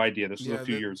have no idea. This was a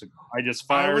few years ago. I just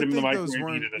fired him in the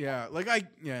microwave.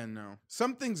 Yeah, no.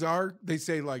 Some things are. They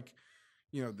say like,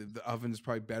 you know, the oven is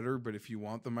probably better, but if you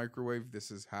want the microwave,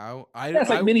 this is how. That's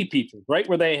like mini pizzas, right?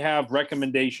 Where they have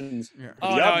recommendations. Yeah.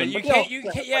 Oh no, you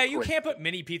can't put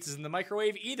mini pizzas in the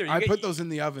microwave either. I put those in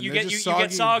the oven. You get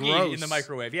soggy in the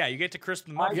microwave. Yeah, you get to crisp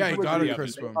them up. Yeah, you got to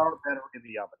crisp them. They are better in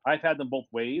the oven. I've had them both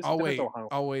ways. I'll wait it out.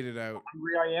 How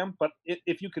hungry I am, but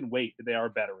if you can wait, they are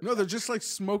better. No, they're just like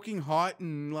smoking hot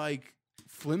and like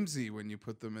flimsy when you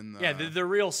put them in the. Yeah, they're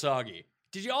real soggy.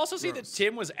 Did you also see that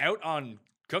Tim was out on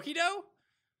cookie dough?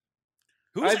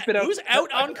 Who's out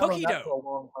on cookie dough? For a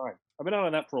long time. I've been out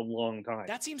on that for a long time.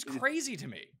 That seems crazy to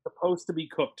me. It's supposed to be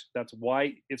cooked. That's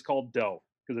why it's called dough,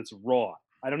 because it's raw.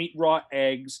 I don't eat raw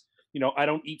eggs. You know, I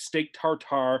don't eat steak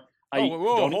tartare.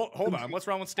 Hold on. What's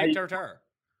wrong with steak tartare?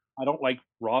 I don't like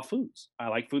raw foods. I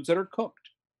like foods that are cooked.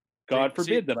 God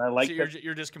forbid that I like. So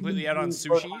you're just completely out on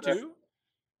sushi too?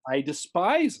 I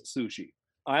despise sushi.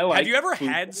 Have you ever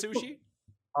had sushi?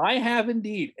 I have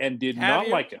indeed, and did not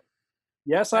like it.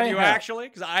 Yes, I have. You actually?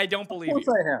 Because I don't believe you. Of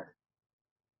course I have.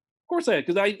 Of course I have.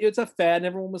 Because it's a fad,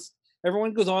 and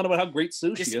everyone goes on about how great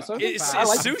sushi is. Is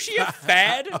sushi a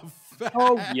fad?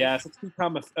 Oh yes, it's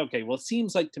become okay. Well, it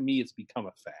seems like to me it's become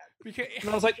a fad. And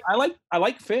I was like, I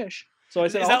like fish, so I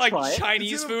said, is that like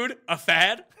Chinese food a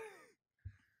fad?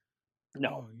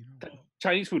 No,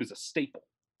 Chinese food is a staple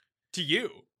to you.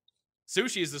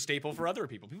 Sushi is the staple for other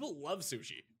people. People love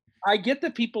sushi. I get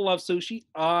that people love sushi.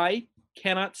 I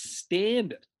cannot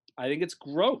stand it. I think it's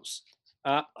gross.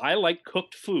 I like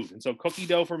cooked food, and so cookie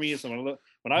dough for me is one of the.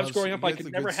 When I was growing up, I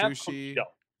could never have cookie dough.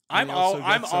 I'm all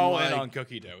in on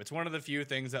cookie dough. It's one of the few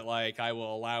things that like I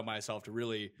will allow myself to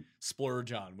really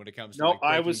splurge on when it comes to. No,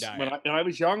 I was when I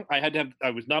was young.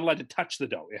 I was not allowed to touch the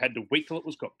dough. It had to wait till it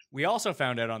was cooked. We also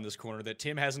found out on this corner that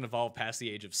Tim hasn't evolved past the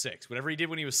age of 6. Whatever he did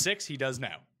when he was 6, he does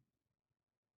now.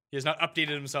 He has not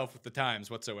updated himself with the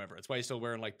times whatsoever. That's why he's still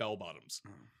wearing like bell bottoms.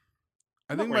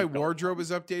 I think my wardrobe is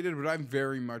updated, but I'm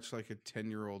very much like a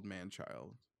 10-year-old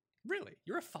man-child. Really?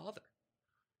 You're a father.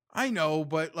 I know,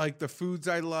 but like the foods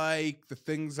I like, the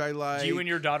things I like. Do you and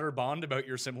your daughter bond about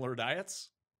your similar diets?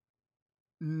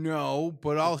 No,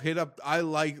 but I'll hit up. I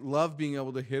love being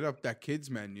able to hit up that kids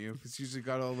menu. It's usually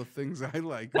got all the things I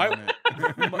like on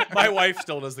it. My wife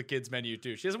still does the kids menu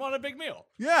too. She doesn't want a big meal.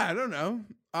 Yeah, I don't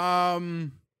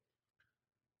know.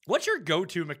 What's your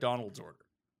go-to McDonald's order?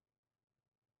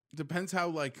 Depends how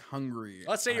like hungry.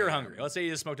 Let's say you're hungry. Let's say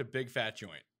you just smoked a big fat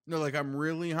joint. No, like I'm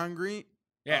really hungry.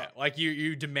 Yeah, like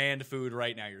you demand food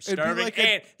right now. You're starving,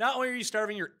 and not only are you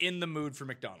starving, you're in the mood for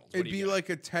McDonald's. It'd be like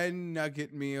a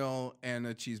 10-nugget meal and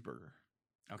a cheeseburger.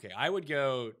 Okay, I would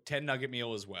go 10-nugget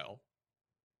meal as well.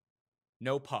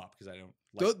 No pop because I don't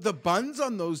like the buns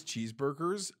on those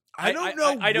cheeseburgers. I don't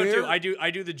know. I don't do.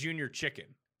 I do the junior chicken.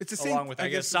 It's the same. Along with I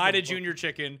guess side of junior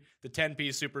chicken, the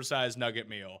 10-piece supersized nugget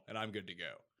meal, and I'm good to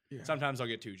go. Yeah. Sometimes I'll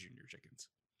get 2 junior chickens.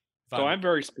 So I'm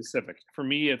very specific. For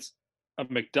me, it's a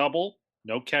McDouble,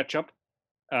 no ketchup,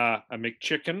 a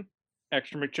McChicken,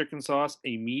 extra McChicken sauce,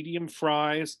 a medium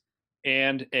fries,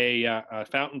 and a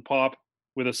fountain pop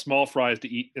with a small fries to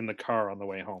eat in the car on the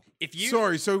way home.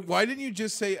 Sorry, so why didn't you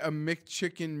just say a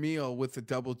McChicken meal with a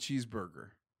double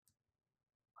cheeseburger?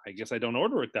 I guess I don't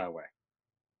order it that way.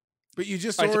 But you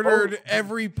just I ordered suppose-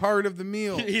 every part of the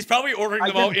meal. He's probably ordering I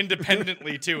them all can-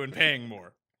 independently too and paying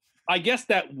more. I guess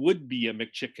that would be a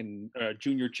McChicken,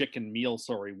 junior chicken meal,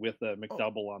 sorry, with a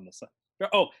McDouble on the side.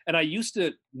 Oh, and I used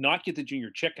to not get the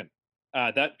junior chicken.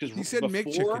 That because He said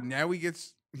McChicken. Now he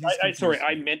gets. Sorry,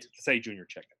 I meant to say junior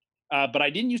chicken. But I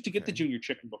didn't used to get the junior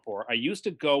chicken before. I used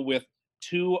to go with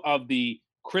 2 of the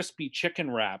crispy chicken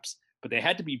wraps, but they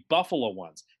had to be buffalo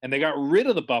ones, and they got rid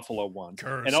of the buffalo ones,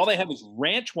 and all they have is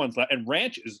ranch ones left. And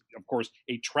ranch is, of course,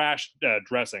 a trash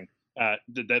dressing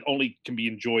that only can be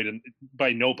enjoyed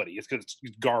by nobody. It's because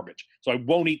it's garbage. So I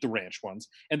won't eat the ranch ones,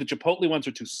 and the chipotle ones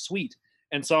are too sweet.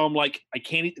 And so I'm like, I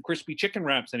can't eat the crispy chicken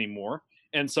wraps anymore.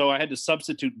 And so I had to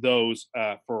substitute those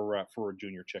for a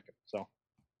junior chicken. So,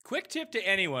 quick tip to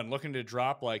anyone looking to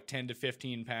drop like 10 to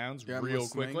 15 pounds Yeah, I'm real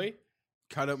listening. quickly.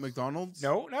 Cut out McDonald's.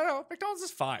 No. McDonald's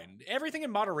is fine. Everything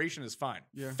in moderation is fine.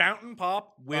 Yeah. Fountain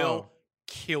pop will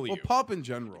kill you. Well, pop in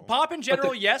general. Pop in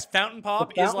general, yes. Fountain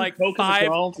pop the is Fountain like Coke in 5.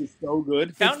 McDonald's is so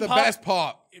good. Fountain It's the pop, best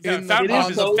pop. in the Fountain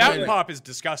on pop the is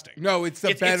disgusting. No, it's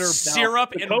the better It's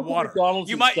syrup The and Coke at water. McDonald's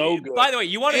You is might. so good. By the way,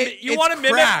 you want it's to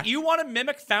crack.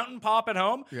 mimic fountain pop at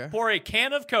home. Yeah. Pour a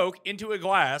can of Coke into a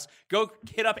glass. Go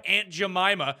hit up Aunt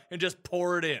Jemima and just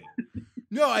pour it in.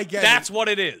 No, I get That's it. what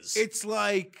it is. It's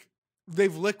like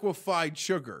they've liquefied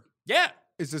sugar. Yeah.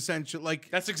 It's essential. Like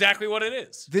That's exactly what it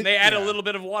is. The- They add a yeah. little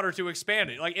bit of water to expand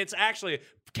it. Like it's actually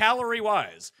calorie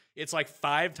wise, it's like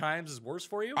 5 times as worse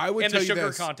for you. I would and tell the you sugar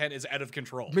this. content is out of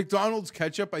control. McDonald's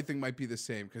ketchup, I think might be the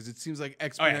same because it seems like Oh, yeah.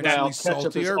 exponentially Now, ketchup is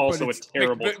saltier. also but a it's,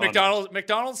 terrible condiment.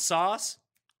 McDonald's sauce,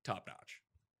 top notch.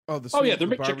 oh, the Oh, yeah, sweet- their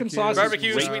the McChicken sauce is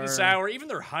Barbecue, great. sweet and sour, even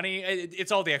their honey,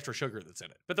 it's all the extra sugar that's in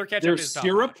it. But their ketchup Their is top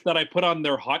syrup notch. that I put on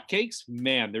their hotcakes,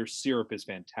 man, their syrup is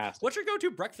fantastic. What's your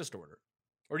go-to breakfast order?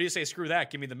 Or do you say, screw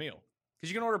that, give me the meal? Because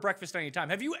you can order breakfast any time.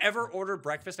 Have you ever ordered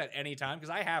breakfast at any time? Because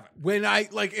I haven't. When I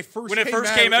like it first When it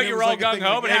first came out, it you were was all like a gung thing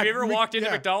ho. like, But yeah, have you ever walked into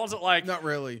yeah. McDonald's at like Not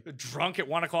really. drunk at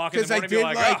 1 o'clock in the Because I morning? did Be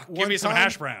like, like give one me some time-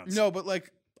 hash browns. No, but like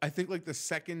I think like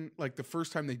the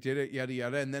first time they did it, yada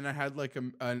yada, and then I had like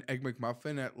an egg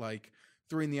McMuffin at like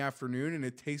 3 p.m, and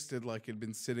it tasted like it'd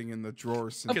been sitting in the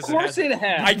drawer since. Of course it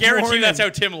has. I guarantee Morning. that's how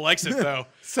Tim likes it, though.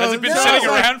 So Has it been no, sitting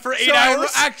like- around for 8 so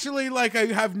hours? Actually, like I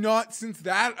have not since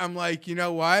that. I'm like, you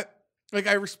know what? Like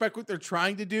I respect what they're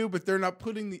trying to do, but they're not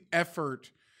putting the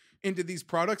effort into these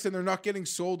products, and they're not getting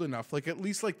sold enough. Like at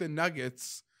least like the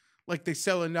nuggets, like they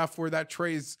sell enough where that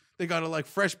trays they gotta like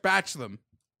fresh batch them.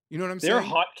 You know what I'm Their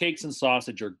saying? hotcakes and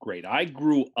sausage are great. I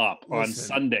grew up on Listen,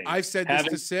 Sundays. I've said this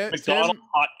having to Tim. McDonald's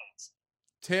hotcakes.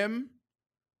 Tim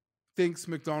thinks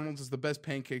McDonald's is the best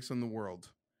pancakes in the world.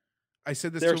 I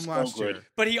said this They're to him so last good. year.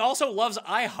 But he also loves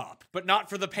IHOP, but not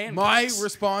for the pancakes. My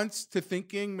response to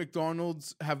thinking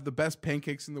McDonald's have the best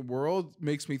pancakes in the world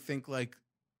makes me think like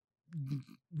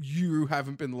you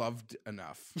haven't been loved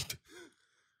enough.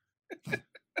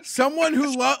 Someone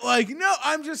who no,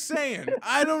 I'm just saying.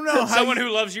 I don't know. how Someone you- who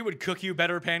loves you would cook you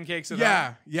better pancakes at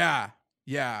home.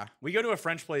 Yeah. We go to a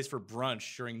French place for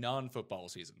brunch during non-football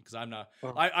season because I'm not.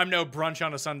 Oh. I'm no brunch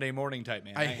on a Sunday morning type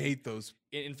man. I hate those.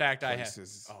 In fact,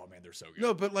 places. I have. Oh man, they're so good.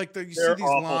 No, but like you see They're these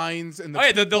awful. lines and the Oh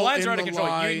yeah, the people lines in are out of the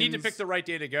control. You need to lines. pick the right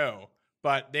day to go.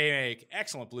 But they make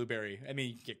excellent blueberry. I mean,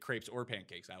 you can get crepes or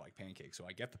pancakes. I like pancakes, so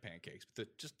I get the pancakes. But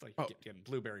getting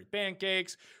blueberry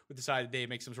pancakes with the side they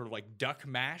make some sort of like duck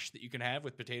mash that you can have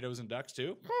with potatoes and ducks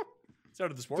too. It's out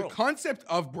of this The world. concept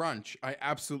of brunch I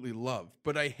absolutely love,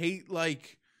 but I hate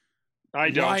like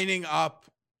I don't. lining up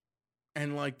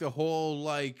and like the whole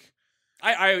like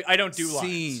I don't do lines.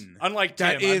 scene. Unlike Tim,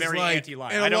 that I'm is very like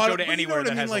anti-line. and I a don't lot go of- to but you know anywhere what I that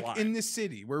mean? has like a line. in this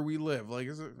city where we live. Like,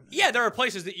 is it? Yeah, there are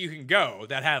places that you can go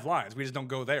that have lines. We just don't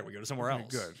go there. We go to somewhere Okay,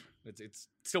 else. good. It's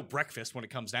still breakfast when it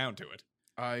comes down to it.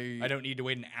 I don't need to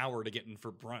wait an hour to get in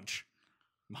for brunch.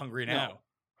 I'm hungry No. now.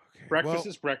 Okay, Breakfast well,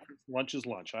 is breakfast. Lunch is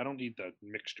lunch. I don't need the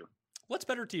mixture. What's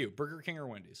better to you, Burger King or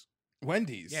Wendy's?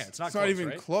 Wendy's. Yeah, it's not It's not close, even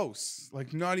right? close.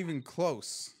 Like not even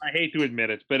close. I hate to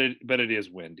admit it, but it is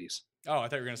Wendy's. Oh, I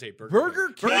thought you were gonna say Burger Burger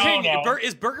King. Burger King. King No.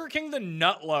 is Burger King the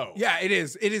nut low? Yeah, it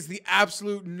is. It is the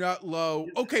absolute nut low.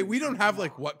 Okay, we don't have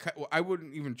like I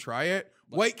wouldn't even try it.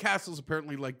 White Castle's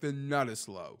apparently like the nuttest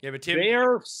low. Yeah, but Tim,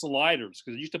 They're sliders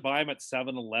because I used to buy them at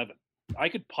 7-Eleven. I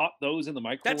could pop those in the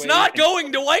microwave. that's not and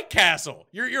going to White Castle.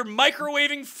 You're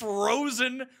microwaving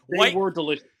frozen They white. were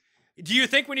delicious. Do you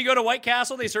think when you go to White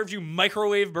Castle they served you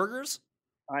microwave burgers?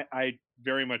 I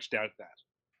very much doubt that.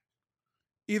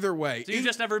 Either way, So you've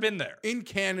just never been there. in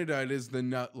Canada it is the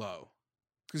nut low.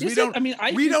 Because Is we it? don't I mean,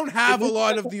 we don't have a it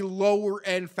lot looks of the lower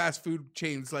end fast food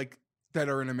chains like that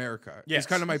are in America. Yes. It's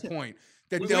kind of my point.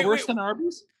 That We- they'll- worse than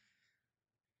Arby's?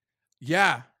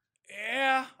 yeah.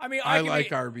 Yeah, I mean, I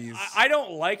like Arby's. I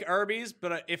don't like Arby's,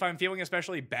 but if I'm feeling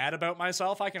especially bad about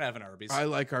myself, I can have an Arby's. I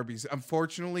like Arby's.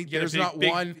 Unfortunately, Get a there's big- not big-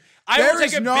 one. I there will take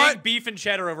is a not- big beef and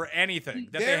cheddar over anything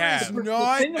that they There is have.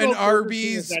 not thing an about Burger King is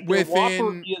Arby's that their Whopper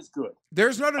within. is good.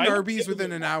 There's not an I don't Arby's give a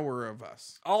within an hour of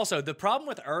us. Also, the problem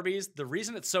with Arby's, the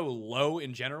reason it's so low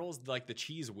in general is like the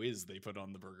cheese whiz they put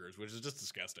on the burgers, which is just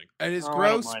disgusting. And it's Oh, I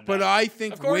don't gross, mind but that. I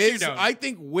think Of course you Whiz. don't. I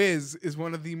think Whiz is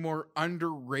one of the more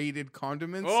underrated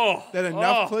condiments Oh, that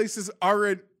enough oh. places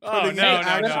aren't Oh, putting no, into no,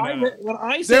 action. no. When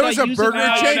I said There was I a use it burger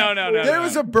now- chain. No, there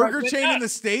was a burger Fuck chain in that. the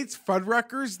States,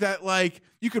 Fuddruckers, that like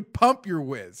you could pump your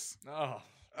Whiz. Oh,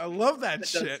 I love that,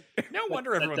 That does- shit. no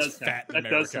wonder That everyone's does sound- fat in That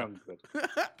America. does sound good.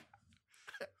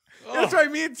 That's why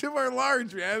me and Tim are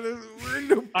large, man. We're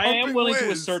into I am pumping willing to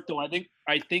Whiz. assert though.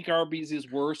 I think Arby's is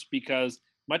worse because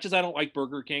much as I don't like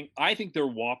Burger King, I think their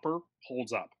Whopper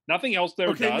holds up. Nothing else there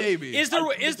Okay, does. maybe. Is there I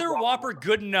think is the their Whopper- Whopper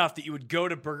good enough that you would go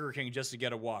to Burger King just to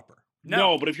get a Whopper?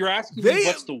 No, but if you're asking They me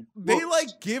what's the they worst,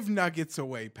 like give nuggets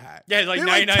away, Pat. Yeah, like They're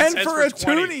 99 10 cents for a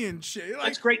 20. toonie and shit. Like,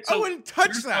 That's great. I So wouldn't touch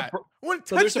there's a that. bur- I wouldn't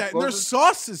so touch there's a that. And their burger-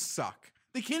 sauces suck.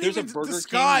 They can't There's a even Burger King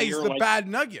disguise near, the like- bad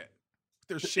nugget.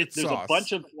 Their shit there's sauce. a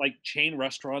bunch of like chain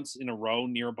restaurants in a row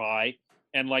nearby,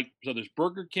 and like so there's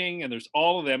Burger King and there's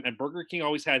all of them, and Burger King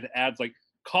always had ads like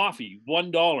coffee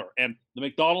 $1, and the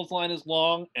McDonald's line is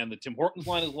long, and the Tim Hortons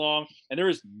line is long, and there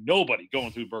is nobody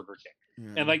going through Burger King,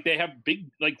 Yeah. and like they have big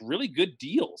like really good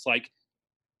deals, like.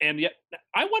 And yet,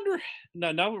 I wonder.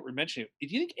 Now that we're mentioning it,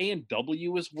 do you think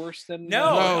A&W is worse than?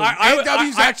 No. No, I-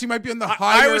 A&W's I- actually might be on the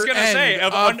higher I was gonna end say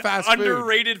of of fast food.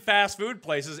 underrated fast food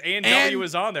places. A&W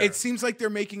is on there. It seems like they're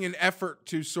making an effort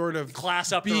to sort of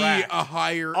Class up be the rack. a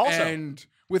higher Also- end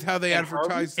with how they And advertise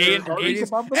Harvey's- their and ingredients.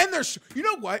 above them? And there's, you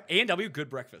know what? A&W good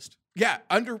breakfast. Yeah,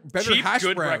 better Cheap, hash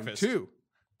good brown breakfast. too.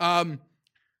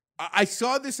 I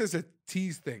saw this as a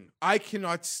tease thing. I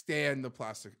cannot stand the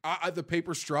plastic, the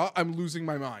paper straw. I'm losing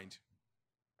my mind.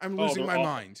 I'm Oh, losing they're my awful.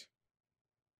 mind.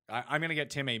 I'm gonna get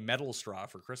Tim a metal straw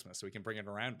for Christmas so he can bring it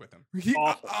around with him.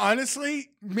 Awful.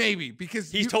 Honestly, maybe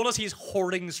because He's told us he's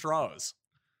hoarding straws.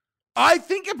 I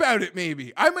think about it.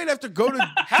 Maybe I might have to go to.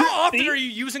 How often are you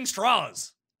using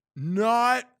straws?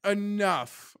 Not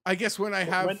enough. I guess when I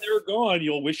have When they're gone,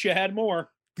 you'll wish you had more.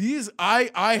 these,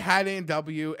 I had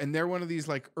A&W, and they're one of these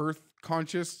like earth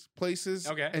conscious places.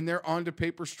 Okay. And they're onto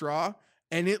paper straw,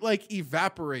 and it like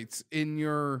evaporates in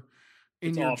your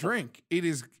It's your awful. drink. It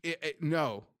is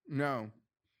no.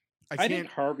 I I can't. think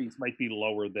Harvey's might be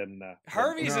lower than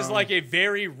Harvey's is No. like a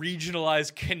very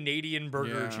regionalized Canadian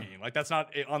burger Yeah. chain. Like that's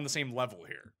not on the same level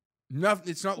here.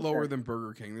 It's not lower than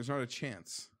Burger King. There's not a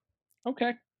chance.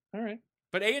 Okay, all right.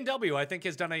 But A&W, I think,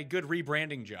 has done a good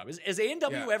rebranding job. Is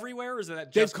A&W Yeah. everywhere, or is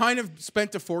that They've just kind of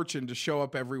spent a fortune to show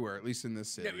up everywhere, at least in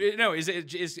this city. no? Is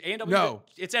A&W? No.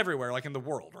 It's everywhere, like in the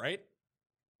world, right?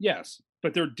 Yes,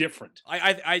 but they're different.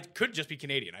 I could just be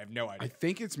Canadian. I have no I idea.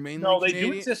 think it's mainly No, they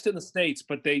Canadian. do exist in the States,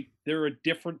 but they're a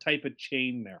different type of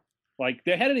chain there. Like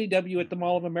they had an AW at the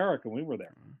Mall of America when we were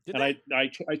there, Did and they?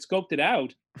 I scoped it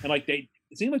out, and like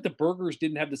it seemed like the burgers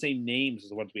didn't have the same names as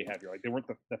the ones we have here. Like they weren't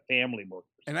the family burgers.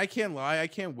 And I can't lie, I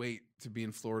can't wait to be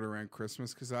in Florida around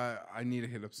Christmas because I need to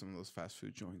hit up some of those fast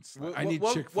food joints. I need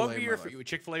Chick-fil-A. What would be in your my life.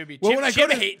 Chick-fil-A would be? Well, Tim, when I go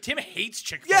Tim, to- Tim hates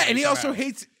Chick-fil-A. Yeah, and he also somehow.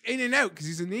 hates In-N-Out because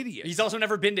he's an idiot. He's also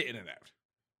never been to In-N-Out.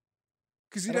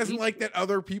 Because he I don't doesn't eat like that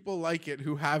other people like it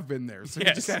who have been there. So he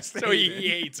Yes, just has to so hate he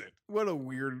it. hates it. What a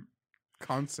weird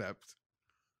concept.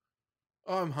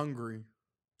 Oh, I'm hungry.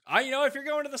 If you're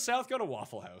going to the South, go to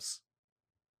Waffle House.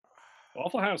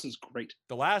 Waffle House is great.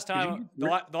 The last time, you-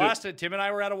 the last time Tim and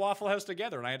I were at a Waffle House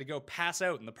together, and I had to go pass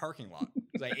out in the parking lot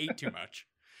because I ate too much.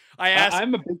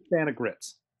 I'm a big fan of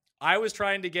grits. I was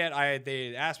trying to get.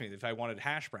 They asked me if I wanted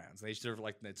hash browns. They serve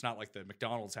like it's not like the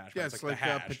McDonald's hash Yeah, browns. it's like like the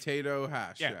a hash. potato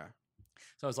hash. Yeah. Yeah.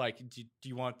 So I was like, do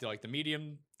you want the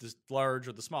medium, the large,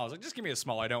 or the small? I was like, just give me a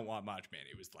small. I don't want much, man.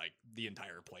 It was like the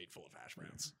entire plate full of hash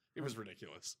browns. It was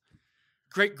ridiculous.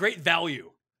 Great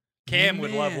value. Cam would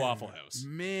love Man, Waffle House.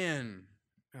 Man.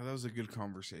 Oh, that was a good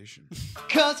conversation.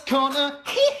 Cuss Corner.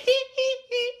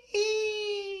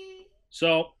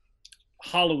 So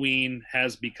Halloween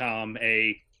has become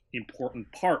a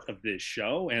important part of this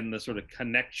show and the sort of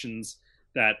connections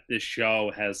that this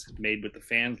show has made with the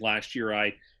fans. Last year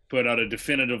I put out a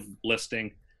definitive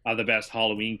listing of the best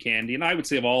Halloween candy, and I would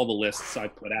say of all the lists I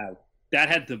put out, that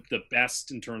had the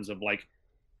best in terms of like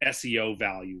SEO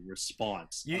value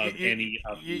response of any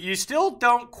of the you still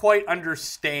don't quite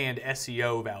understand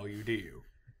SEO value, do you?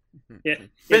 It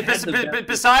But had the best-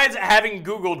 besides having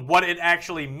Googled what it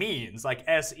actually means, like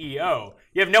SEO,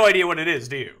 you have no idea what it is,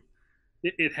 do you?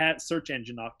 it had search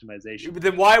engine optimization. But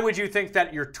then why would you think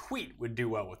that your tweet would do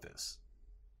well with this?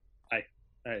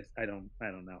 I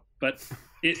don't know, but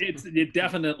it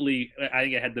definitely, I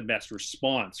think it had the best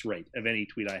response rate of any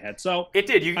tweet I had. So it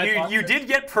did. You did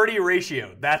get pretty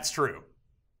ratio. That's true.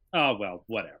 Oh well,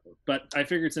 whatever. But I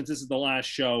figured since this is the last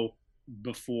show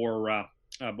before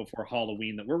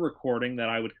Halloween that we're recording, that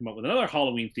I would come up with another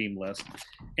Halloween themed list,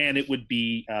 and it would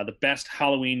be the best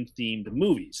Halloween themed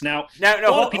movies. Now,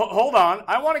 hold on.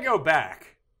 I want to go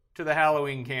back to the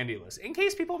Halloween candy list in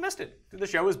case people missed it. The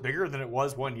show is bigger than it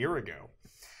was 1 year ago.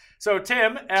 So,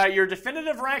 Tim, your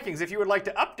definitive rankings, if you would like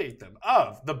to update them,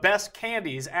 of the best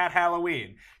candies at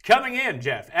Halloween. Coming in,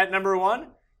 Jeff, at number 1,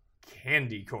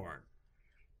 candy corn.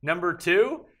 Number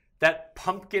 2, that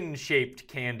pumpkin-shaped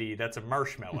candy that's a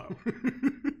marshmallow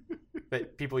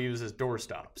that people use as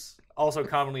doorstops. Also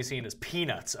commonly seen as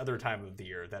peanuts other time of the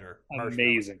year that are marshmallows.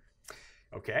 Amazing.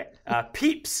 Okay.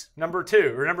 Peeps, number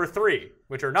 2, or number 3,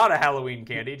 which are not a Halloween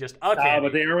candy, just a candy.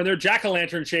 But they are when they're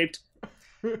jack-o'-lantern shaped.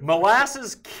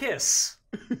 Molasses Kiss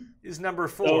is number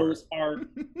 4. Those are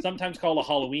sometimes called a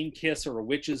Halloween kiss or a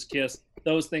witch's kiss.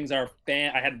 Those things are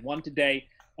I had one today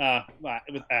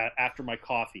after my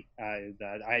coffee.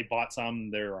 I bought some.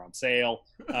 They were on sale.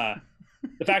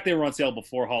 The fact they were on sale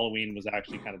before Halloween was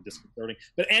actually kind of disconcerting.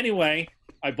 But anyway,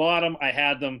 I bought them. I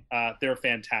had them. They're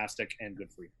fantastic and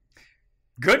good for you.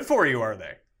 Good for you, are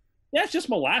they? Yeah, it's just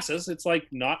molasses. It's like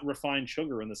not refined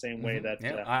sugar in the same way that.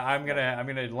 Yeah, I'm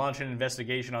gonna launch an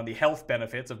investigation on the health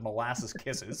benefits of molasses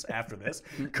kisses after this.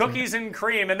 Cookies and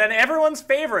cream, and then everyone's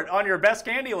favorite on your best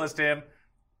candy list, Tim,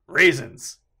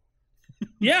 raisins.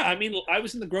 Yeah, I mean, I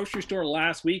was in the grocery store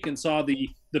last week and saw the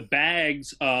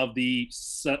bags of the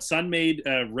Sun-Made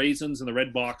raisins in the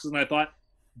red boxes, and I thought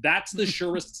that's the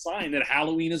surest sign that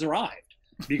Halloween has arrived,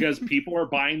 because people are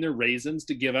buying their raisins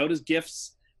to give out as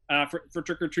gifts. For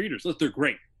trick-or-treaters. Look, they're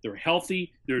great. They're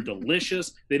healthy. They're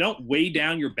delicious. They don't weigh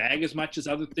down your bag as much as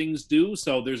other things do,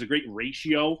 so there's a great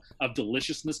ratio of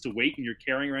deliciousness to weight when you're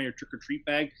carrying around your trick-or-treat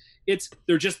bag.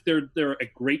 They're a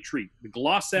great treat. The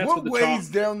gloss sets what with the weighs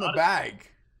down the bag?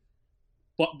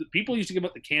 But people used to give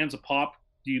out the cans of pop.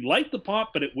 Do you like the pop?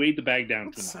 But it weighed the bag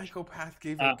down too much. Psychopath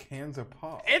gave out cans of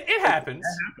pop. It happens.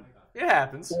 It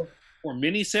happens. Or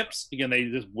mini sips. Again, they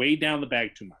just weigh down the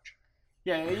bag too much.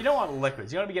 Yeah, you don't want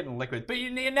liquids. You don't want to be getting liquids. But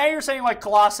now you're saying like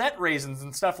Glossette raisins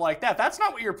and stuff like that. That's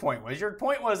not what your point was. Your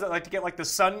point was that like to get like the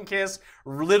Sun-Kiss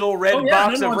little red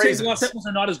box of raisins. Glossette ones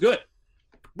are not as good.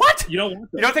 What? You don't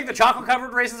want them. You don't think the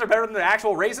chocolate-covered raisins are better than the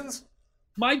actual raisins?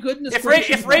 My goodness.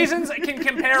 If raisins can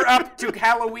compare up to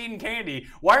Halloween candy,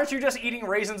 why aren't you just eating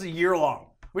raisins a year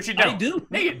long? Which you don't. I do.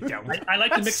 No, you don't. I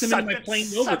like to mix them into my plain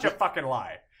yogurt. Such a fucking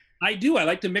lie. I do. I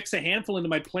like to mix a handful into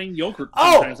my plain yogurt.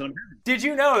 Did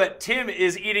you know that Tim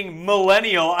is eating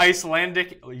millennial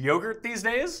Icelandic yogurt these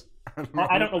days?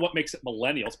 I don't know what makes it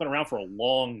millennial. It's been around for a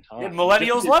long time. Yeah,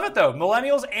 millennials love it, though.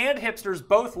 Millennials and hipsters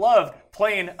both love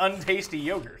plain, untasty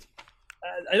yogurt.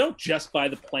 I don't just buy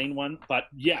the plain one, but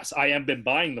yes, I have been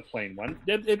buying the plain one.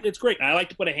 It's great. And I like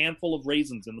to put a handful of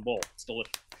raisins in the bowl. It's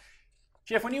delicious.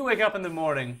 Jeff, when you wake up in the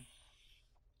morning,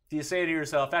 do you say to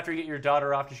yourself, after you get your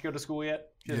daughter off, did she go to school yet?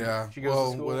 She goes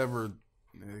to school? Whatever.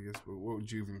 I guess, what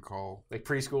would you even call? Like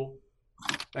preschool?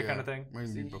 That kind of thing?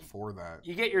 Maybe before that.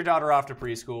 You get your daughter off to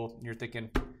preschool, and you're thinking,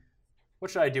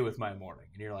 what should I do with my morning?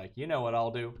 And you're like, you know what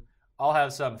I'll do? I'll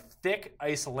have some thick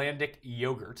Icelandic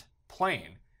yogurt,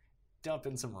 plain, dump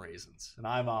in some raisins, and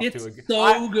I'm off to a good...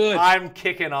 so good. I'm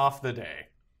kicking off the day.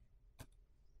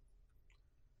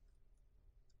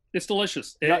 It's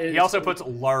delicious. He also puts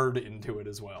lard into it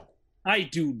as well. I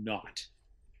do not.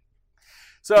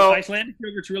 So Icelandic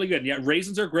yogurt's really good. Yeah,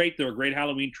 raisins are great. They're a great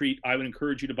Halloween treat. I would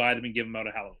encourage you to buy them and give them out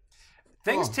at Halloween.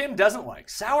 Things Tim doesn't like: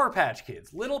 Sour Patch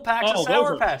Kids, little packs of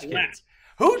Sour Patch Kids.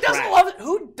 Who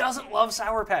doesn't love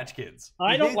Sour Patch Kids?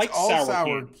 I don't like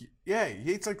sour. Yeah,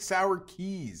 he hates like sour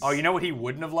keys. Oh, you know what he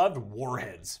wouldn't have loved?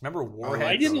 Warheads. Remember Warheads?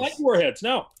 I didn't like Warheads.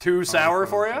 No. Too sour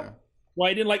for you? Well,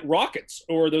 I didn't like Rockets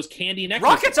or those candy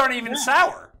necklaces. Rockets aren't even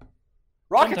sour.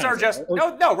 Rockets are just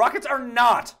no. Rockets are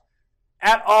not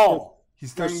at all.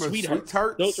 He's talking about sweet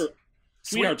tarts. Those are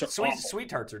sweethearts. Sweet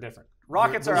tarts are different.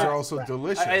 Rockets are also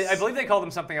delicious. I believe they call them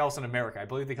something else in America. I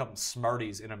believe they call them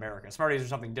Smarties in America. Smarties are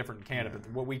something different in Canada,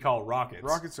 but what we call Rockets.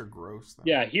 Rockets are gross, though.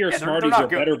 Yeah, here Smarties are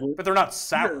better, but they're not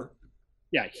sour.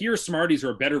 Here Smarties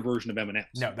are a better version of M&M's.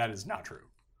 No, that is not true.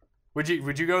 Would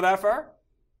you go that far,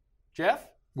 Jeff?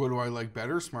 What do I like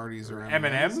better, Smarties or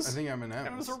M&M's? I think M&M's.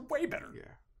 M&M's are way better.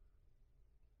 Yeah.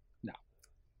 No.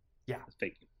 Yeah. It's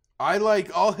fake.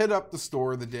 I'll hit up the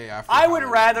store the day after. I would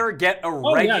rather get a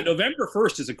regular... November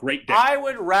 1st is a great day. I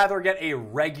would rather get a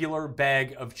regular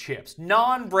bag of chips,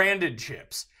 non-branded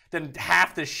chips, than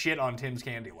half the shit on Tim's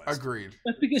candy list. Agreed.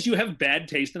 That's because you have bad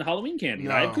taste in Halloween candy.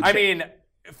 No. I mean,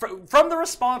 from the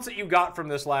response that you got from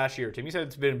this last year, Tim, you said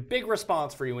it's been a big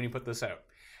response for you when you put this out.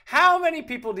 How many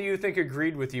people do you think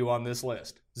agreed with you on this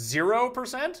list?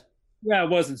 0%? Yeah,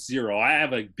 it wasn't 0. I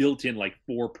have a built-in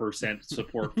 4%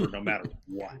 support for no matter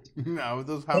what. No,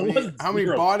 those how many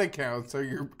bot accounts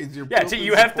are is your? Yeah, so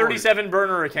you have 37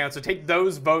 burner accounts, so take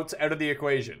those votes out of the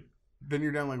equation. Then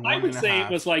you're down 1.5. I would say it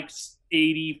was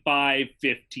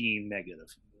 85-15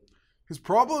 negative. His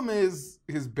problem is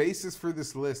his basis for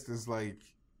this list is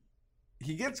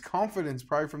he gets confidence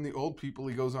probably from the old people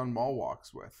he goes on mall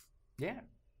walks with. Yeah.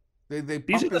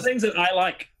 These are the things that I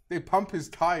like. They pump his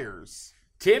tires.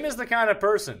 Tim is the kind of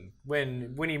person,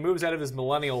 when he moves out of his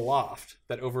millennial loft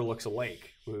that overlooks a lake,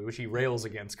 which he rails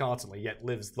against constantly, yet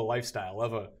lives the lifestyle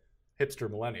of a hipster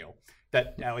millennial,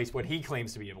 that at least what he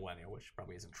claims to be a millennial, which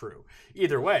probably isn't true.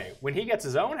 Either way, when he gets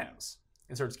his own house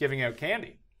and starts giving out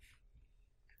candy,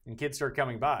 and kids start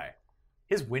coming by,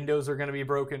 his windows are going to be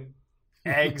broken.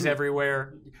 Eggs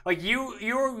everywhere.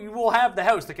 You will have the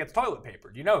house that gets toilet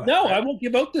papered. You know that. No, right? I won't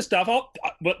give out the stuff.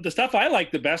 But the stuff I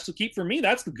like the best to keep for me,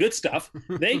 that's the good stuff.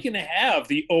 They can have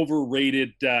the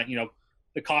overrated, the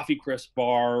Coffee Crisp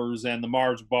bars and the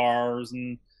Mars bars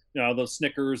and those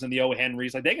Snickers and the O.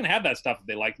 Henrys. They can have that stuff if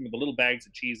they like them. The little bags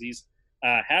of cheesies.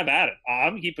 Have at it.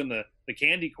 I'm keeping the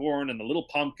candy corn and the little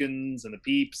pumpkins and the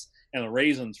Peeps and the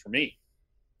raisins for me.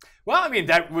 Well, I mean,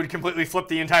 that would completely flip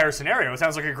the entire scenario. It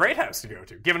sounds like a great house to go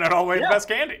to, giving out all the best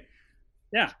candy.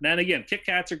 Yeah, and again, Kit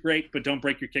Kats are great, but don't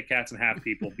break your Kit Kats in half,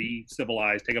 people. Be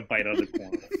civilized. Take a bite out of the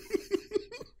corn.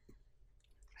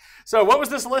 So what was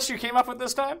this list you came up with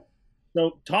this time?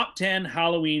 So, top 10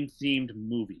 Halloween-themed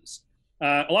movies.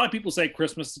 A lot of people say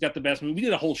Christmas has got the best movie. We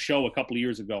did a whole show a couple of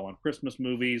years ago on Christmas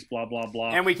movies, blah blah blah.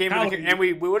 And we came what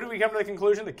did we come to the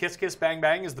conclusion that Kiss Kiss Bang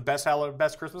Bang is the best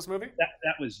Christmas movie?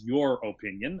 That was your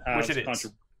opinion, which it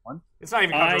is. One. It's not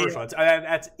even controversial.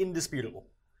 That's indisputable.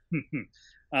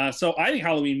 So I think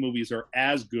Halloween movies are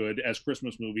as good as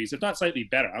Christmas movies, if not slightly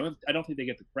better. I don't think they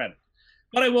get the credit.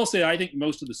 But I will say I think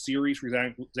most of the series, for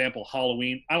example,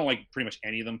 Halloween, I don't like pretty much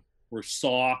any of them. Or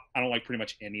Saw, I don't like pretty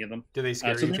much any of them. Do they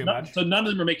scare you too much? So none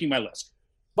of them are making my list.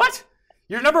 What?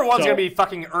 Your number one's going to be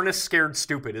fucking Ernest Scared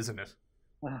Stupid, isn't it?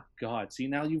 Oh, God. See,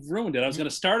 now you've ruined it. I was going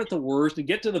to start at the worst and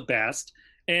get to the best,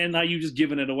 and now you've just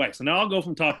given it away. So now I'll go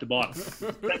from top to bottom.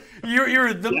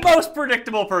 You're the most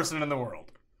predictable person in the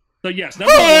world. So yes, check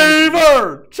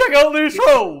out these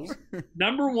shows.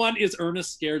 Number one is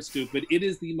Ernest Scared Stupid. It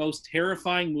is the most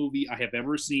terrifying movie I have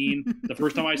ever seen. The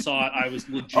first time I saw it, I was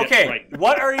legit frightened.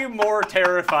 What are you more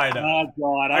terrified of? Oh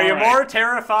God! Are you more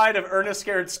terrified of Ernest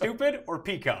Scared Stupid or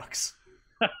peacocks?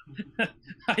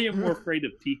 I am more afraid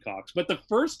of peacocks. But the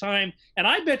first time, and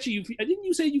I bet didn't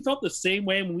you say you felt the same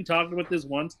way when we talked about this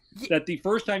once, that the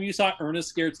first time you saw Ernest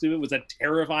Scared Stupid was a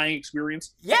terrifying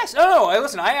experience? Yes. Oh, no.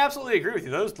 Listen, I absolutely agree with you.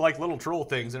 Those little troll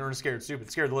things in Ernest Scared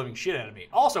Stupid scared the living shit out of me.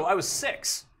 Also, I was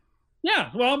 6.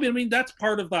 Yeah. Well, I mean, that's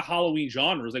part of the Halloween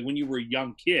genres. When you were a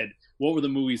young kid, what were the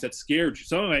movies that scared you?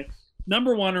 So anyway,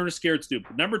 number 1, Ernest Scared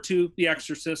Stupid. Number 2, The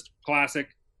Exorcist, classic.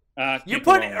 You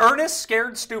put Ernest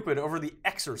Scared Stupid over The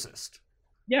Exorcist.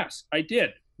 Yes, I did,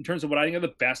 in terms of what I think are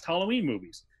the best Halloween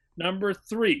movies. Number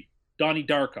 3, Donnie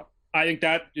Darko. I think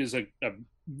that is a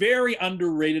very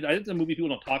underrated. I think it's a movie people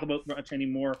don't talk about much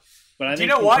anymore. But I think do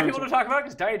you know why people don't talk about it?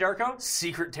 Because Donnie Darko,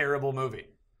 secret terrible movie.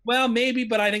 Well, maybe,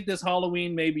 but I think this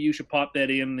Halloween, maybe you should pop that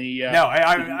in the... No,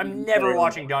 I'm never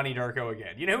watching Donnie Darko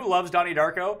again. You know who loves Donnie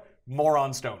Darko?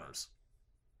 Moron stoners.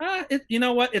 You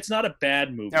know what? It's not a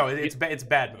bad movie. No, it's a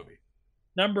bad movie.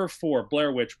 Number 4,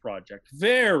 Blair Witch Project.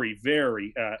 Very,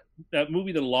 very... a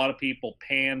movie that a lot of people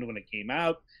panned when it came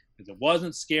out because it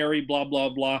wasn't scary, blah, blah,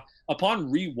 blah.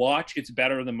 Upon rewatch, it's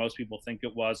better than most people think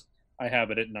it was. I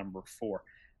have it at number 4.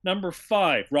 Number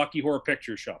 5, Rocky Horror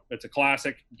Picture Show. It's a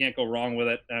classic. You can't go wrong with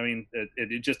it. I mean,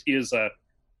 it just is a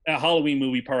Halloween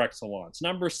movie par excellence.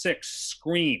 Number 6,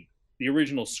 Scream. The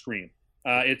original Scream.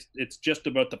 It's just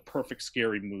about the perfect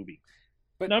scary movie.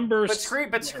 But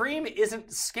Scream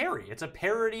isn't scary. It's a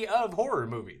parody of horror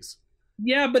movies.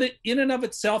 Yeah, but in and of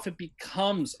itself, it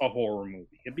becomes a horror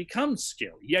movie. It becomes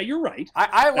scary. Yeah, you're right.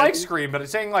 I like Scream, but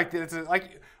it's saying it's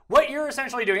like what you're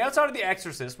essentially doing outside of The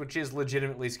Exorcist, which is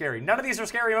legitimately scary. None of these are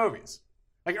scary movies.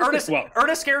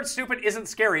 Ernest Scared Stupid isn't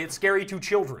scary. It's scary to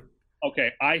children.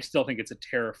 Okay, I still think it's a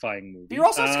terrifying movie. You're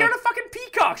also scared of fucking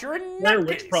peacocks. You're a nutcase. Blair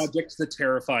Witch Project's a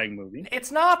terrifying movie.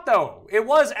 It's not, though. It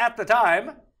was at the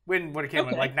time when it came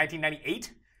out,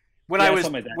 1998. When I was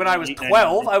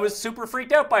 12, I was super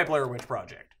freaked out by Blair Witch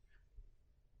Project.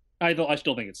 I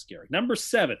still think it's scary. Number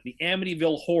 7, the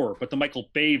Amityville Horror, but the Michael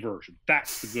Bay version.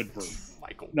 That's the good version.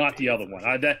 Not the other one.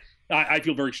 I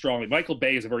feel very strongly. Michael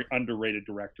Bay is a very underrated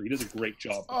director. He does a great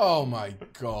job. Oh my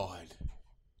God.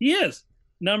 He is.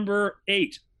 Number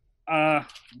 8. Let's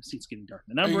see, it's getting dark.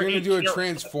 Number Are you 8. going to do a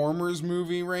Transformers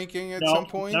movie ranking at some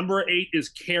point? Number 8 is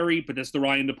Carrie, but that's the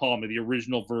Ryan De Palma, the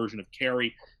original version of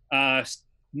Carrie.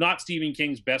 Not Stephen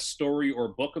King's best story or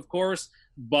book, of course,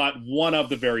 but one of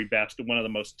the very best and one of the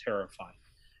most terrifying.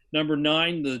 Number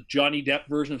 9, the Johnny Depp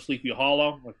version of Sleepy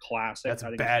Hollow, a classic. That's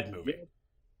a bad movie.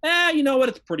 You know what?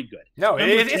 It's pretty good. No,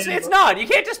 it's not. You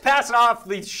can't just pass it off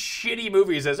these shitty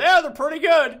movies as, they're pretty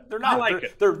good. They're not. I like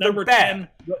it. They're bad.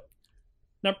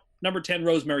 10, number 10,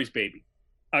 Rosemary's Baby,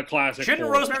 a classic. Shouldn't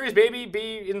Rosemary's Baby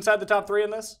be inside the top 3 in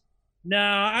this? No,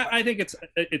 I think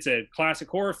it's a classic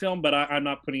horror film, but I'm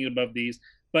not putting it above these.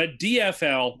 But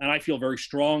DFL, and I feel very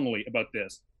strongly about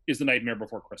this, is The Nightmare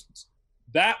Before Christmas.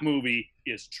 That movie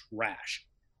is trash.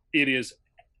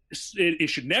 It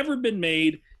should never have been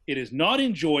made. It is not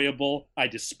enjoyable. I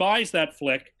despise that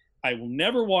flick. I will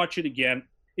never watch it again.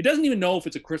 It doesn't even know if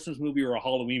it's a Christmas movie or a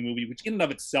Halloween movie, which in and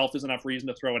of itself is enough reason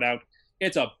to throw it out.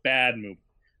 It's a bad movie.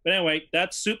 But anyway,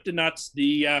 that's soup to nuts,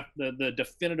 the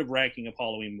definitive ranking of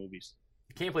Halloween movies.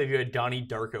 I can't believe you had Donnie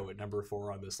Darko at number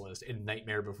 4 on this list, and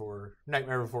Nightmare Before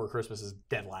Christmas is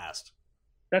dead last.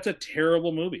 That's a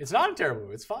terrible movie. It's not a terrible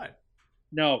movie. It's fine.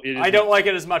 No, it is. I don't like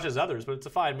it as much as others, but it's a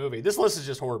fine movie. This list is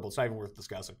just horrible. It's not even worth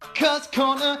discussing. Cuss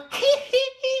Corner.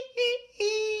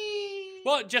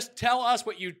 Well, just tell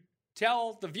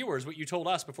the viewers what you told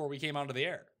us before we came onto the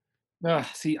air.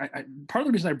 See, part of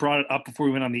the reason I brought it up before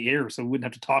we went on the air, so we wouldn't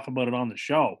have to talk about it on the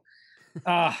show.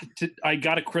 I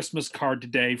got a Christmas card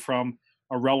today from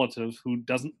a relative who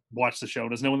doesn't watch the show,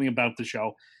 doesn't know anything about the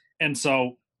show, and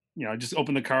so I just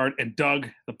opened the card, and Doug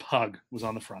the pug was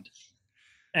on the front,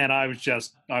 and I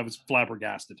was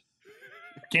flabbergasted.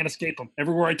 I can't escape him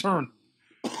everywhere I turn.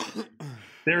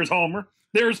 There's Homer.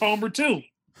 There's Homer too.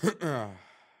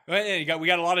 We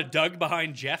got a lot of Doug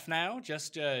behind Jeff now,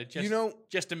 just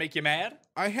to make you mad.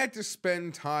 I had to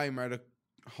spend time at a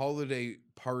holiday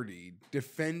party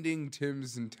defending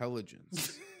Tim's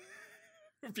intelligence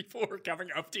before coming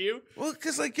up to you. Well,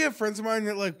 because friends of mine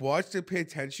that watch, they pay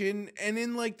attention, and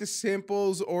in the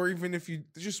samples, or even if you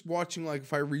just watching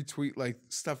if I retweet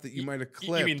stuff that you might have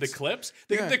clipped. You mean the clips?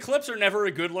 The clips are never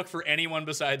a good look for anyone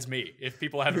besides me, if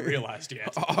people haven't realized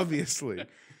yet. Obviously.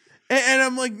 And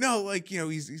I'm no,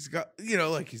 he's got, he's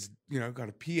got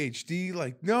a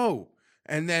PhD, no.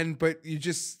 And then, but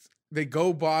they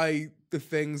go by the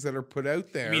things that are put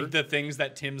out there. You mean the things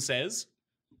that Tim says?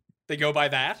 They go by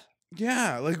that?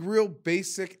 Yeah, real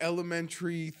basic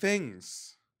elementary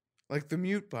things. Like the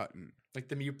mute button. Like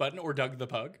the mute button or Doug the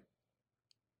Pug?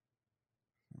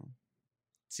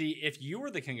 See, if you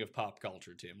were the king of pop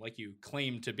culture, Tim, like you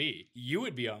claim to be, you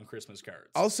would be on Christmas cards.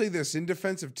 I'll say this, in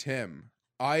defense of Tim,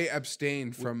 I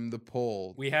abstained from the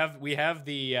poll. We have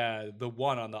the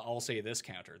one on the I'll say this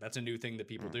counter. That's a new thing that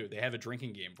people do. They have a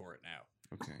drinking game for it now.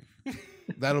 Okay.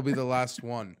 That'll be the last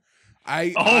one.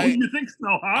 You think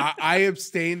so, huh? I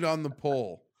abstained on the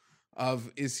poll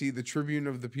of, is he the Tribune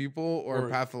of the People or a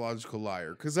pathological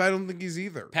liar? Because I don't think he's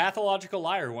either. Pathological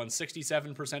liar won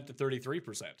 67% to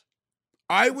 33%.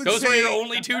 Those are your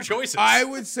only two choices. I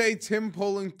would say Tim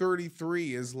polling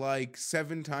 33 is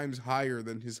 7 times higher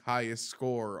than his highest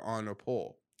score on a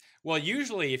poll. Well,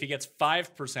 usually if he gets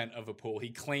 5% of a poll, he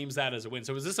claims that as a win.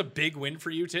 So is this a big win for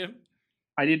you, Tim?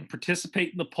 I didn't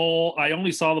participate in the poll. I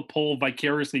only saw the poll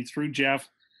vicariously through Jeff.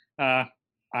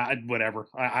 Whatever.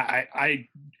 I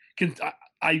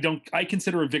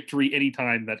consider a victory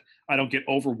anytime that I don't get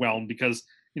overwhelmed because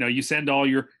you send all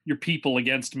your people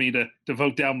against me to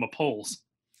vote down the polls.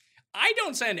 I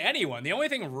don't send anyone. The only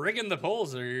thing rigging the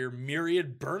polls are your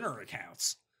myriad burner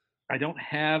accounts. I don't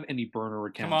have any burner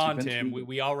accounts. Come on, Tim.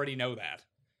 We already know that.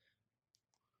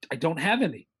 I don't have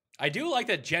any. I do like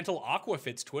that Gentle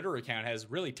Aquafit's Twitter account has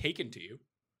really taken to you.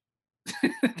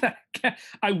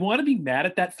 I want to be mad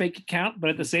at that fake account, but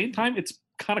at the same time, it's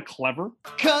kind of clever.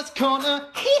 Cuss Corner.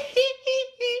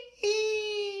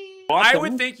 I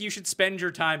would think you should spend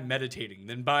your time meditating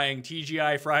than buying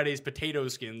TGI Fridays potato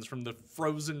skins from the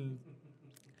frozen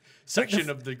section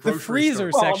of the grocery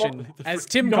freezer store. section, as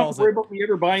Tim calls it. Don't worry about me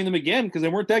ever buying them again because they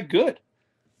weren't that good.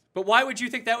 But why would you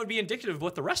think that would be indicative of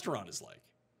what the restaurant is like?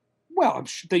 Well, I'm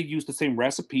sure they use the same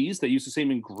recipes. They use the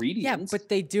same ingredients. Yeah, but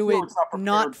they do it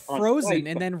not frozen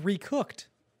and then recooked.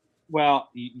 Well,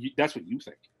 that's what you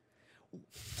think.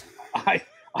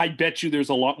 I bet you there's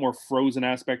a lot more frozen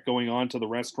aspect going on to the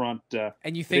restaurant.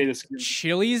 And you think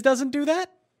Chili's doesn't do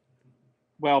that?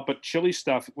 Well, but chili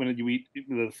stuff, when you eat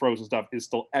the frozen stuff, is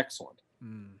still excellent.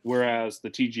 Whereas the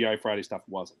TGI Friday stuff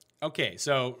wasn't. Okay,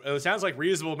 so it sounds like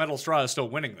Reusable Metal Straw is still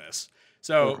winning this.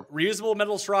 So, reusable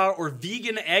metal straw or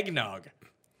vegan eggnog?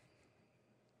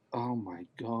 Oh my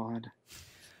god!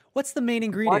 What's the main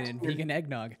ingredient in vegan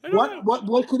eggnog?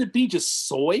 What could it be? Just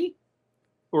soy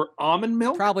or almond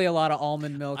milk? Probably a lot of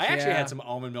almond milk. I actually had some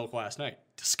almond milk last night.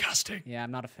 Disgusting. Yeah,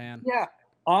 I'm not a fan. Yeah,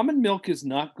 almond milk is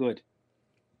not good.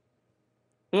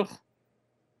 Ugh.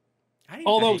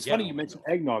 Although it's funny you mentioned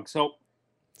eggnog. So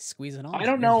squeezing on. I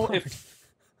don't know if.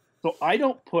 So I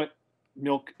don't put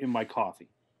milk in my coffee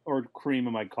or cream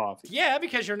in my coffee. Yeah,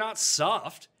 because you're not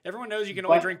soft. Everyone knows you can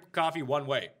only drink coffee one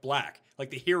way, black, like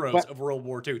the heroes of World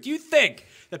War II. Do you think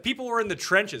that people were in the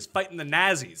trenches fighting the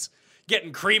Nazis,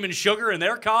 getting cream and sugar in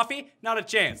their coffee? Not a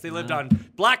chance. They lived on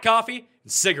black coffee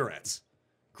and cigarettes.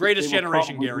 Greatest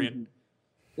generation, Garion.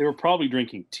 They were probably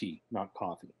drinking tea, not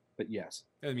coffee. But yes.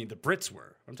 I mean, the Brits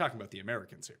were. I'm talking about the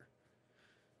Americans here.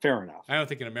 Fair enough. I don't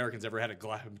think an American's ever had a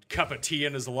cup of tea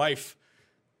in his life.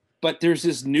 But there's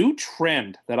this new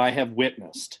trend that I have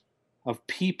witnessed of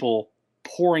people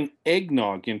pouring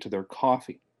eggnog into their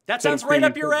coffee. That sounds right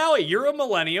up your alley. You're a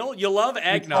millennial. You love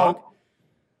eggnog.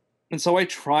 And so I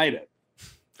tried it.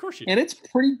 Of course you did. And it's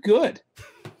pretty good.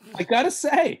 I gotta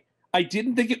say, I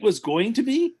didn't think it was going to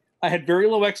be. I had very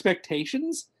low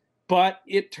expectations, but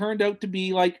it turned out to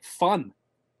be like fun.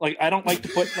 Like I don't like to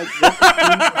put like,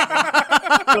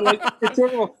 but like it's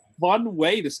sort of a fun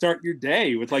way to start your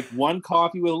day with like one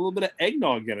coffee with a little bit of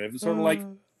eggnog in it. It's sort of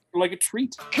like a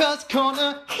treat. Cuss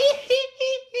Corner.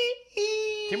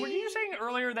 Tim, were you saying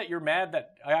earlier that you're mad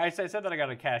that I said that I got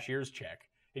a cashier's check,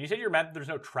 and you said you're mad that there's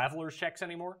no traveler's checks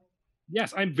anymore?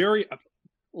 Yes, I'm very.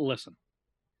 Listen,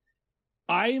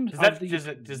 Does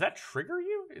that trigger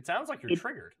you? It sounds like you're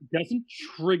triggered. It doesn't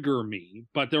trigger me,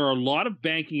 but there are a lot of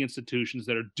banking institutions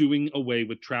that are doing away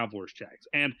with traveler's checks,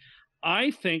 and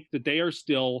I think that they are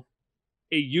still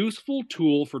a useful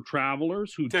tool for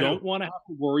travelers who don't want to have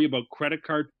to worry about credit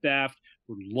card theft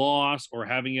or loss or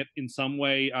having it in some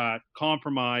way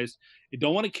compromised. They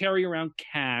don't want to carry around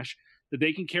cash that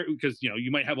they can carry because,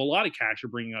 you might have a lot of cash you're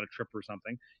bringing on a trip or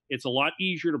something. It's a lot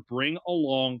easier to bring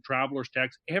along traveler's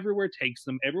checks everywhere takes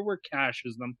them, everywhere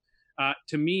cashes them.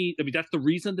 To me, that's the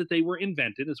reason that they were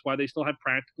invented. It's why they still have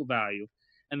practical value.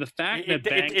 And the fact that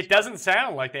banks... It doesn't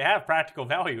sound like they have practical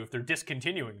value if they're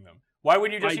discontinuing them. Why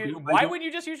wouldn't you just wouldn't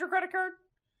you just use your credit card?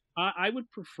 I would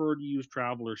prefer to use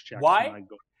traveler's checks. Why?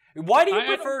 Why do you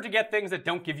prefer to get things that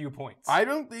don't give you points? I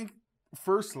don't think.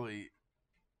 Firstly,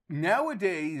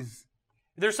 nowadays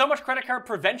there's so much credit card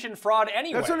prevention fraud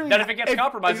anyway that if it gets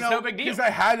compromised, it's no big deal. Because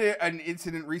I had an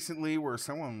incident recently where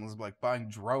someone was like buying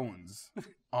drones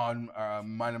on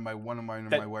one of my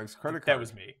wife's credit cards. That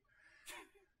was me.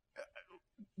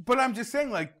 But I'm just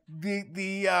saying, like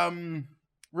the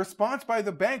response by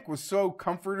the bank was so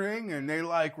comforting, and they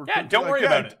were don't worry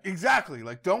about it. Exactly,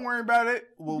 like don't worry about it.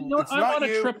 Well, it's I'm not on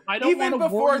you. A trip. I don't even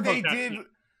before they did.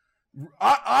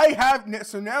 I have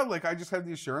so now like I just have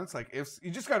the assurance like if you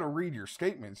just got to read your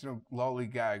statements,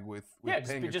 lollygag with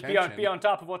paying just attention. be on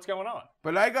top of what's going on.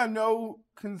 But I got no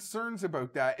concerns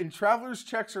about that. And traveler's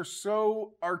checks are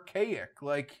so archaic.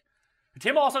 Like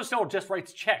Tim also still just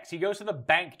writes checks. He goes to the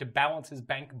bank to balance his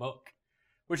bank book,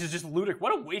 which is just ludicrous.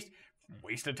 What a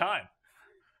waste of time.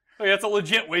 Like, that's a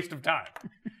legit waste of time.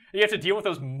 You have to deal with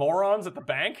those morons at the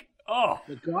bank. Oh,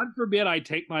 God forbid I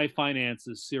take my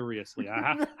finances seriously.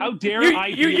 How dare I?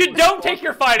 You don't take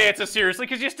your finances seriously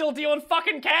because you're still dealing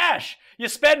fucking cash. You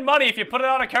spend money. If you put it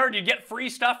on a card, you get free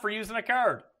stuff for using a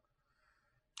card.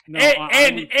 No,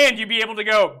 and you'd be able to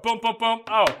go boom, boom, boom.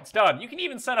 Oh, it's done. You can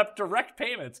even set up direct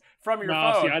payments from your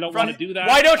phone. See, I don't want to do that.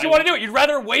 Why don't you want to do it? You'd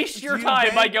rather waste your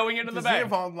time by going into the bank. Does he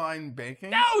have online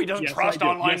banking? No, he doesn't trust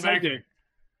online banking.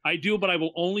 I do, but I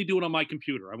will only do it on my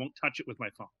computer. I won't touch it with my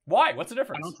phone. Why? What's the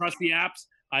difference? I don't trust the apps.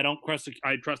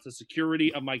 I trust the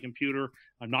security of my computer.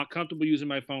 I'm not comfortable using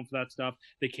my phone for that stuff.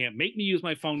 They can't make me use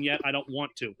my phone yet. I don't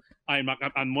want to. I'm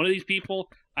one of these people.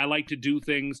 I like to do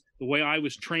things the way I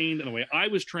was trained, and the way I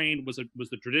was trained was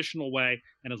the traditional way.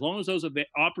 And as long as those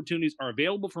opportunities are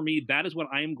available for me, that is what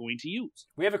I am going to use.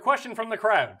 We have a question from the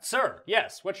crowd, sir.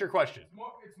 Yes, what's your question?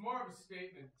 It's more of a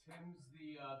statement. Tim's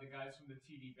the guys from the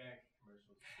TD Bank.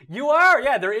 You are,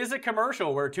 yeah. There is a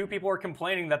commercial where two people are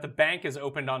complaining that the bank is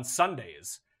opened on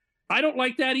Sundays. I don't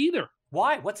like that either.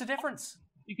 Why? What's the difference?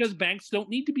 Because banks don't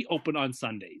need to be open on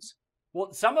Sundays.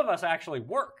 Well, some of us actually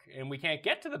work, and we can't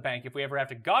get to the bank if we ever have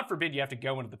to. God forbid you have to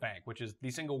go into the bank, which is the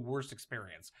single worst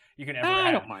experience you can ever have.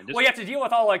 I don't mind it. Well, you have to deal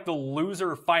with all like the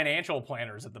loser financial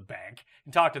planners at the bank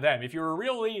and talk to them. If you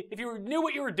knew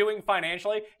what you were doing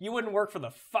financially, you wouldn't work for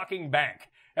the fucking bank.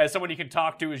 as someone you can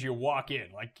talk to as you walk in.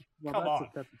 Like, come on.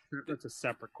 That's a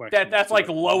separate question. That's like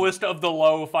lowest of the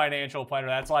low financial planner.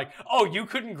 That's like, oh, you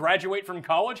couldn't graduate from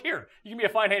college? Here, you can be a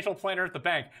financial planner at the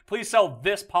bank. Please sell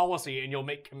this policy and you'll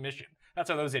make commission. That's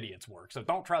how those idiots work. So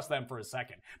don't trust them for a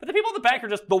second. But the people at the bank are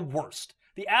just the worst.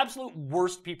 The absolute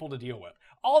worst people to deal with.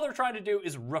 All they're trying to do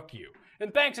is rook you.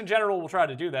 And banks in general will try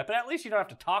to do that, but at least you don't have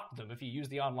to talk to them if you use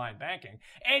the online banking.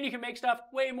 And you can make stuff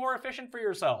way more efficient for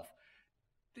yourself.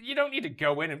 You don't need to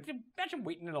go in and imagine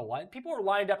waiting in a line. People are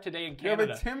lined up today in Canada.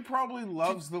 Yeah, but Tim probably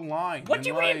loves the line. What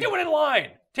are you doing in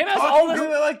line? Tim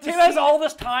has all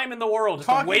this time in the world just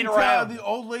to wait around. The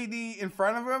old lady in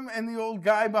front of him and the old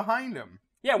guy behind him.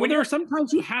 Yeah, well, there are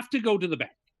sometimes you have to go to the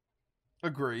bank.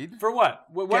 Agreed. For what?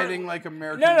 Getting like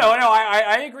American. No.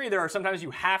 I agree. There are sometimes you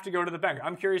have to go to the bank.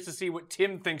 I'm curious to see what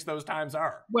Tim thinks those times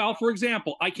are. Well, for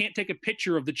example, I can't take a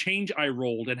picture of the change I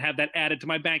rolled and have that added to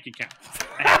my bank account.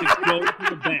 I have to go to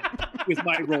the bank with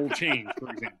my rolled change,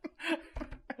 for example.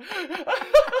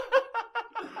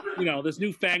 You know, this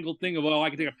newfangled thing of, I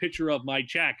can take a picture of my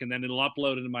check and then it'll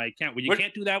upload into my account. Well, you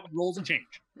can't do that with rolls and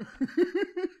change.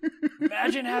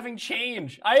 Imagine having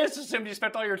change. I just assumed you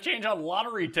spent all your change on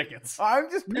lottery tickets.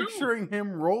 I'm just picturing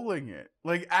him rolling it,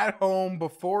 like at home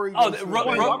before he goes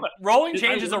rolling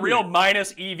change is a real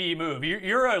minus EV move.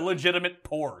 You're a legitimate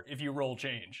poor if you roll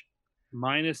change.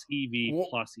 Minus EV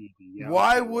plus EV. Yeah.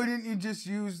 Why wouldn't you just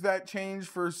use that change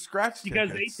for scratch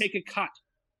tickets? Because they take a cut.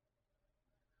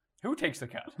 Who takes the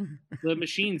cut? The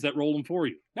machines that roll them for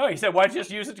you. No, he said, why don't you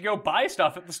just use it to go buy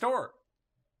stuff at the store?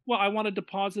 Well, I want to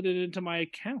deposit it into my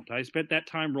account. I spent that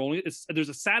time rolling it. There's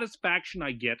a satisfaction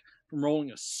I get from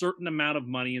rolling a certain amount of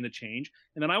money in the change,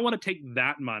 and then I want to take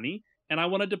that money and I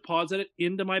want to deposit it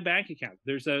into my bank account.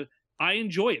 I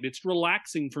enjoy it. It's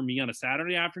relaxing for me on a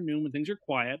Saturday afternoon when things are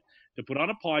quiet to put on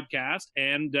a podcast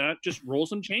and just roll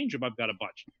some change if I've got a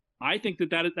bunch. I think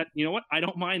that you know what? I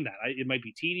don't mind that. It might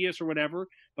be tedious or whatever,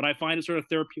 but I find it sort of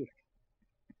therapeutic.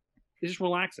 It's just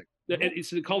relaxing. It's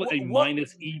to call it a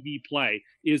minus EV play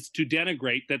is to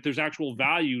denigrate that there's actual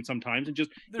value sometimes and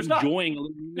just enjoying a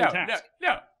little task.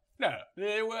 No.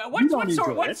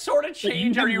 What sort of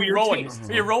change are you rolling?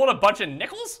 Are you rolling a bunch of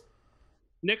nickels?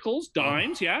 Nickels,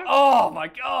 dimes, yeah. Oh my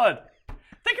God!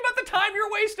 Think about the time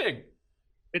you're wasting.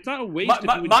 It's not a waste.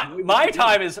 My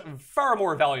time is far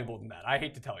more valuable than that. I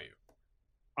hate to tell you.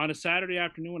 On a Saturday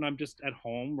afternoon when I'm just at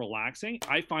home relaxing,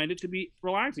 I find it to be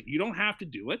relaxing. You don't have to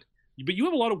do it, but you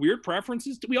have a lot of weird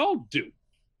preferences. We all do.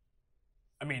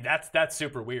 I mean, that's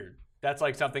super weird. That's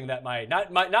like something that my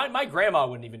grandma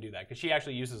wouldn't even do that because she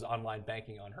actually uses online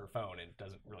banking on her phone and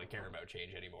doesn't really care about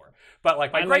change anymore. But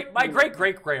like my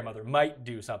great grandmother might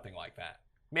do something like that.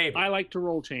 Maybe. I like to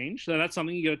roll change, so that's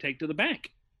something you got to take to the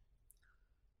bank.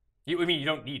 You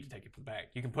don't need to take it to the bank.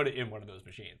 You can put it in one of those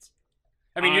machines.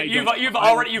 I mean, you've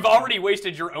already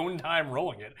wasted your own time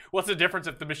rolling it. What's the difference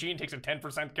if the machine takes a 10%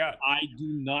 cut? I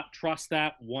do not trust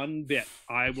that one bit.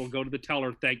 I will go to the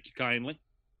teller. Thank you kindly.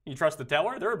 You trust the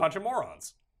teller? They're a bunch of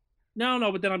morons.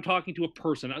 No, but then I'm talking to a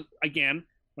person. Again,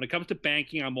 when it comes to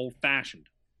banking, I'm old-fashioned.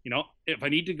 You know, if I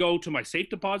need to go to my safe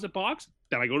deposit box,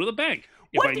 then I go to the bank.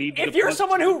 If you're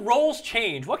someone who rolls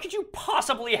change, what could you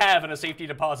possibly have in a safety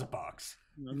deposit box?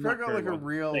 You got like a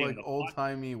real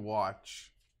old-timey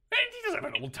watch. Man, he doesn't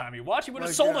have an old-timey watch. He would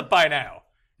have sold it by now.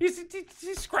 He's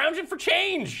scrounging for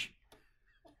change.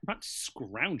 I'm not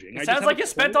scrounging. It sounds like you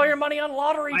spent all your money on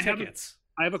lottery tickets.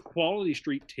 I have a Quality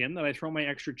Street tin that I throw my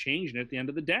extra change in at the end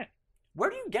of the day. Where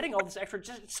are you getting all this extra?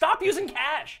 Just stop using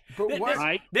cash.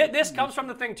 This comes from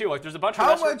the thing too. Like, there's a bunch of.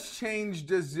 How much change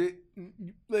does it?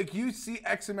 Like, you see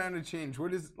X amount of change.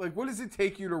 What does it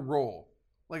take you to roll?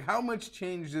 Like, how much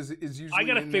change is usually? I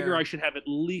got to figure I should have at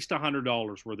least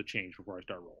 $100 worth of change before I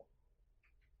start rolling.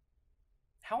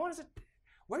 How is it?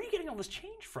 Where are you getting all this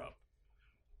change from?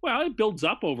 Well, it builds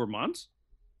up over months.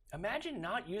 Imagine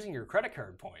not using your credit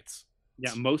card points.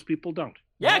 Yeah, most people don't.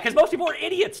 Yeah, because most people are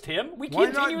idiots, Tim. We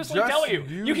continuously tell you.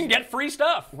 You can get free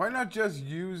stuff. Why not just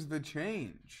use the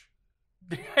change?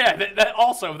 Yeah,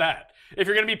 also that. If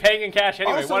you're going to be paying in cash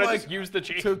anyway, why not just use the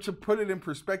change? To put it in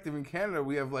perspective, in Canada,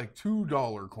 we have like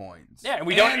 $2 coins. Yeah, and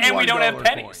we don't have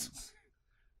pennies. Coins.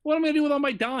 What am I going to do with all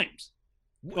my dimes?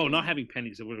 Oh, not having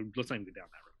pennies. Let's not even go down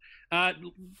that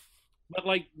road. But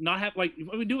like, not have what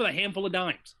do we do with a handful of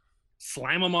dimes?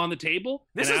 Slam them on the table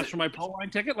and ask for my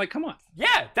Pauline ticket? Like, come on.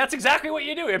 Yeah, that's exactly what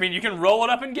you do. I mean, you can roll it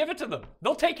up and give it to them.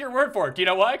 They'll take your word for it. Do you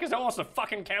know why? Because no one wants to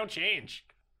fucking count change.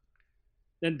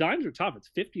 Then dimes are tough. It's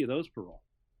 50 of those per roll.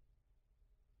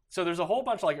 So there's a whole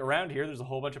bunch, like around here, there's a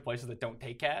whole bunch of places that don't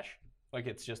take cash. Like,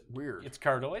 it's just weird. It's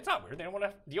cardinal. It's not weird. They don't want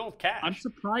to deal with cash. I'm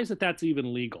surprised that that's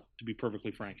even legal, to be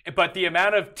perfectly frank. But the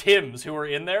amount of Tims who are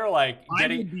in there, like,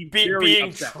 being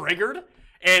upset. triggered.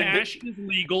 And cash is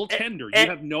legal tender. You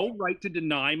have no right to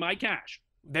deny my cash.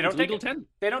 They don't take it. Tender.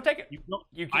 They don't take it. You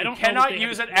I cannot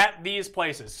use it at these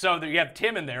places. So you have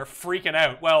Tim in there freaking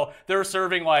out. Well, they're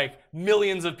serving like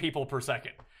millions of people per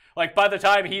second. Like, by the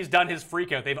time he's done his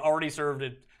freak out, they've already served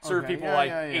people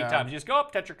eight times. You just go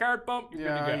up, touch your card, boom,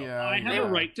 you're good to go. I have a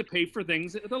right to pay for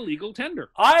things at a legal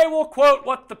tender. I will quote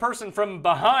what the person from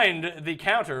behind the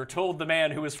counter told the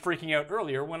man who was freaking out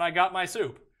earlier when I got my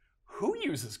soup. Who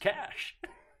uses cash?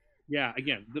 Yeah,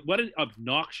 again, what an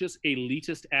obnoxious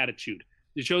elitist attitude.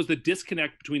 It shows the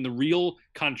disconnect between the real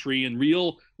country and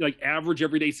real, like, average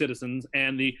everyday citizens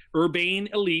and the urbane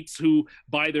elites who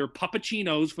buy their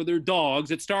puppuccinos for their dogs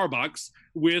at Starbucks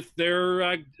with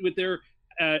their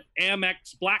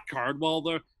Amex Black Card. Well,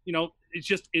 that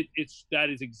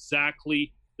is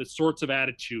exactly the sorts of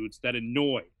attitudes that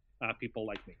annoy people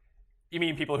like me. You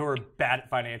mean people who are bad at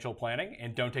financial planning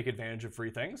and don't take advantage of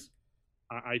free things?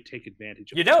 I take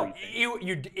advantage of You don't.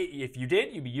 If you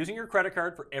did, you'd be using your credit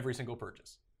card for every single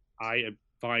purchase. I am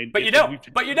fine. But you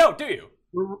don't. But you don't, do you?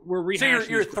 We're rehashing.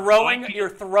 So you're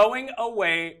throwing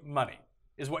away money.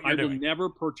 Is what you're doing. I will never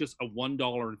purchase a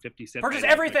 $1.50. Purchase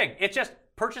everything. It's just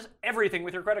purchase everything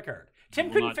with your credit card.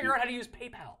 Tim couldn't figure out how to use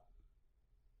PayPal.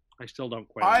 I still don't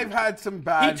quite. I've had some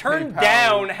bad. He turned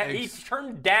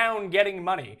down getting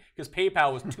money because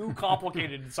PayPal was too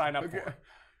complicated to sign up for.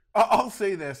 I'll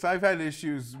say this: I've had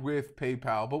issues with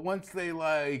PayPal, but once they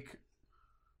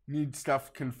need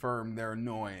stuff confirmed, they're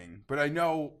annoying. But I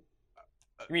know.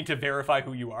 You mean to verify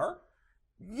who you are?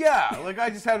 Yeah, I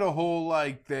just had a whole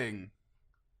thing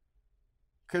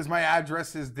because my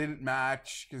addresses didn't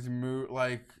match because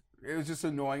it was just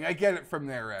annoying. I get it from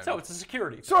their end. So it's a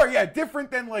security thing. Sorry, yeah,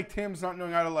 different than Tim's not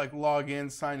knowing how to log in,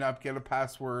 sign up, get a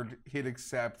password, hit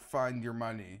accept, find your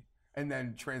money, and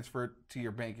then transfer it to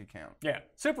your bank account. Yeah,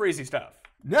 super easy stuff.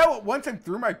 No, once I'm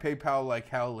through my PayPal like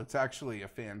hell, it's actually a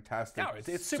fantastic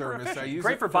it's super service. efficient. I use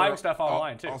great it for buying stuff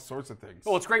online, too. All sorts of things.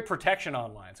 Well, it's great protection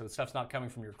online, so the stuff's not coming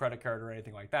from your credit card or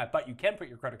anything like that, but you can put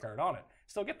your credit card on it.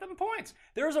 Still get them points.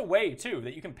 There's a way, too,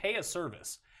 that you can pay a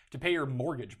service to pay your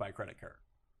mortgage by credit card.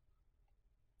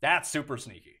 That's super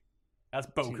sneaky. That's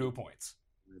beaucoup points.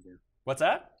 What's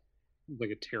that? It's like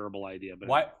a terrible idea.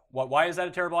 But why is that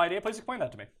a terrible idea? Please explain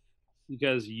that to me.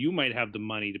 Because you might have the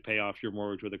money to pay off your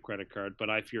mortgage with a credit card, but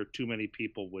I fear too many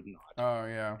people would not. Oh,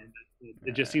 yeah.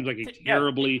 It just seems like a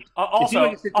terribly...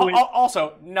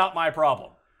 Also, not my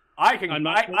problem. I can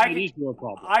recoup...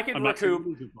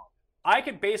 I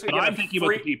could basically get I'm thinking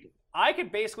about the people. I could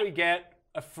basically get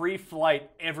a free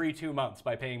flight every 2 months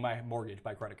by paying my mortgage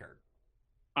by credit card.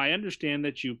 I understand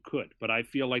that you could, but I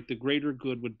feel like the greater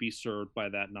good would be served by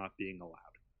that not being allowed.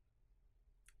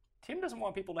 Tim doesn't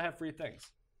want people to have free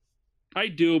things. I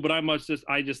do, but I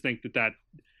just think that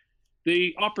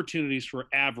the opportunities for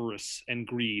avarice and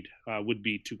greed would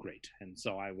be too great, and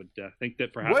so I would think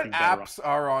that perhaps. What apps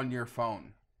are on your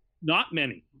phone? Not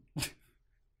many.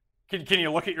 Can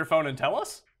you look at your phone and tell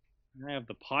us? I have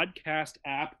the podcast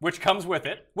app, which comes with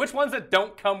it. Which ones that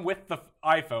don't come with the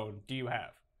iPhone do you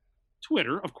have?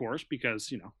 Twitter, of course,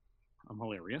 because I'm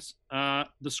hilarious. The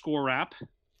Score app,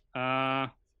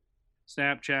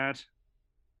 Snapchat.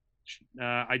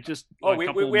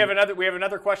 We have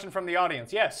another question from the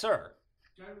audience. Yes, sir.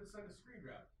 Send a screen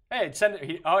grab. Hey, send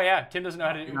it. Oh yeah, Tim doesn't know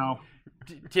how to do. No.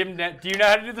 Tim, do you know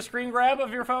how to do the screen grab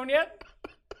of your phone yet?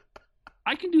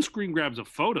 I can do screen grabs of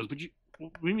photos, but you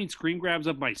mean screen grabs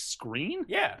of my screen?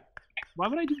 Yeah. Why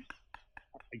would I do?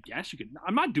 I guess you could.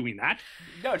 I'm not doing that.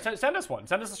 No, send us one.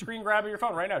 Send us a screen grab of your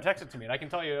phone right now. Text it to me, and I can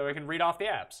tell you. I can read off the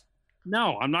apps.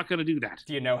 No, I'm not going to do that.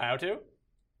 Do you know how to?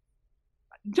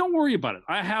 Don't worry about it.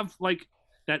 I have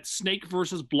that snake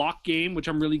versus block game, which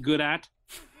I'm really good at.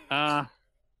 I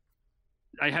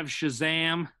have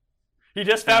Shazam. He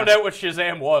just found out what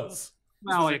Shazam was.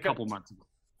 Well, a couple months ago.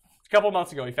 A couple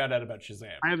months ago, he found out about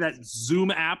Shazam. I have that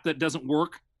Zoom app that doesn't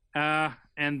work, and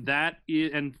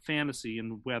fantasy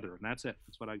and weather, and that's it.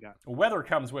 That's what I got. Weather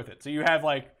comes with it, so you have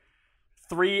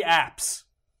 3 apps.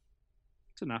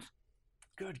 It's enough.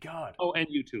 Good God. Oh, and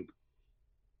YouTube.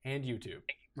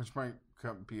 Which might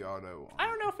be auto. I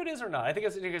don't know if it is or not. I think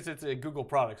it's because it's a Google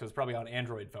product, so it's probably on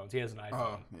Android phones. He has an iPhone.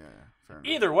 Oh, yeah. Fair enough.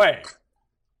 Either way,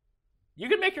 you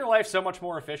can make your life so much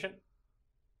more efficient.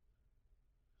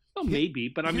 Well, maybe,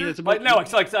 but I mean, it's about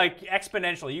it's like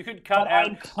exponentially. You could cut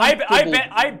out.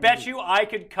 I bet you I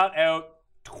could cut out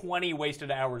 20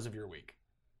 wasted hours of your week,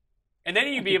 and then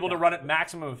you'd be able to run at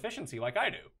maximum efficiency like I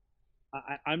do.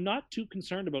 I'm not too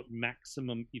concerned about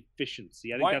maximum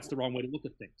efficiency. I think that's the wrong way to look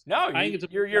at things. No,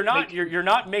 you're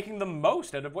not making the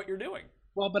most out of what you're doing.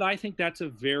 Well, but I think that's a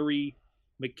very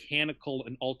mechanical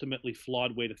and ultimately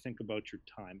flawed way to think about your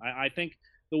time. I think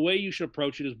the way you should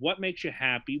approach it is what makes you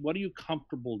happy, what are you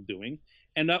comfortable doing,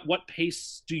 and at what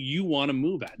pace do you want to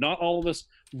move at? Not all of us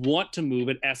want to move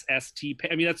at SST.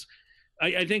 I mean,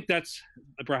 I think that's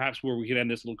perhaps where we could end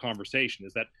this little conversation,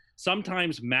 is that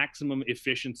sometimes maximum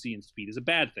efficiency and speed is a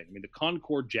bad thing. I mean, the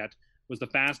Concorde jet was the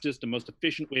fastest and most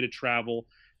efficient way to travel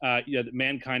that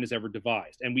mankind has ever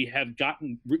devised. And we got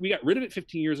rid of it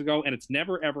 15 years ago, and it's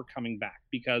never, ever coming back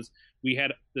because we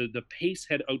had the pace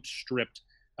had outstripped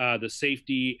the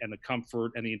safety and the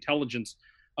comfort and the intelligence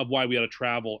of why we ought to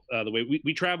travel the way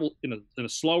we travel in a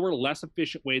slower, less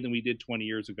efficient way than we did 20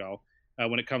 years ago.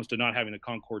 When it comes to not having a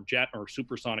Concorde jet or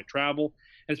supersonic travel.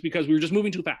 And it's because we were just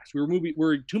moving too fast.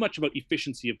 We're too much about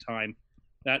efficiency of time,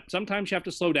 that sometimes you have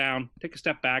to slow down, take a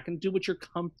step back, and do what you're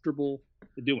comfortable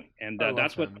doing. And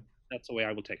that's the way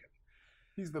I will take it.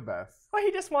 He's the best. Well,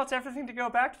 he just wants everything to go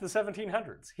back to the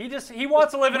 1700s. He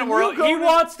wants to live in a world. He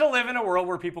wants to live in a world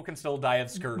where people can still die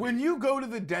of scurvy. When you go to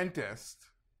the dentist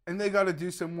and they got to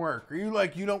do some work, are you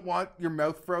like, you don't want your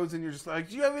mouth frozen? You're just like,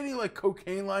 do you have any like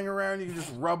cocaine lying around you can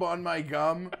just rub on my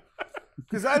gum?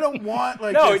 Because I don't want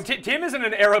like. No, Tim is in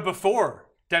an era before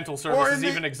dental services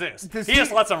even exist. He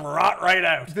just lets them rot right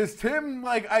out. Does Tim,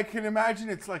 like, I can imagine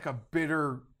it's like a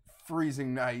bitter,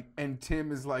 freezing night, and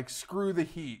Tim is like, screw the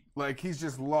heat. Like, he's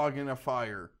just logging a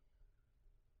fire.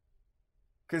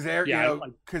 Because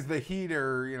the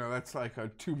heater, that's like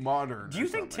too modern. Do you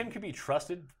think Tim could be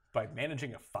trusted by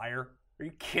managing a fire? Are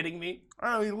you kidding me?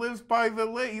 I don't know. He lives by the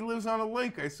lake. He lives on a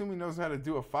lake. I assume he knows how to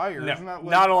do a fire. No, Isn't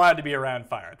not allowed to be around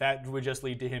fire. That would just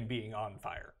lead to him being on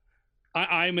fire.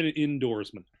 I'm an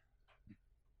indoorsman.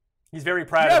 He's very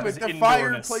proud of his but the indoorness.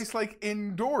 Fireplace like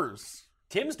indoors.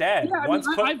 Tim's dad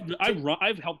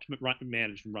I've helped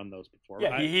manage and run those before.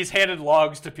 Yeah, he's handed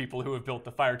logs to people who have built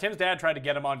the fire. Tim's dad tried to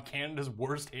get him on Canada's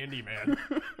worst handyman.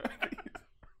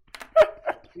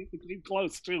 He came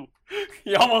close too.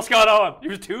 He almost got on. He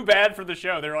was too bad for the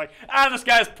show. They were like, this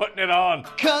guy's putting it on.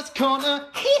 Cuss Corner.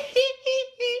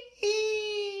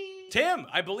 Tim,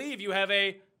 I believe you have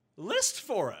a list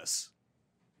for us.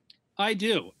 I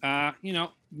do.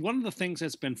 One of the things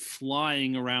that's been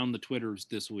flying around the Twitters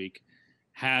this week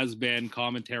has been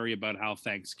commentary about how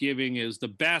Thanksgiving is the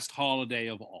best holiday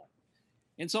of all.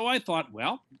 And so I thought,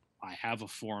 well, I have a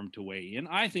forum to weigh in.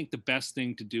 I think the best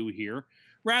thing to do here,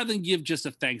 rather than give just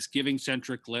a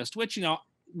Thanksgiving-centric list, which,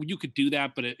 you could do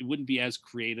that, but it wouldn't be as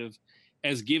creative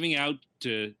as giving out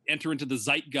to enter into the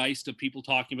zeitgeist of people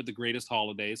talking about the greatest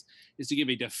holidays, is to give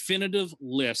a definitive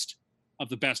list of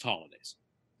the best holidays.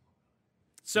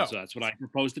 So that's what I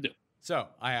propose to do. So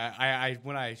I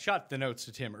when I shot the notes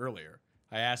to Tim earlier,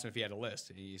 I asked him if he had a list,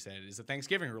 and he said, is it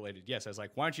Thanksgiving related? Yes. I was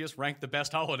like, why don't you just rank the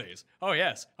best holidays? Oh,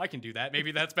 yes, I can do that.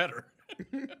 Maybe that's better.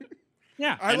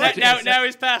 Yeah. Now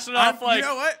he's passing off like... You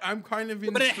know what? I'm kind of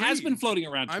intrigued. But it has been floating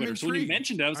around Twitter. So when you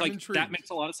mentioned it, I was intrigued. That makes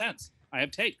a lot of sense. I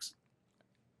have takes.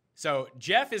 So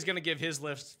Jeff is going to give his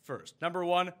list first. Number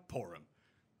 1, Purim.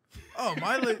 Oh,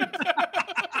 my list...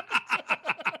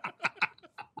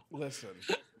 Listen,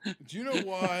 do you know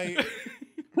why...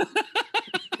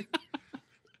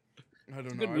 I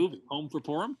don't know. Good movie. Home for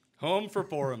Purim? Home for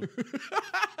Purim.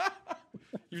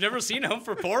 You've never seen Home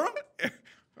for Purim?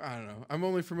 I don't know. I'm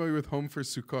only familiar with Home for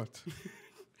Sukkot.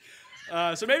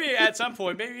 So maybe at some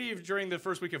point, maybe during the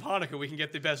first week of Hanukkah, we can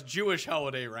get the best Jewish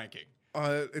holiday ranking.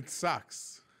 It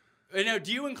sucks. Now,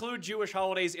 do you include Jewish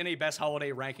holidays in a best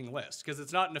holiday ranking list? Because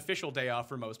it's not an official day off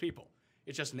for most people.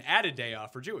 It's just an added day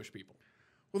off for Jewish people.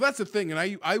 Well, that's the thing,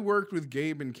 and I worked with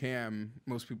Gabe and Cam.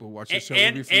 Most people who watch the show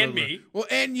and me. Well,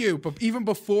 and you, but even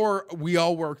before we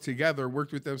all worked together,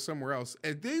 worked with them somewhere else,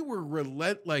 and they were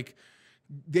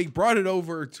they brought it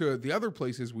over to the other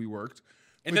places we worked.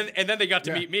 And then they got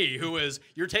to meet me, who is,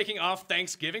 you're taking off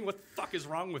Thanksgiving? What the fuck is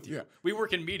wrong with you? Yeah. We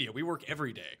work in media. We work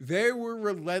every day. They were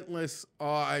relentless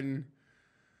on,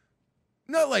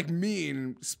 not like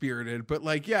mean-spirited, but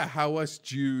like, how us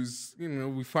Jews,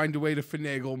 we find a way to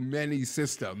finagle many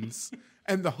systems.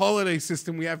 And the holiday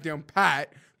system we have down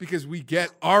pat, because we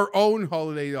get our own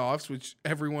holiday offs, which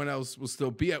everyone else will still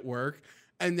be at work.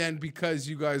 And then because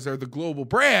you guys are the global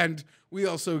brand, we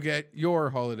also get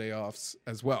your holiday offs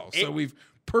as well. So we've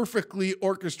perfectly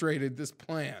orchestrated this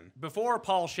plan. Before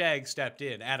Paul Shagg stepped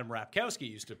in, Adam Rapkowski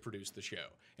used to produce the show,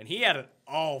 and he had it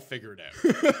all figured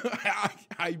out.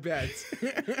 I bet.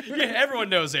 Yeah, everyone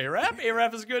knows A-Rap.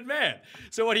 A-Rap is a good man.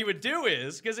 So what he would do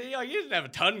is, because he didn't have a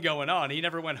ton going on, he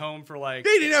never went home for like...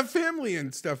 They didn't have family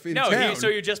and stuff in town. So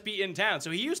you'd just be in town.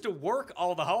 So he used to work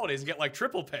all the holidays and get like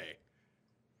triple pay.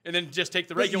 And then just take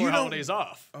the regular holidays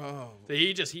off. Oh. So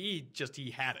he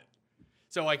had it.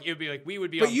 So like it would be like we would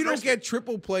be. But on you Christmas. don't get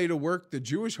triple play to work the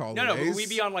Jewish holidays. No, but we'd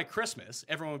be on like Christmas.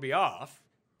 Everyone would be off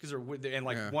because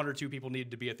one or two people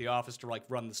needed to be at the office to like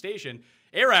run the station.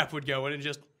 A-Rap would go in and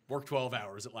just work 12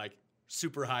 hours at like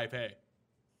super high pay.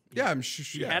 Yeah, I'm sure.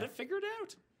 He had it figured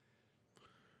out.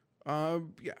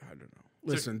 Yeah, I don't know.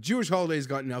 Listen, Jewish holidays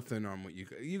got nothing on what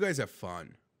you guys have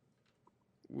fun.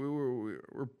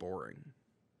 We're boring.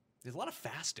 There's a lot of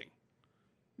fasting.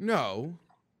 No.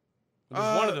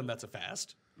 There's one of them that's a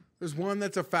fast. There's one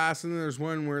that's a fast, and then there's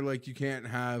one where like you can't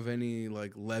have any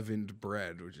like leavened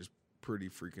bread, which is pretty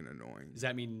freaking annoying. Does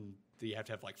that mean that you have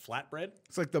to have like flatbread?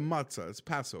 It's like the matzah. It's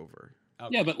Passover.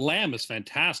 Okay. Yeah, but lamb is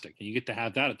fantastic, and you get to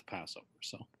have that at the Passover.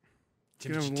 So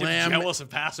Tim's jealous of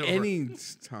Passover. Any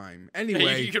time.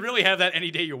 Anyway, you can really have that any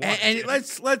day you want. And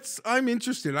let's. I'm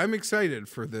interested. I'm excited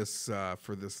for this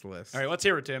list. All right, let's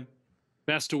hear it, Tim.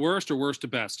 Best to worst or worst to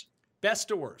best? Best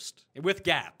to worst with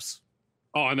gaps.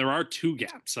 Oh, and there are 2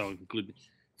 gaps. So include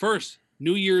first,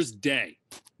 New Year's Day,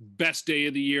 best day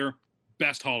of the year,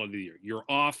 best holiday of the year. You're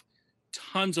off,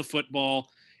 tons of football.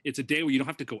 It's a day where you don't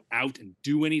have to go out and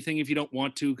do anything if you don't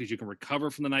want to, because you can recover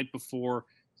from the night before,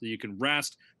 so you can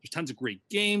rest. There's tons of great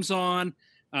games on.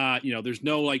 There's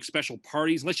no like special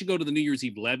parties unless you go to the New Year's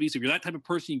Eve levies. If you're that type of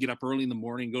person, you get up early in the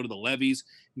morning, go to the levies,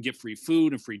 and get free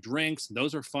food and free drinks. And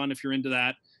those are fun if you're into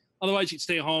that. Otherwise, you can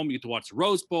stay home. You get to watch the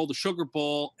Rose Bowl, the Sugar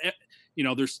Bowl.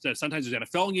 There's sometimes there's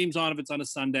NFL games on if it's on a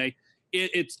Sunday.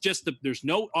 It's just there's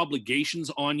no obligations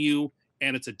on you,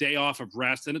 and it's a day off of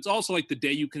rest. And it's also like the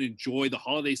day you can enjoy the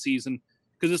holiday season,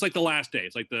 because it's like the last day.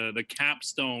 It's like the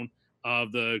capstone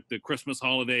of the Christmas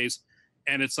holidays,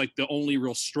 and it's like the only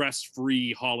real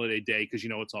stress-free holiday day because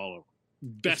it's all over.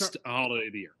 Best holiday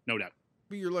of the year, no doubt.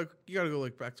 But you got to go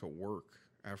like back to work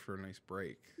after a nice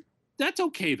break. That's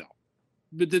okay though.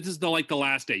 But this is the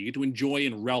last day. You get to enjoy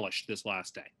and relish this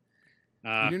last day.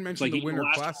 You didn't mention the Winter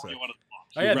Classic.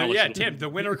 Tim, the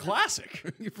Winter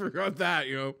Classic. You forgot that,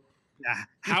 Yeah.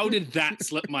 How did that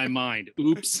slip my mind?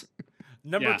 Oops.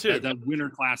 Number 2. The Winter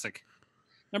Classic.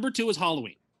 Number 2 is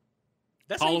Halloween.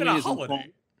 That's Halloween not even a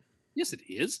holiday. Yes, it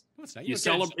is. No, it's not. You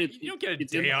don't get a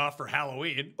day off for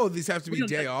Halloween. Oh, these have to be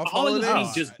day off holidays?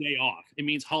 holidays? Means just day off. It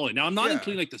means holiday. Now, I'm not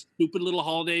including like the stupid little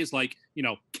holidays like,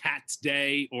 Cat's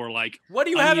Day or like... What do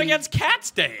you have against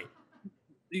Cat's Day?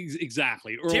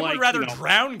 Exactly. Or Tim would rather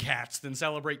drown cats than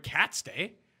celebrate Cat's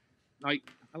Day. I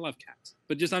love cats.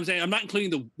 But I'm saying I'm not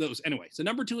including those. Anyway, so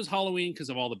number 2 is Halloween because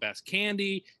of all the best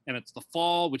candy, and it's the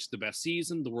fall, which is the best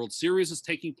season. The World Series is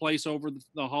taking place over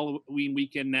the Halloween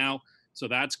weekend now. So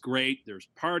that's great. There's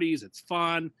parties. It's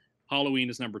fun. Halloween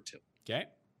is number 2. Okay.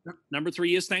 Number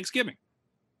 3 is Thanksgiving.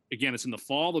 Again, it's in the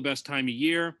fall, the best time of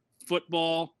year.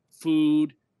 Football,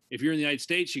 food. If you're in the United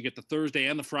States, you get the Thursday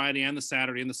and the Friday and the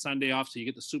Saturday and the Sunday off, so you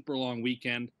get the super long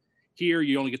weekend. Here,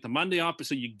 you only get the Monday off,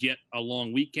 so you get a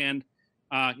long weekend.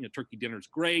 Turkey dinner is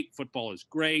great. Football is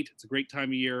great. It's a great time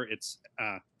of year. It's,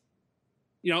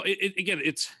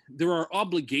 there are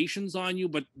obligations on you,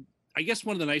 but I guess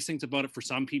one of the nice things about it for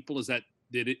some people is that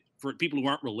for people who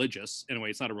aren't religious, anyway,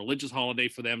 it's not a religious holiday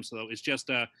for them. So it's just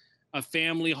a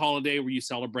family holiday where you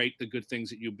celebrate the good things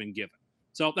that you've been given.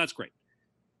 So that's great.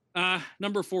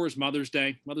 Number 4 is Mother's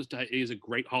Day. Mother's Day is a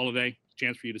great holiday.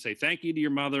 Chance for you to say thank you to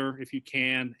your mother if you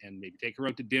can, and maybe take her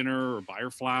out to dinner or buy her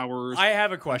flowers. I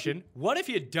have a question. What if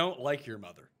you don't like your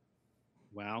mother?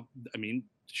 Well, I mean,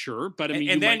 sure, but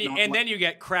then you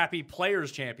get crappy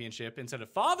Players Championship instead of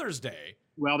Father's Day.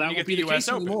 Well, that won't be the case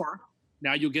anymore.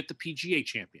 Now you'll get the PGA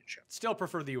Championship. Still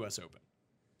prefer the U.S. Open.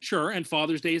 Sure, and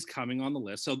Father's Day is coming on the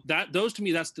list. So those to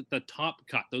me, that's the top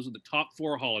cut. Those are the top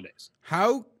 4 holidays.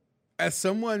 How, as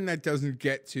someone that doesn't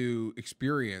get to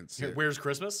experience it, where's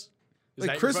Christmas?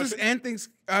 Like Christmas and things.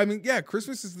 I mean, yeah,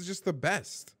 Christmas is just the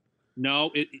best.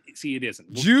 No, it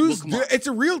isn't. Jews, it's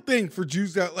a real thing for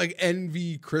Jews that like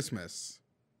envy Christmas.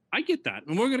 I get that,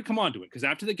 and we're going to come on to it because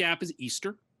after the gap is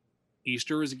Easter.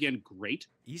 Easter is again great.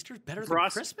 Easter's better than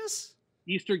Christmas.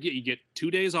 Easter, you get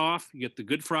 2 days off. You get the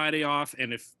Good Friday off,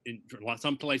 and if in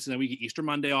some places, then we get Easter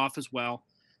Monday off as well.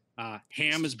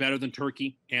 Ham is better than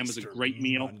turkey. Ham is a great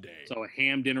meal. So a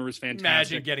ham dinner is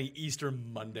fantastic. Imagine getting Easter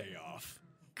Monday off.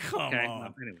 Come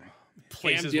on. Anyway,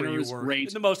 places where you work. Great.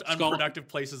 In the most unproductive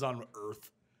places on earth.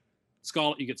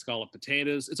 You get scalloped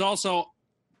potatoes. It's also,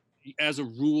 as a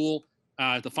rule,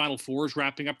 the Final Four is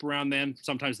wrapping up around then.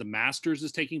 Sometimes the Masters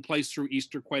is taking place through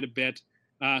Easter quite a bit.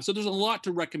 So there's a lot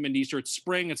to recommend Easter. It's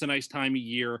spring. It's a nice time of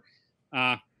year.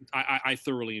 I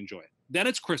thoroughly enjoy it. Then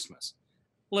it's Christmas.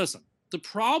 Listen, the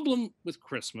problem with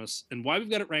Christmas and why we've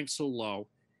got it ranked so low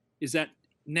is that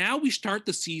now we start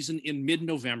the season in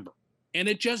mid-November, and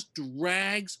it just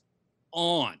drags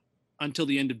on until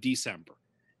the end of December.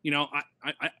 You know,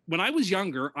 I when I was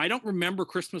younger, I don't remember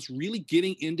Christmas really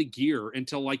getting into gear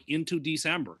until like into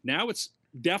December. Now it's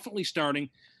definitely starting.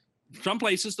 Some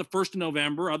places the 1st of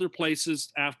November, other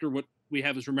places after what we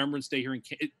have is Remembrance Day here.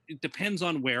 It depends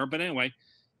on where, but anyway,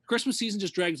 Christmas season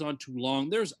just drags on too long.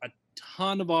 There's a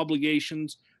ton of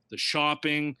obligations, the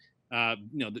shopping,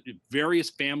 the various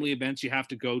family events you have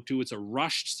to go to. It's a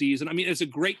rushed season. I mean, it's a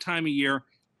great time of year.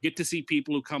 Get to see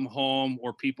people who come home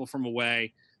or people from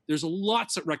away. There's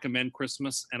lots that recommend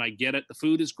Christmas, and I get it. The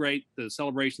food is great. The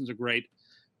celebrations are great.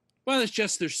 But it's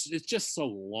just so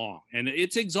long, and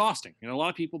it's exhausting. A lot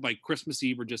of people by Christmas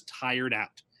Eve are just tired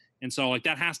out. And so like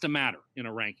that has to matter in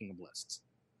a ranking of lists.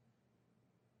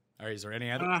 All right, is there any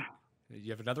other?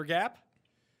 You have another gap?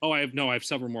 Oh, I have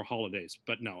several more holidays,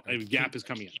 but no, a gap is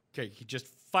coming in. Okay, just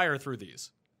fire through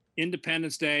these.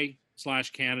 Independence Day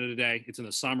 / Canada Day. It's in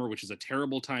the summer, which is a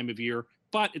terrible time of year,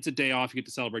 but it's a day off. You get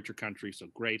to celebrate your country, so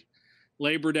great.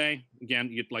 Labor Day, again,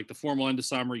 you get like the formal end of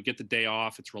summer. You get the day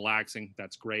off. It's relaxing.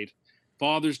 That's great.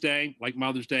 Father's Day, like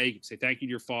Mother's Day, you can say thank you to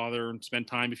your father and spend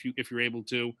time if you're able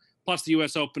to. Plus, the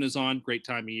U.S. Open is on. Great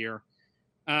time of year.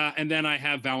 And then I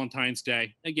have Valentine's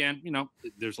Day. Again,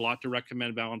 there's a lot to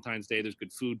recommend Valentine's Day. There's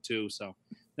good food, too. So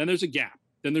then there's a gap.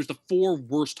 Then there's the 4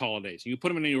 worst holidays. You can put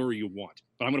them in any order you want,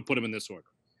 but I'm going to put them in this order.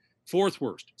 4th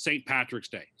worst, St. Patrick's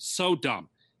Day. So dumb.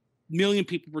 Million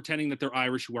people pretending that they're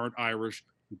Irish who aren't Irish,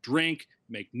 who drink,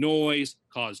 make noise,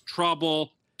 cause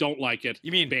trouble, don't like it.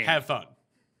 You mean Bam. Have fun.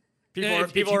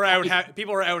 People are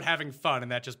out having fun,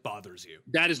 and that just bothers you.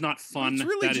 That is not fun. It's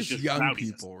really that just is just young rowdiness.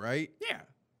 people, right? Yeah.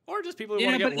 Or just people who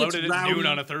want to get loaded at noon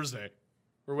on a Thursday.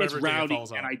 Or whatever it's rowdy, day it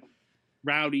falls on.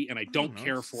 Rowdy, and I don't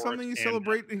care for something you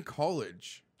celebrate in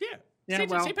college. Yeah.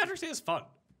 St. Patrick's Day is fun.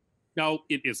 No,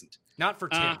 it isn't. Not for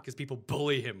Tim, because people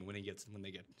bully him when they get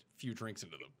a few drinks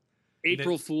into them.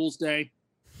 April Fool's Day,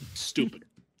 stupid.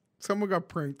 Someone got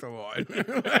pranked a lot.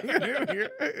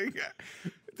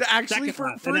 Actually, for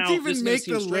it to even make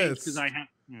the list.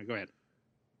 Go ahead.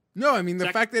 No, I mean the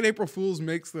fact that April Fool's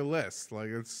makes the list, like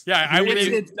it's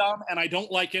it's dumb, and I don't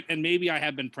like it, and maybe I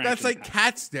have been pranked. That's like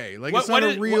Cat's Day, like it's not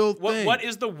a real thing. What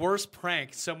is the worst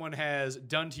prank someone has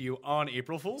done to you on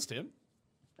April Fool's, Tim?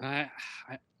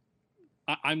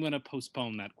 I'm going to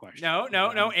postpone that question.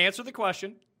 No. Answer the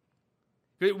question.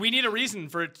 We need a reason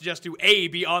for it to just to A,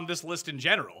 be on this list in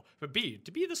general, but B,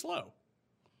 to be this low.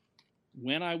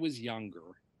 When I was younger,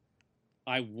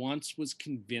 I once was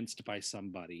convinced by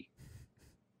somebody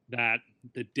that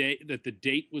the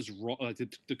date was wrong,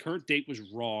 the current date was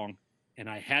wrong, and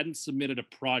I hadn't submitted a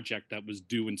project that was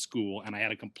due in school, and I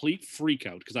had a complete freak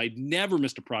out because I'd never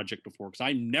missed a project before because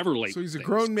I'm never late. So he's a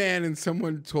grown man, and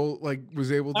someone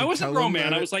was able to. I was tell a grown him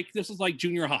man. that I was like, this is like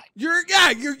junior high. You're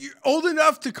old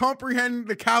enough to comprehend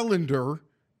the calendar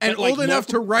and But, like, old enough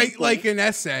to write people- like an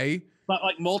essay. But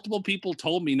like multiple people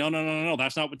told me, no,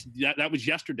 that's not what that was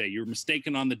yesterday. You're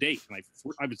mistaken on the date. And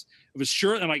I was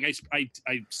sure, and like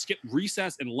I skipped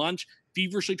recess and lunch,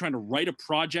 feverishly trying to write a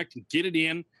project and get it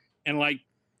in, and like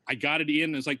I got it in.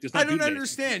 And it's like there's no I don't due date.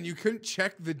 understand. You couldn't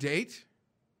check the date.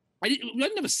 I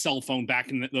didn't have a cell phone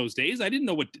back in those days. I didn't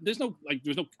know what. There's no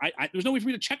way for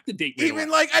me to check the date. Even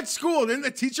like at school, didn't the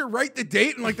teacher write the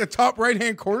date in like the top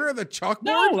right-hand corner of the chalkboard?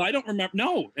 No, I don't remember.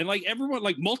 No, and like everyone,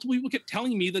 like multiple people kept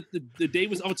telling me that the day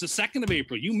was it's the 2nd of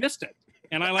April. You missed it,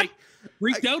 and I like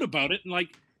freaked out about it, and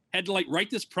like had to like write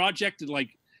this project and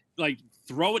like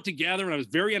throw it together, and I was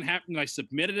very unhappy. And I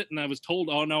submitted it, and I was told,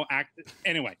 oh no,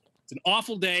 anyway, it's an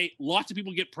awful day. Lots of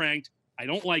people get pranked. I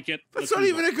don't like it. That's not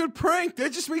even a good prank.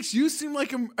 That just makes you seem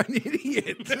like an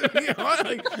idiot.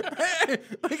 like,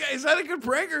 is that a good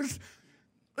prank? Or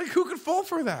like, who could fall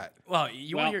for that? Well,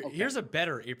 here's a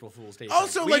better April Fool's Day.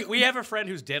 Also, prank. We have a friend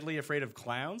who's deadly afraid of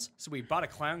clowns, so we bought a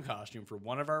clown costume for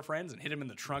one of our friends and hid him in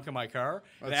the trunk of my car.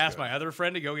 And asked my other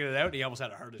friend to go get it out, and he almost had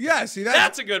a heart attack. Yeah, see,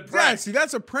 that's a good prank. Yeah, see,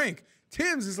 that's a prank.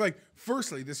 Tim's is like,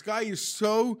 firstly, this guy is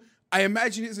so. I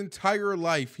imagine his entire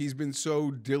life he's been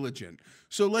so diligent.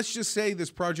 So let's just say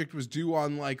this project was due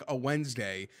on like a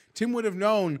Wednesday. Tim would have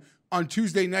known on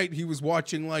Tuesday night he was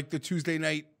watching like the Tuesday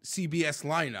night CBS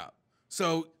lineup.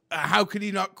 So how could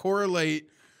he not correlate?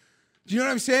 Do you know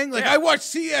what I'm saying? Like I watched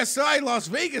CSI Las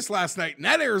Vegas last night, and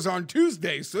that airs on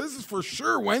Tuesday. So this is for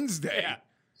sure Wednesday. Yeah.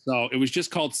 So it was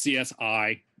just called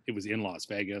CSI. It was in Las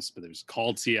Vegas, but it was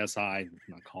called CSI.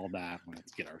 Not called that.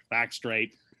 Let's get our facts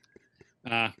straight.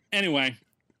 Anyway,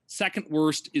 second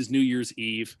worst is New Year's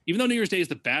Eve. Even though New Year's Day is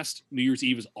the best, New Year's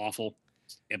Eve is awful.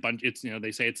 It's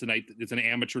they say it's an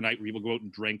amateur night where people go out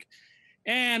and drink,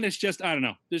 and it's just I don't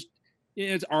know.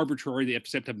 It's arbitrary. They have to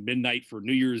set up midnight for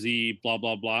New Year's Eve. Blah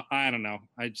blah blah. I don't know.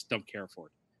 I just don't care for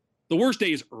it. The worst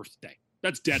day is Earth Day.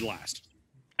 That's dead last.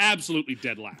 Absolutely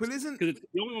dead last. But isn't because it's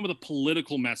the only one with a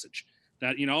political message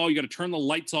that you got to turn the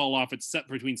lights all off. It's set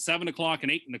between 7 o'clock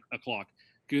and 8 o'clock.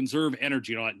 Conserve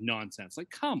energy and all that nonsense. Like,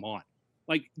 come on.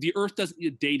 Like the Earth doesn't need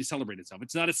a day to celebrate itself.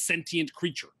 It's not a sentient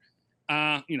creature.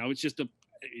 It's just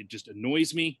it just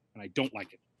annoys me and I don't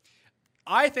like it.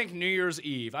 I think New Year's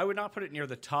Eve, I would not put it near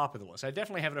the top of the list. I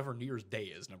definitely have it over New Year's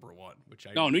Day as number one,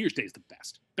 New Year's Day is the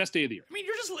best day of the year.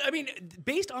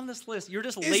 Based on this list, you're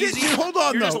just lazy. Hold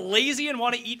on, You're just lazy and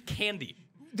want to eat candy.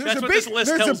 There's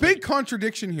a big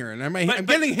contradiction here, and I'm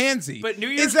getting handsy. But New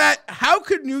Year's is that how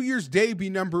could New Year's Day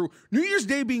being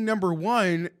number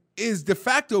one is de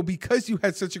facto because you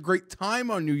had such a great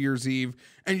time on New Year's Eve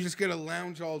and you just get to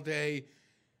lounge all day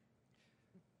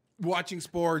watching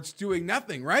sports, doing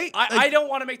nothing, right? I don't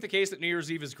want to make the case that New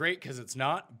Year's Eve is great because it's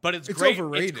not, but it's great.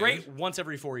 Overrated. It's great once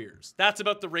every 4 years. That's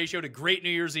about the ratio to great New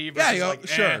Year's Eve Yeah, versus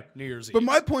sure. New Year's Eve. But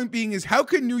my point being is, how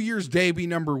could New Year's Day be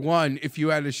number one if you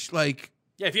had if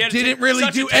you had didn't really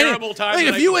such do a terrible time? Like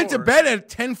if you went to bed at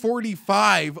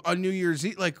 10:45 on New Year's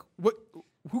Eve, like what?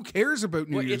 Who cares about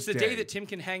New Year's Day? It's the day that Tim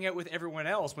can hang out with everyone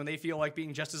else when they feel like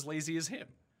being just as lazy as him,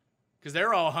 because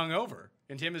they're all hungover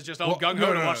and Tim is just all gung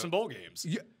ho to watch some bowl games.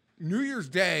 Yeah. New Year's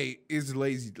Day is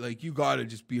lazy. Like, you got to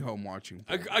just be home watching.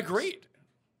 Agreed.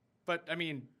 But,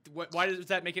 why does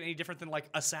that make it any different than,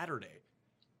 a Saturday?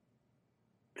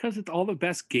 Because it's all the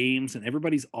best games and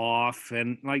everybody's off.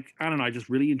 And, I don't know, I just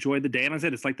really enjoy the day. And I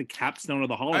said, it's like the capstone of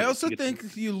the holiday. I also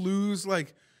think you lose,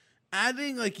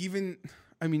 adding, even...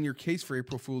 your case for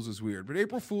April Fool's is weird, but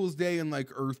April Fool's Day and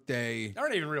Earth Day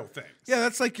aren't even real things. Yeah,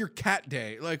 that's your cat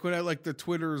day. When I the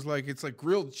Twitter's it's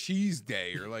grilled cheese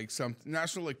day or some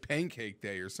national pancake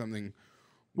day or something.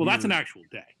 Well, that's an actual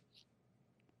day.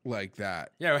 Like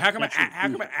that. Yeah, how come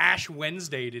Ash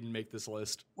Wednesday didn't make this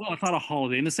list? Well, it's not a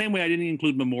holiday. In the same way I didn't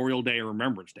include Memorial Day or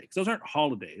Remembrance Day, because those aren't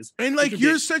holidays. And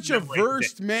you're such a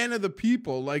versed man of the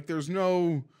people. There's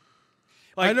no...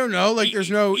 I don't know. There's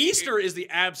no... Easter is the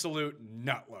absolute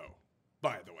nut low,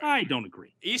 by the way. I don't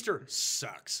agree. Easter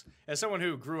sucks. As someone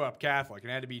who grew up Catholic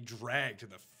and had to be dragged to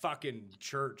the fucking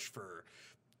church for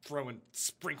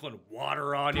sprinkling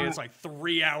water on you, it's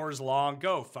 3 hours long.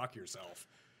 Go fuck yourself.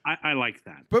 I like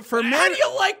that. But for men... How do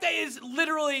you like that? Is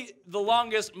literally the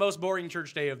longest, most boring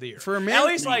church day of the year. For a man... At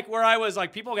least, where I was,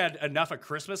 people had enough of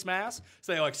Christmas Mass,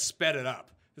 so they, sped it up.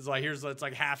 It's it's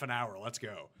half an hour. Let's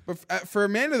go. But for a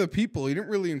man of the people, he didn't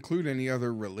really include any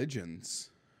other religions.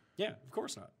 Yeah, of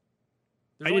course not.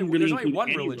 There's only one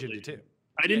religion to two.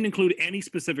 I didn't include any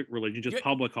specific religion, just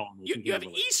public holidays. You have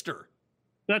Easter.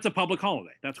 That's a public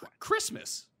holiday. That's why.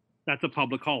 Christmas. That's a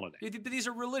public holiday. These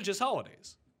are religious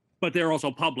holidays. But they're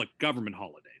also public government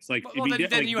holidays.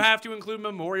 Then you have to include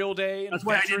Memorial Day. And that's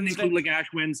why I didn't include Ash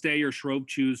Wednesday or Shrove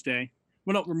Tuesday.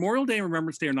 Well, no, Memorial Day and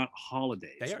Remembrance Day are not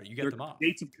holidays. They are. You get them off.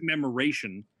 Dates of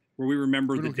commemoration where we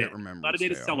remember the dead. It's not a day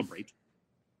to celebrate.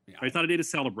 Yeah. Right? It's not a day to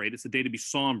celebrate. It's a day to be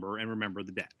somber and remember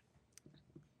the dead.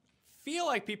 Feel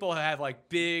like people have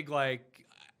big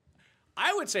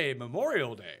I would say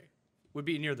Memorial Day would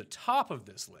be near the top of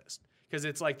this list. Because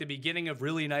it's the beginning of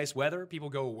really nice weather. People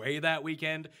go away that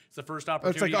weekend. It's the first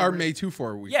opportunity. It's our May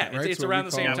 2-4 weekend, right? It's around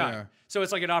the same time. Yeah. So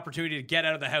it's an opportunity to get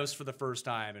out of the house for the first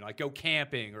time and go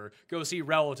camping or go see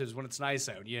relatives when it's nice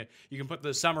out. You can put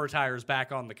the summer tires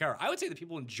back on the car. I would say that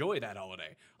people enjoy that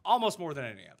holiday almost more than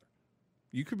any other.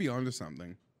 You could be onto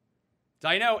something.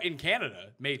 I know in Canada,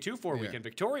 May 2-4 weekend,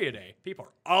 Victoria Day, people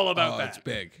are all about that. It's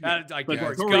big. But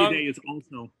Victoria Day is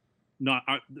also not...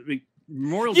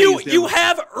 Memorial Day you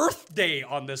have Earth Day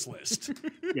on this list.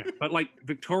 Yeah, but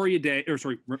Victoria Day,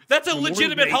 that's a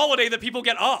legitimate holiday that people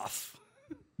get off.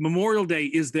 Memorial Day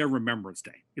is their Remembrance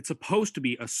Day. It's supposed to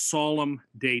be a solemn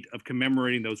date of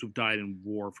commemorating those who've died in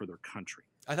war for their country.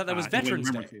 I thought that was Veterans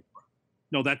Day.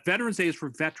 No, that Veterans Day is for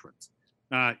veterans.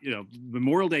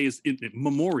 Memorial Day is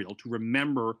memorial to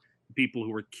remember people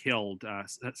who were killed,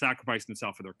 sacrificing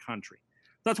themselves for their country.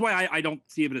 That's why I don't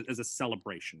see it as a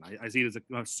celebration. I see it as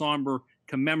a somber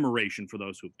commemoration for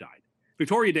those who've died.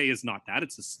 Victoria Day is not that.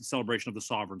 It's a celebration of the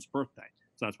sovereign's birthday.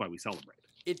 So that's why we celebrate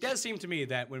it. It does seem to me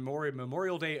that when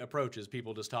Memorial Day approaches,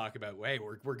 people just talk about, hey,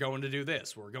 we're going to do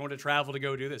this. We're going to travel to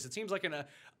go do this. It seems like an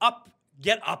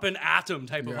get up and atom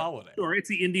type of holiday. Or it's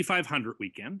the Indy 500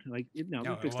 weekend. Like,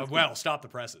 Well, stop the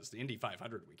presses. The Indy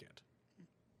 500 weekend.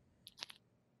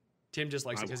 Tim just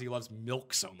likes it because he loves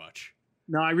milk so much.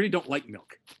 No, I really don't like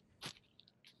milk.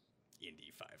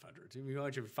 Indy 500. Why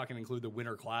don't you fucking include the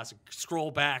Winter Classic?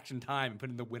 Scroll back in time and put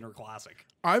in the Winter Classic.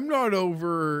 I'm not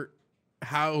over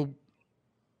how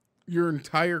your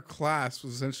entire class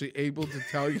was essentially able to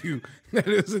tell you that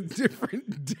it was a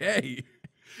different day.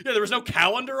 Yeah, there was no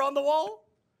calendar on the wall?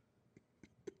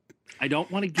 I don't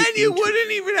want to get And you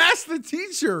wouldn't even ask the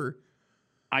teacher.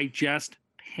 I just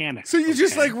panicked. So you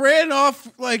just like ran off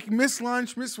like miss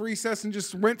lunch, miss recess, and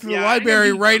just went to the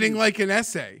library writing like an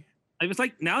essay. I was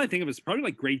like, now I think of it, it's probably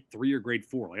like grade 3 or grade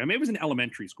 4. Like, I mean, it was in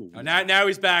elementary school. Now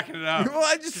he's backing it up. Well,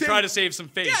 I just try to save some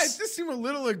face. Yeah, it just seemed a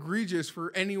little egregious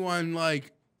for anyone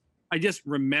like. I just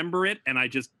remember it, and I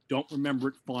just don't remember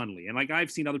it fondly. And like I've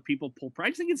seen other people pull. I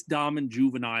just think it's dumb and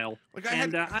juvenile. Like I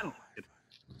don't like it.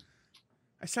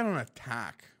 I sat on a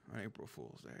tack on April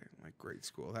Fool's Day in like grade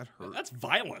school. That hurt. That's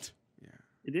violent. Yeah,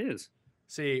 it is.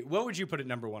 See, what would you put at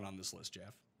number 1 on this list,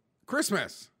 Jeff?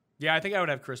 Christmas. Yeah, I think I would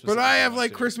have Christmas. But I have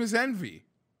like Christmas envy.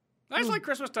 I just like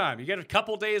Christmas time. You get a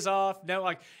couple days off. Now,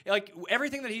 like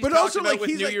everything that he's but talked also, about like, with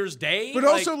he's New like, Year's Day. But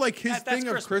also, like his thing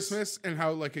that's of Christmas and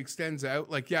how like extends out.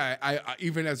 Like, yeah, I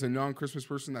even as a non-Christmas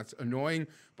person, that's annoying.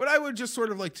 But I would just sort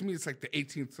of like, to me, it's like the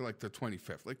 18th to like the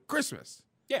 25th, like Christmas.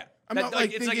 Yeah, I'm not like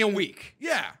it's thinking, like a week.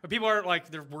 Yeah, but people aren't like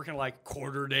they're working like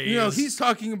quarter days. You know, he's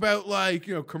talking about like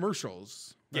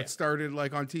commercials that Yeah. started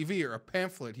like on TV or a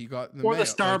pamphlet he got in the Or mail. the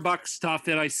Starbucks stuff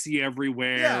that I see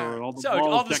everywhere. Yeah. Or all the So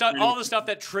balls all the stuff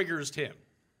that triggers Tim.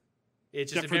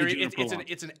 It's just Except for the Juniper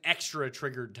it's an extra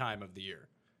triggered time of the year.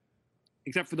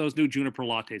 Except for those new Juniper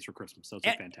lattes for Christmas. Those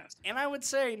are fantastic. And I would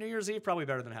say New Year's Eve probably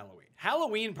better than Halloween.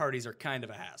 Halloween parties are kind of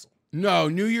a hassle. No,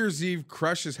 New Year's Eve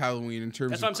crushes Halloween in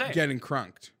terms That's what I'm of saying. getting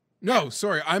crunked. No,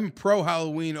 sorry, I'm pro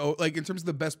Halloween. Oh, like in terms of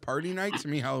the best party night, to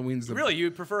me, Halloween's the Really, you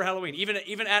prefer Halloween, even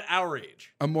at our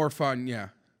age? a more fun. Yeah,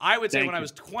 I would say Thank when I you.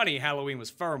 was 20, Halloween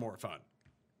was far more fun.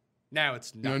 Now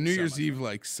it's not. no, New so Year's much Eve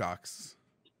like sucks.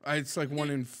 It's like 1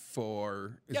 in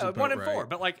 4. Is Yeah, about 1 in right. 4.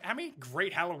 But like, how many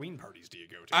great Halloween parties do you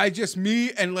go to? I just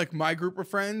me and like my group of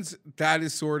friends. That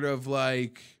is sort of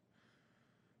like,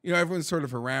 everyone's sort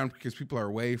of around because people are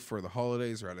away for the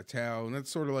holidays or out of town. That's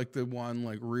sort of like the one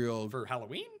like real For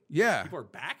Halloween? Yeah. People are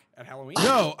back at Halloween?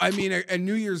 No, I mean, a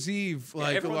New Year's Eve, Yeah,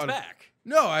 like everyone's a lot back.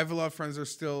 No, I have a lot of friends that are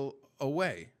still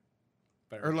away,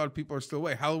 Better. or a lot of people are still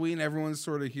away. Halloween, everyone's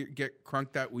sort of get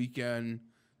crunked that weekend.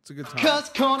 It's a good time. Cuss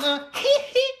Corner.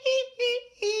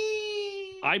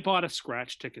 I bought a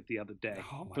scratch ticket the other day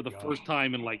for the first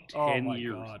time in like 10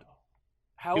 years. God.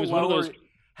 How It was low one of those- are,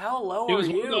 how low It was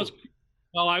are one of you? those.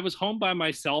 Well, I was home by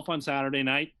myself on Saturday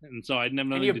night, and so I didn't have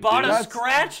nothing And you to bought do. a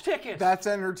scratch ticket. That's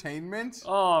entertainment.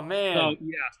 Oh man. So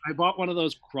yes, I bought one of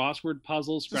those crossword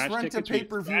puzzle scratch rent a tickets. where you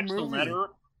pay-per-view scratch the movie. letter,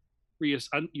 where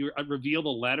you reveal the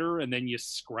letter and then you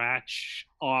scratch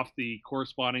off the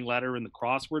corresponding letter in the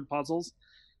crossword puzzles.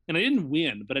 And I didn't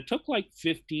win, but it took like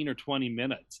 15 or 20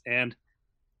 minutes. And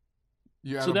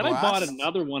You had so a then I bought blast?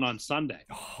 another one on Sunday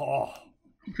Oh.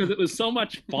 because it was so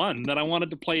much fun that I wanted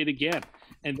to play it again.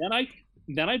 And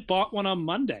then I bought one on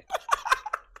Monday.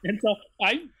 And so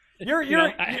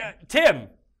You're Tim.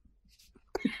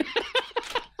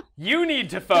 You need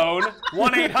to phone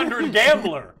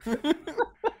 1-800-GAMBLER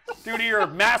due to your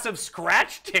massive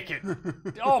scratch ticket.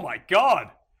 Oh my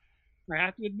God. I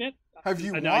have to admit, Have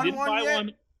you I won didn't one buy yet?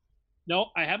 one. No,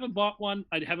 I haven't bought one.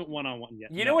 I haven't won on one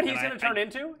yet. You know what he's going to turn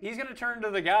into? He's going to turn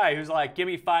to the guy who's like, "Give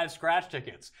me 5 scratch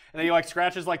tickets," and then he like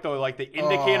scratches like the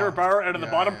indicator bar out of the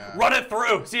bottom. yeah. Run it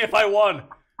through. See if I won.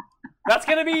 That's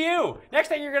going to be you. Next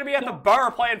thing you're going to be at the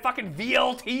bar playing fucking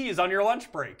VLTs on your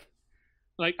lunch break.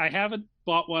 Like I haven't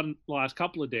bought one the last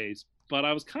couple of days, but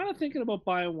I was kind of thinking about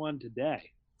buying one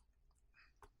today.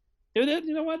 You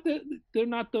know what? They're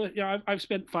not the. I've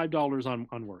spent $5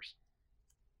 on worse.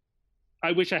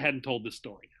 I wish I hadn't told this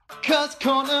story. Cuss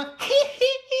Corner.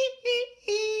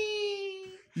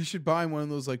 You should buy one of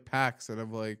those like packs that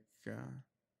have like.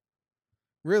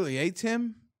 Really,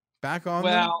 Tim? Back on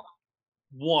them? Well,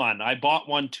 one. I bought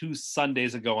one 2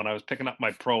 Sundays ago when I was picking up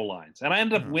my pro lines, and I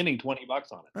ended up winning $20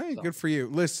 on it. Hey, so. good for you.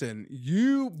 Listen,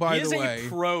 you, by he is the way, a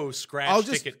pro scratch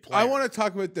ticket player. I want to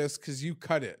talk about this because you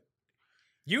cut it.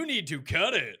 You need to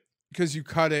cut it. Because you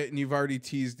cut it and you've already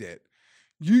teased it.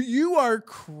 You are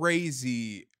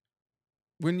crazy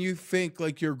when you think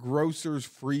like your grocer's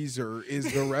freezer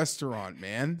is the restaurant,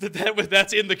 man.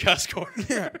 That's in the cuss corner.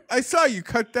 Yeah, I saw you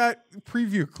cut that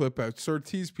preview clip out. Sort of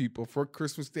tease people for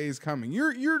Christmas Day is coming.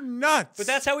 You're nuts. But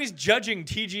that's how he's judging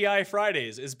TGI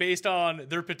Fridays, is based on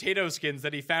their potato skins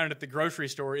that he found at the grocery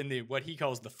store in the what he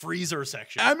calls the freezer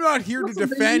section. I'm not here to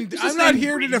defend. I'm not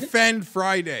here to defend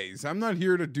Fridays. I'm not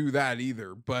here to do that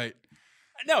either. But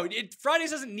no, Fridays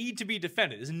doesn't need to be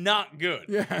defended. It's not good.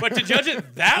 Yeah. But to judge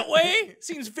it that way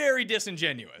seems very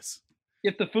disingenuous.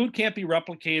 If the food can't be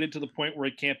replicated to the point where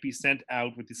it can't be sent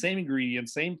out with the same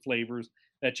ingredients, same flavors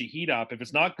that you heat up, if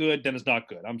it's not good, then it's not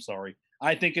good. I'm sorry.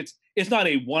 I think it's not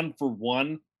a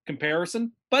 1-for-1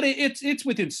 comparison, but it's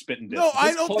within spit and distance. No,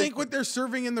 I don't think what they're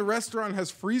serving in the restaurant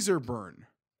has freezer burn.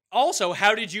 Also,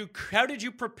 how did you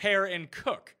prepare and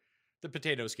cook the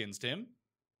potato skins, Tim?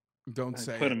 Don't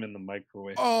say. Put them in the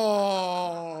microwave.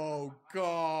 Oh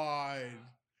God!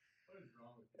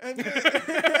 And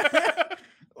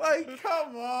like,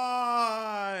 come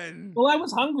on. Well, I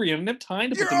was hungry. I didn't have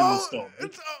time to put them in the stove.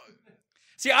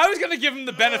 See, I was going to give him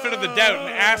the benefit of the doubt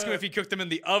and ask him if he cooked them in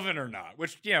the oven or not,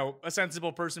 which, a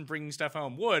sensible person bringing stuff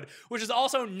home would, which is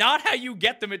also not how you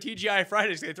get them at TGI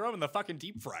Fridays. They throw them in the fucking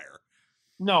deep fryer.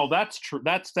 No, that's true.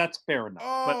 That's fair enough.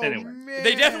 But anyway,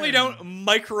 they definitely don't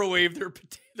microwave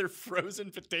their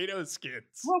frozen potato skins.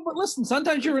 Well, but listen,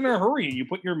 sometimes you're in a hurry and you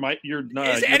put your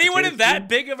is anyone in that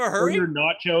big of a hurry? Or your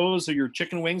nachos or your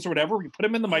chicken wings or whatever, you put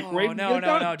them in the microwave. Oh,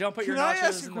 no! Don't put your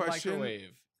nachos in the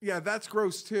microwave. Yeah, that's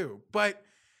gross too. But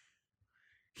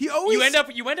he always you end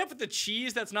up with the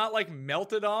cheese that's not like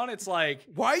melted on. It's like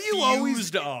why you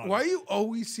always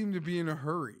seem to be in a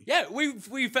hurry. Yeah,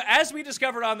 we've as we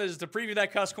discovered on this to preview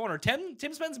that cuss corner. Tim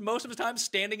spends most of his time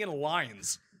standing in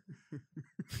lines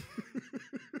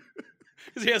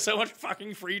because he has so much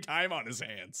fucking free time on his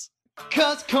hands.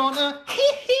 Cuss corner.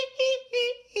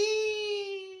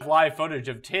 Live footage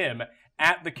of Tim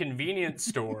at the convenience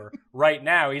store right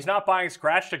now. He's not buying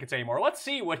scratch tickets anymore. Let's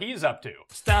see what he's up to.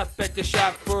 Stop at the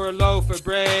shop for a loaf of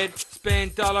bread.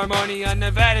 Spent all our money on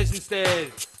Nevadas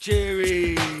instead.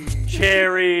 Cherries.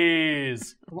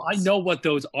 Well, I know what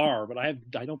those are, but I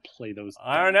don't play those.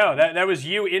 I don't know. That was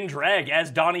you in drag as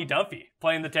Donnie Duffy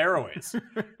playing the Tearaways.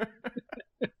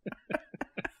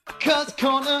 Cuss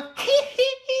corner.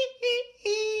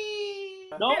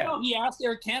 No, he asked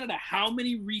Air Canada, how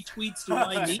many retweets do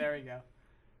I need? There you go.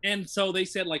 And so they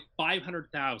said like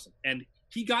 500,000. And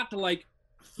he got to like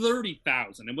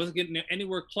 30,000 and wasn't getting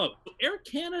anywhere close. So Air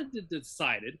Canada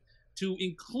decided to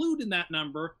include in that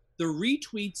number the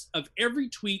retweets of every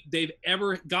tweet they've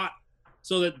ever got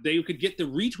so that they could get the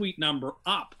retweet number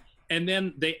up. And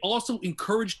then they also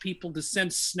encouraged people to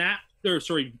send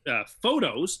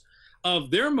photos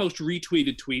of their most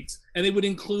retweeted tweets, and they would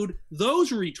include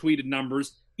those retweeted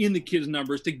numbers in the kids'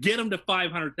 numbers to get him to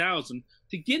 500,000,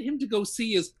 to get him to go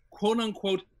see his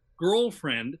quote-unquote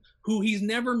girlfriend, who he's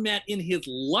never met in his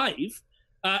life,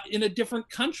 in a different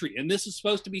country. And this is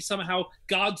supposed to be somehow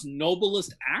God's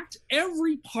noblest act.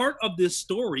 Every part of this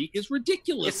story is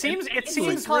ridiculous. It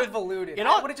seems convoluted.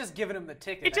 I would have just given him the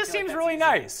ticket. It just seems really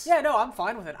nice. Yeah, no, I'm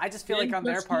fine with it. I just feel like on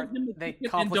their part, they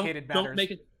complicated matters. Don't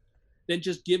make it. Then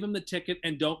just give him the ticket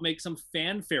and don't make some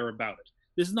fanfare about it.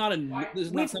 This is not a.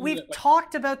 We've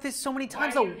talked about this so many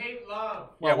times. Why do you hate love?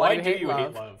 Well, why do you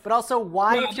hate love? But also,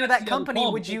 why, if you're that company,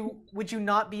 would you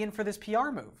not be in for this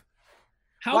PR move?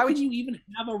 How can you even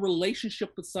have a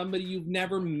relationship with somebody you've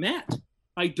never met?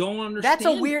 I don't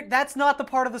understand. That's not the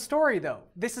part of the story, though.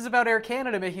 This is about Air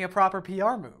Canada making a proper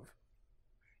PR move.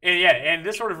 And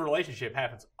this sort of relationship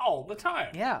happens all the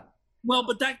time. Yeah. Well,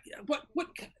 but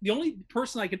the only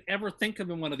person I could ever think of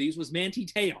in one of these was Manti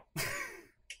Te'o.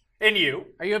 And you?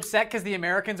 Are you upset because the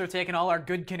Americans are taking all our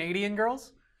good Canadian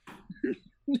girls?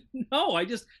 No, I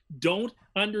just don't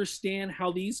understand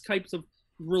how these types of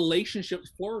relationships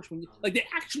flourish when they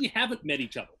actually haven't met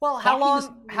each other. Well, how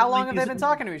long have they been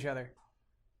talking to each other?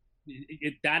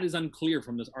 That is unclear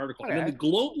from this article. Okay. And then the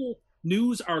Global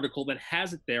News article that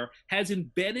has it there has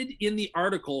embedded in the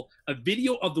article a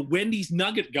video of the Wendy's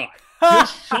Nugget guy,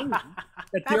 just showing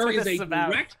that there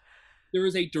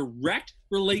is a direct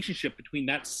relationship between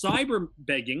that cyber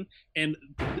begging and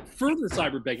further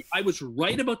cyber begging. I was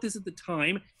right about this at the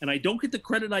time, and I don't get the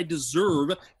credit I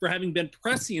deserve for having been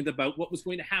prescient about what was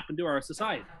going to happen to our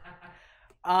society.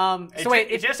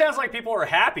 It just sounds like people are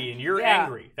happy and you're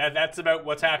angry. That's about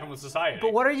what's happened with society.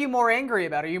 But what are you more angry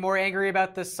about? Are you more angry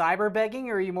about the cyber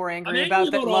begging, or are you more angry about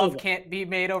that love can't be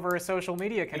made over a social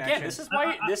media connection? Again,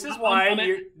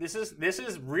 this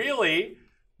is really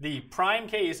the prime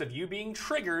case of you being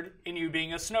triggered and you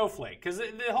being a snowflake. Because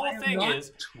the whole thing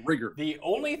is triggered. The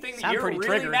only thing that Sound you're pretty really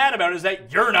triggered. mad about is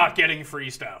that you're not getting free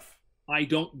stuff. I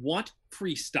don't want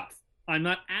free stuff. I'm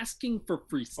not asking for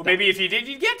free stuff. Well, maybe if you did,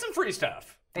 you'd get some free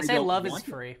stuff. They I say don't love is want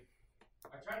it. free.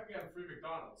 I tried to be on free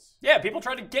McDonald's. Yeah, people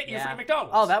tried to get you Yeah. free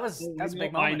McDonald's. Oh, that's a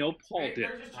big moment. I know Paul did.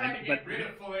 They're just trying to get rid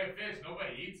of filet of fish.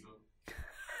 Nobody eats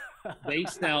them. They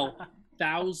sell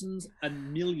thousands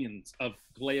and millions of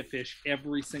filet of fish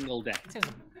every single day. Seems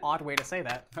an odd way to say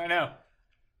that. I know.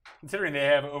 Considering they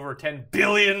have over 10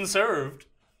 billion served.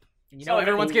 You know,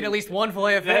 everyone's getting at least one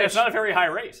filet of Yeah, fish. it's not a very high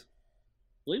rate.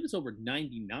 I believe it's over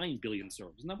 99 billion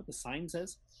served. Isn't that what the sign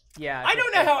says? Yeah. I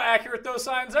don't know how accurate those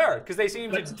signs are because they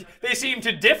seem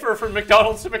to differ from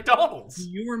McDonald's to McDonald's. Do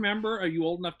you remember? Are you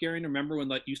old enough, Gary, to remember when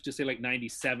that used to say like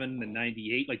 97 and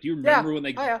 98? Like, do you remember when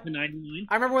they got to 99?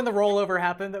 I remember when the rollover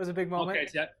happened. That was a big moment. Okay,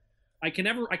 so I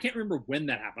can't remember when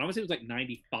that happened. I want to say it was like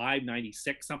 95,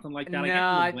 96, something like that. No, I can't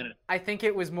remember when it I think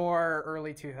it was more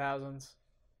early 2000s.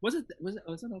 was. It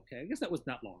okay? I guess that was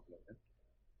not long ago. Then.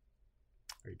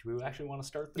 Do we actually want to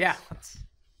start this? Yeah.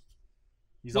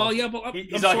 He's Well, all, yeah, but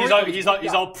he's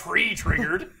all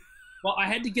pre-triggered. Well, I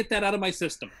had to get that out of my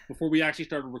system before we actually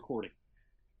started recording.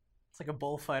 It's like a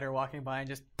bullfighter walking by and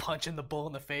just punching the bull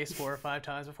in the face 4 or 5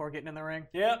 times before getting in the ring.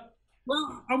 Yeah.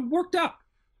 Well, I'm worked up.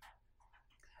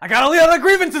 I got all the other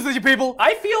grievances with you people.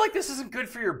 I feel like this isn't good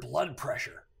for your blood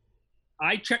pressure.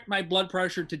 I checked my blood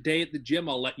pressure today at the gym.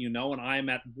 I'll let you know, and I am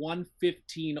at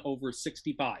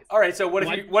 115/65. All right, so what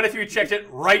if you checked it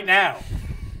right now?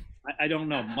 I don't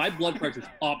know. My blood pressure is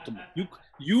optimal.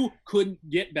 You couldn't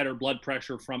get better blood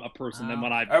pressure from a person than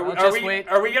what I've. Are we going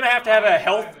to have a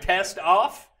health test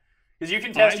off? Because you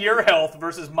can test your health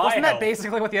versus my Wasn't health. that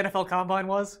basically what the NFL Combine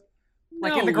was?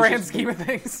 Like in No, the it was grand just- scheme of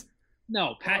things?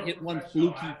 No, Pat hit one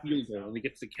fluky field goal and he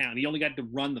gets to count. He only got to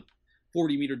run the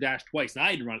 40-meter dash twice, and I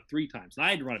had to run it 3 times, and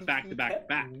I had to run it back to back to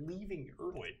back. Leaving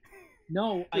early.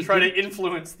 No, To try to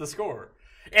influence the score.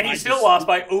 And he still lost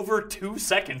by over 2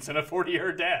 seconds in a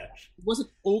 40-yard dash. It wasn't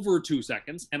over 2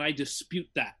 seconds, and I dispute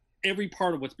that. Every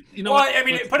part of what's Well, I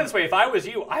mean, put it this way: if I was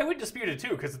you, I would dispute it too,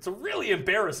 because it's a really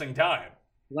embarrassing time.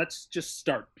 Let's just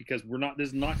start, because we're not. This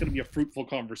is not going to be a fruitful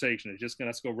conversation. It's just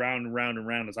going to go round and round and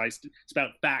round as I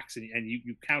spout facts, and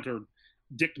you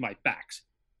counterdict my facts.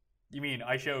 You mean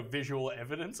I show visual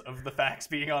evidence of the facts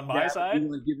being on my side? You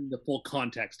want to give me the full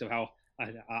context of how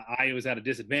I was at a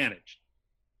disadvantage.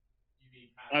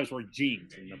 I was wearing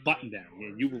jeans and a button down,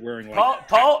 and you were wearing like.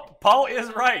 Paul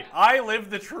is right. I live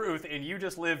the truth, and you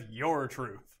just live your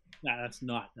truth. Nah, that's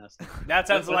not. That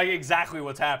sounds like exactly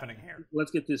what's happening here.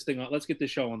 Let's get this thing on. Let's get this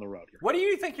show on the road here. What do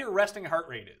you think your resting heart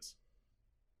rate is?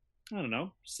 I don't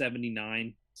know,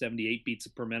 79, 78 beats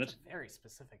per minute. Very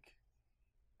specific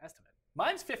estimate.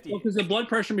 Mine's 58. Well, because the blood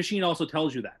pressure machine also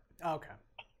tells you that. Okay.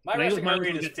 My resting heart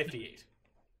rate is 58.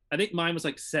 I think mine was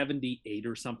like 78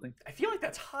 or something. I feel like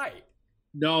that's high.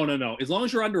 No. As long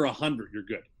as you're under 100, you're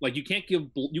good. Like you can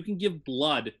give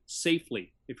blood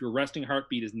safely if your resting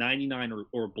heartbeat is 99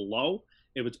 or below.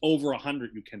 If it's over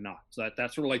 100, you cannot. So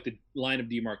that's sort of like the line of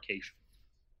demarcation.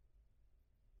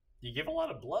 You give a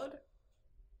lot of blood?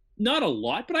 Not a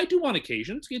lot, but I do on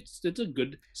occasion. It's a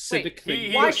good civic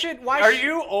thing. Are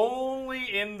you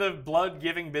only in the blood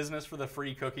giving business for the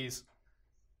free cookies?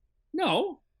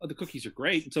 No, the cookies are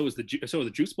great, and so are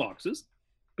the juice boxes.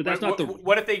 But that's not the.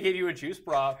 What if they gave you a juice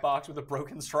box with a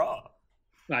broken straw?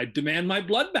 I demand my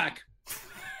blood back.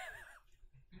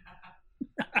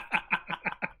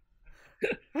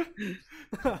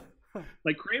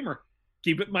 Like Kramer,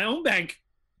 keep it in my own bank.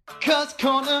 Cuss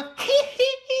Corner.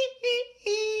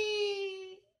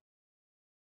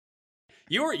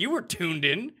 You were tuned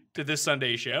in to this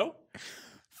Sunday show.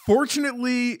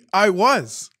 Fortunately, I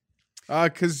was,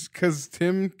 because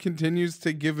Tim continues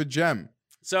to give a gem.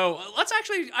 So let's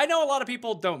I know a lot of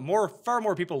people far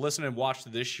more people listen and watch to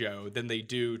this show than they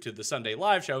do to the Sunday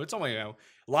live show. It's only,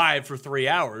 live for 3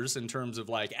 hours in terms of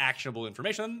like actionable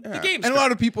information. Yeah. The game's and a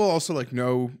lot of people also like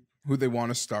know who they want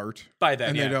to start by then,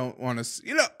 and yeah. they don't want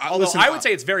to, Although I would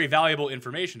say it's very valuable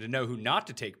information to know who not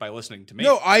to take by listening to me.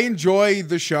 No, I enjoy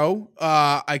the show.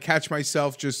 I catch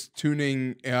myself just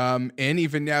tuning in,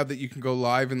 even now that you can go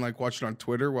live and like watch it on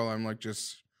Twitter while I'm like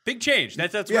just. Big change.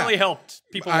 That's really helped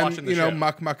people watching the show.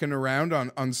 Mucking around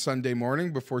on Sunday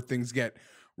morning before things get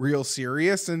real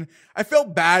serious. And I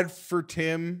felt bad for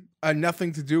Tim.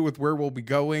 Nothing to do with where we'll be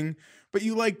going, but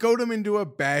you like goad him into a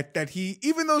bet that he,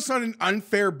 even though it's not an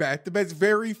unfair bet, the bet's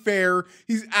very fair.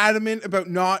 He's adamant about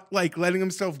not like letting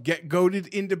himself get goaded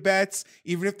into bets,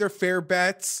 even if they're fair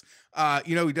bets.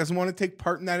 He doesn't want to take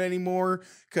part in that anymore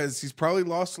because he's probably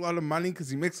lost a lot of money because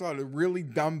he makes a lot of really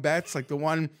dumb bets, like the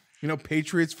one,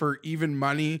 Patriots for even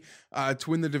money to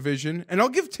win the division. And I'll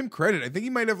give Tim credit. I think he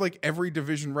might have like every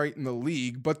division right in the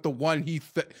league, but the one he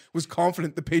was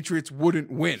confident the Patriots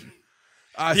wouldn't win.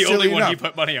 The only one he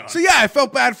put money on. So yeah, I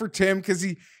felt bad for Tim because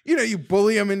he, you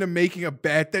bully him into making a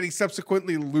bet that he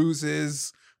subsequently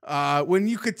loses. When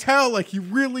you could tell, like, you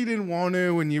really didn't want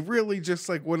to, and you really just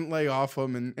like wouldn't lay off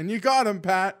him, and you got him,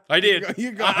 Pat. I did.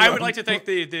 You got I him. would like to thank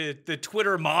the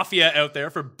Twitter mafia out there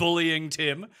for bullying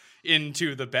Tim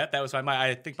into the bet. That was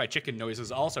I think my chicken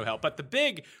noises also helped. But the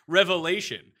big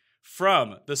revelation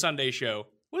from the Sunday show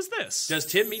was this: does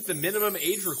Tim meet the minimum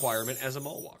age requirement as a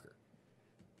mall walker?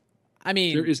 I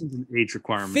mean, there isn't an age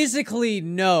requirement. Physically,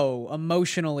 no.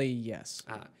 Emotionally, yes.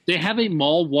 They have a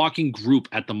mall walking group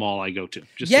at the mall I go to.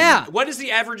 What is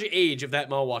the average age of that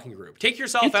mall walking group? Take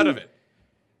yourself out of it.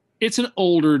 It's an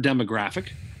older demographic.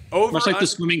 Much like the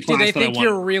swimming class. Do they think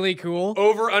you're really cool?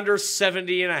 Over under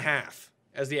 70 and a half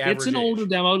as the average. It's an older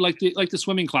demo, like the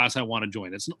swimming class I want to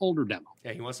join. It's an older demo.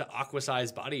 Yeah, he wants to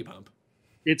aquasize body pump.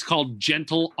 It's called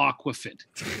Gentle Aquafit.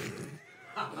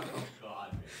 Oh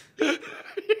God.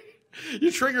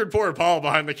 You triggered poor Paul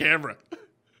behind the camera.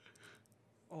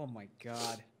 Oh my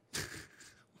God.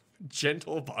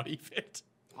 Gentle body fit.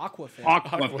 Aquafit.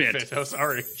 Aquafit. Oh,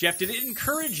 sorry. Jeff, did it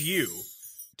encourage you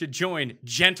to join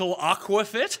Gentle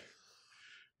Aquafit?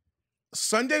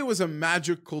 Sunday was a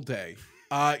magical day.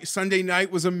 Sunday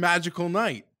night was a magical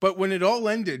night. But when it all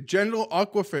ended, Gentle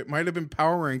Aquafit might have been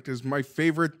power ranked as my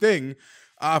favorite thing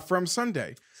from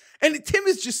Sunday. And Tim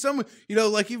is just someone,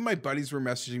 like even my buddies were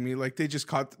messaging me, like they're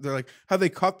like how they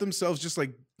caught themselves just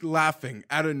like laughing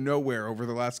out of nowhere over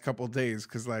the last couple of days.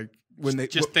 Cause like when they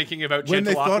thinking about when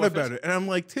they thought Aquafit. about it. And I'm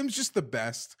like, Tim's just the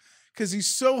best because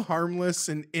he's so harmless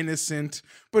and innocent,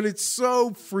 but it's so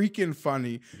freaking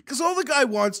funny because all the guy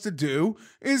wants to do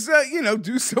is,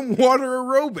 do some water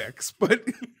aerobics, but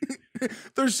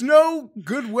there's no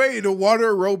good way to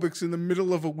water aerobics in the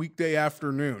middle of a weekday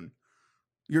afternoon.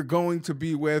 You're going to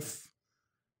be with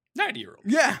 90-year-old.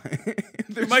 Yeah.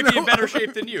 Who might be in better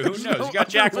shape than you. Who knows? You got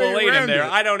Jack LaLanne in there.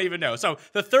 I don't even know. So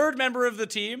the third member of the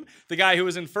team, the guy who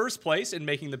was in first place in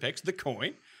making the picks, the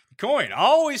coin. The coin.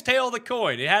 Always tail the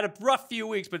coin. It had a rough few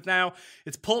weeks, but now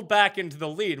it's pulled back into the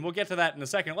lead. And we'll get to that in a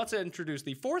second. Let's introduce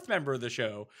the fourth member of the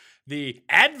show, the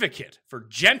advocate for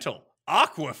Gentle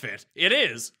Aquafit. It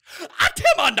is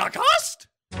Tim Undergust.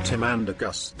 Tim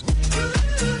Undergust.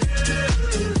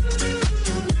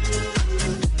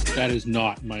 That is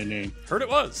not my name. Heard it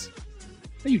was.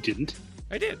 No, you didn't.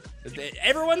 I did.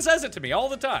 Everyone says it to me all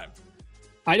the time.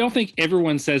 I don't think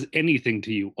everyone says anything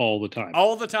to you all the time.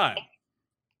 All the time.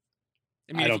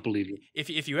 I don't believe you.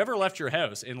 If you ever left your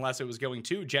house, unless it was going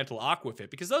to Gentle Aquafit,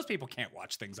 because those people can't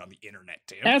watch things on the internet,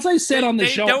 Tim. As I said on the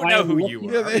show, they don't know who you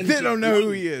are. Yeah, they don't know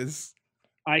who he is.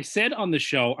 I said on the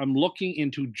show, I'm looking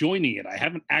into joining it. I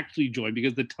haven't actually joined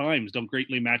because the times don't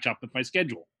greatly match up with my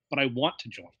schedule, but I want to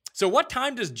join. So what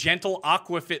time does Gentle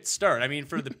Aquafit start? I mean,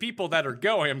 for the people that are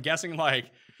going, I'm guessing like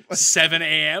 7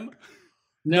 a.m.?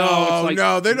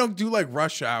 No, they don't do like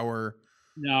rush hour.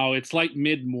 No, it's like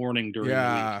mid-morning during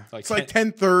the week. It's like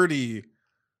 10:30.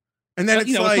 And then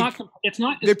it's like... It's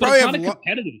not they a probably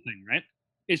competitive thing, right?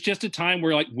 It's just a time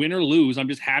where like win or lose, I'm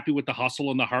just happy with the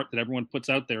hustle and the heart that everyone puts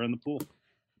out there in the pool.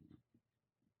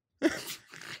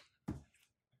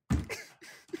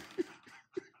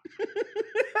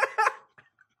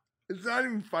 It's not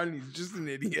even funny. He's just an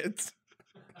idiot.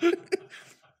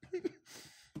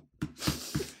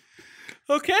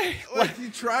 Okay. Like he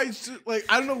tries to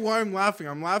I don't know why I'm laughing.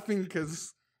 I'm laughing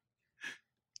because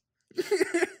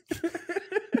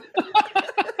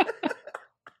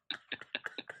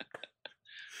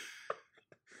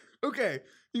okay.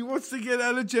 He wants to get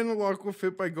out of Gentle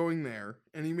Aquafit by going there,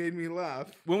 and he made me laugh.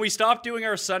 When we stop doing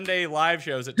our Sunday live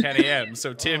shows at 10 a.m.,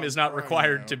 so Tim is not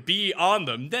required to be on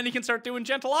them, then he can start doing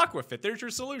Gentle Aquafit. There's your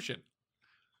solution.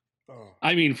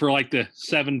 I mean, for like the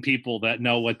 7 people that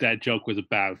know what that joke was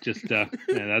about, just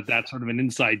that's sort of an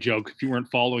inside joke. If you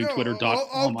weren't following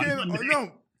Twitter.com,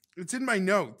 no, it's in my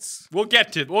notes. We'll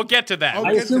get to that.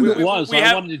 I assumed it was. So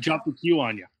I wanted to jump the queue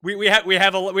on you. We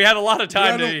have a lot of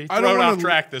time to throw it off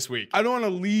track this week. I don't want to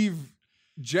leave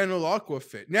Gentle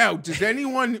Aquafit. Now, does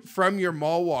anyone from your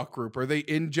mall walk group, are they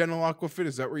in Gentle Aquafit?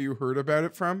 Is that where you heard about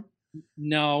it from?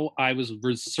 No, I was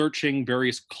researching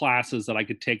various classes that I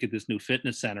could take at this new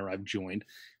fitness center I've joined,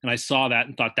 and I saw that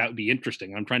and thought that would be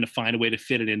interesting. I'm trying to find a way to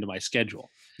fit it into my schedule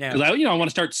because I want to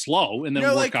start slow and then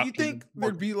work up. You think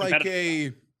there'd be like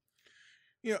a,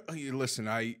 listen,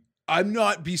 I'm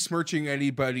not besmirching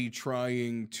anybody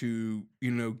trying to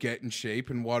get in shape,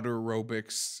 and water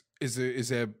aerobics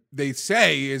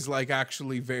is like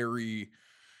actually very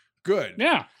good.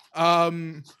 Yeah.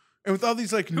 And with all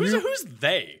these like who's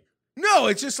they? No,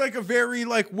 it's just like a very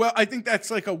I think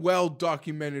that's like a well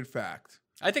documented fact.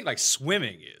 I think like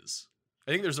swimming is.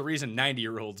 I think there's a reason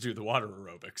 90-year-olds do the water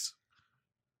aerobics.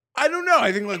 I don't know.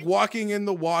 I think like walking in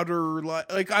the water,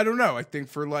 like I don't know. I think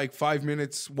for like 5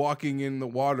 minutes walking in the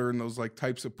water in those like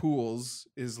types of pools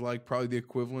is like probably the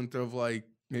equivalent of like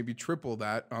maybe triple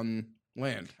that on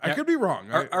land. I could be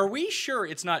wrong. Are we sure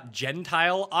it's not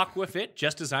Gentile Aquafit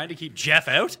just designed to keep Jeff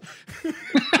out?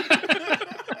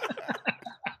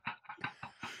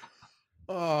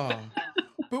 Oh,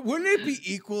 but wouldn't it be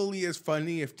equally as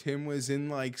funny if Tim was in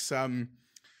like some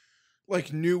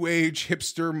like new age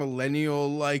hipster millennial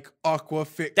like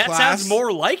Aquafit that class? Sounds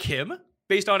more like him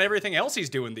based on everything else he's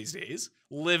doing these days.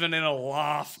 Living in a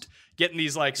loft, getting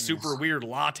these like super weird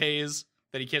lattes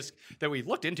that we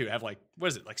looked into have like, what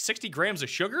is it, like 60 grams of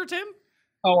sugar, Tim?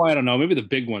 Oh, I don't know. Maybe the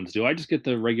big ones do. I just get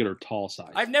the regular tall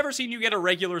size. I've never seen you get a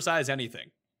regular size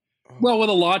anything. Well, with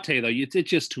a latte though, it's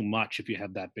just too much if you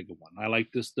have that big of one. I like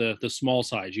the small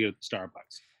size you get at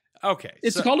Starbucks. Okay,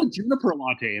 it's called a juniper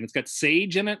latte, and it's got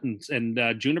sage in it and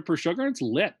juniper sugar. And it's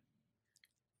lit.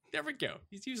 There we go.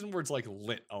 He's using words like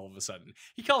lit all of a sudden.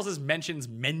 He calls his mentions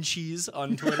menchies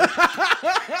on Twitter.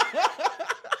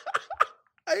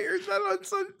 I heard that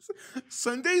on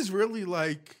Sunday's really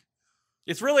like.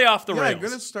 It's really off the rails. I'm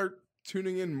gonna start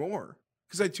tuning in more.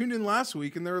 Because I tuned in last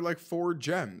week and there were like 4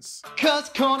 gems. Cuss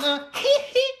Corner.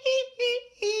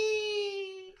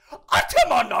 I'm Tim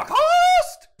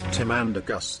Undergust. Tim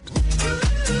Undergust.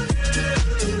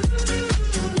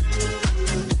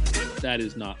 That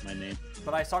is not my name.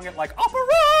 But I sung it like opera.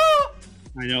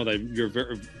 I know that you're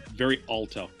very, very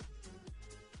alto.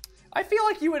 I feel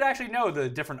like you would actually know the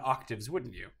different octaves,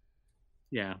 wouldn't you?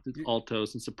 Yeah,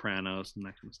 altos and sopranos and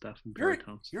that kind of stuff, and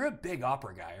baritones. You're a big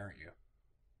opera guy, aren't you?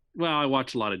 Well, I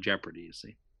watch a lot of Jeopardy, you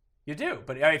see. You do,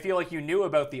 but I feel like you knew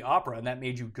about the opera, and that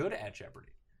made you good at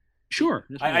Jeopardy. Sure.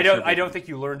 I don't think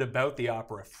you learned about the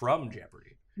opera from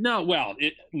Jeopardy. No, well,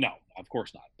 no, of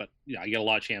course not. But yeah, I get a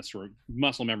lot of chance for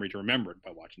muscle memory to remember it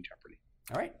by watching Jeopardy.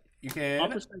 All right, you can.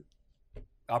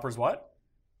 Opera's what?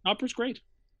 Opera's great.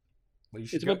 Well,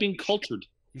 it's about being cultured.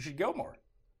 You should go more.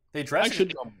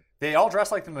 They all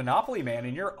dress like the Monopoly Man,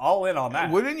 and you're all in on that.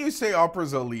 Wouldn't you say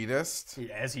opera's elitist?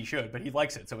 As he should, but he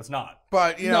likes it, so it's not.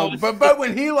 But but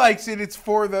when he likes it, it's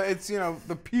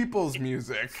the people's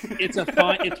music. It's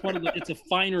a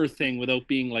finer thing without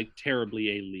being like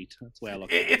terribly elite. That's the way I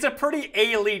look at it. It's a pretty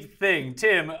elite thing,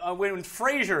 Tim. When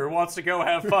Frasier wants to go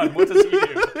have fun, what does he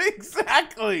do?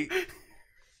 Exactly.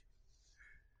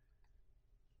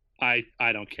 I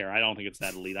don't care. I don't think it's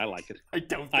that elite. I like it. I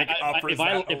don't think opera's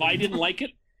that elite. If I didn't like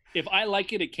it. If I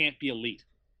like it, it can't be elite.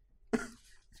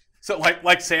 So,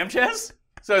 like Sanchez?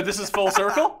 So this is full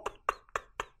circle?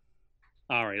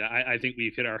 All right, I think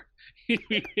we've hit our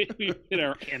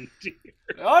end here.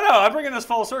 Oh, no, I'm bringing this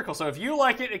full circle. So if you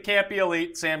like it, it can't be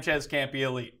elite. Sanchez can't be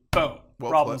elite. Boom.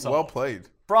 Problem solved. Well played.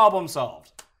 Problem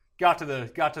solved. Got to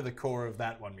the core of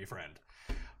that one, my friend.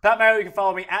 Pat Mayo, you can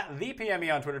follow me at the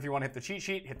PME on Twitter if you want to hit the cheat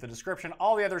sheet, hit the description.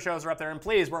 All the other shows are up there. And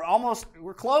please,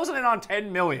 we're closing in on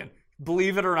 10 million.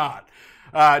 Believe it or not.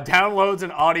 Downloads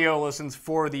and audio listens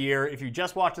for the year. If you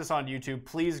just watch this on YouTube,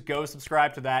 please go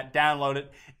subscribe to that, download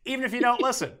it, even if you don't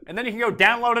listen. And then you can go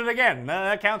download it again. And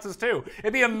that counts as 2.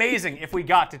 It'd be amazing if we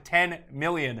got to 10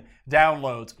 million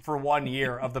downloads for 1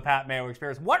 year of the Pat Mayo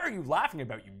Experience. What are you laughing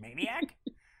about, you maniac?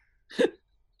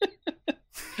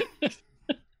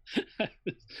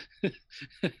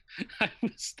 I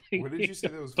was thinking what did you say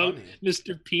that was about funny?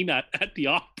 Mr. Peanut at the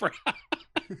opera.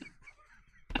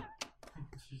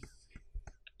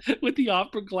 With the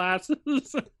opera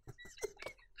glasses.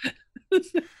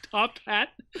 Top hat.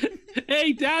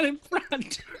 Hey, down in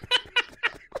front.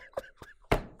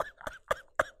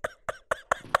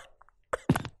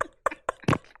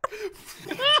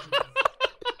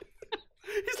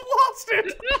 He's lost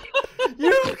it.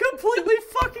 You completely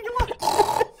fucking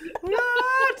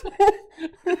lost it.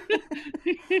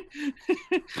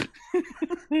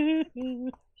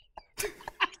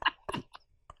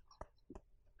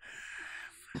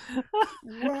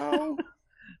 Wow.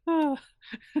 Oh,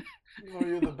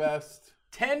 you're the best.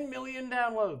 10 million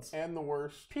downloads. And the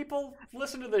worst. People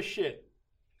listen to this shit.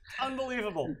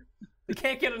 Unbelievable. You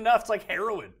can't get enough. It's like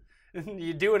heroin.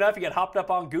 You do enough, you get hopped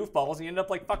up on goofballs, and you end up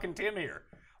like fucking Tim here.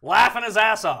 Laughing his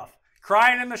ass off.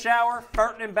 Crying in the shower,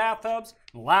 farting in bathtubs,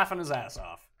 and laughing his ass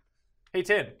off. Hey,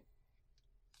 Tim.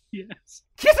 Yes.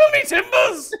 Kiss me,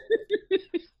 Timbers!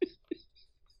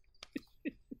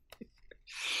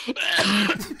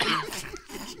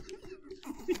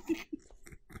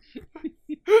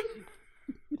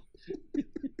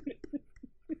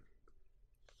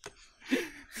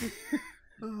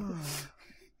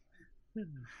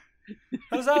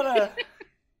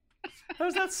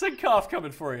 How's that sick cough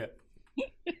coming for you?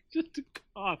 Just a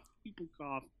cough. People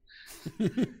cough.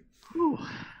 Whew.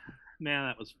 Man,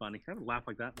 that was funny. I haven't laughed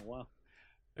like that in a while.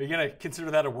 Are you going to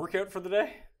consider that a workout for the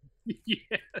day?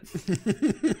 Yes.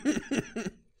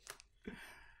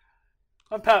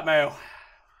 I'm Pat Mayo.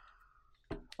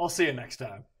 I'll see you next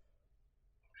time.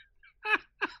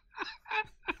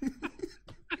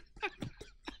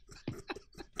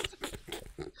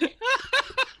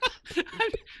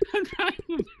 I'm trying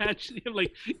to imagine him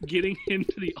like getting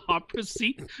into the opera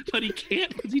seat, but he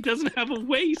can't because he doesn't have a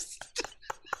waist.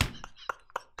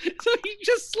 So he's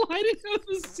just sliding out of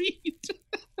the seat.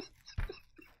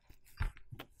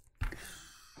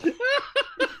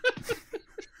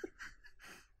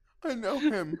 I know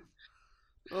him.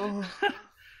 Oh.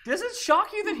 Does it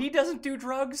shock you that he doesn't do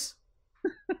drugs?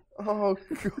 Oh,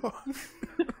 God.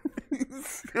 He's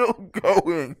still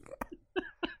going.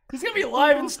 He's going to be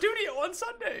live in studio on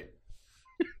Sunday.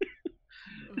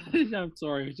 I'm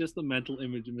sorry. It's just the mental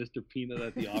image of Mr. Peanut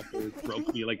at the opera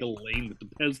broke me like a lane with the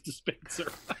Pez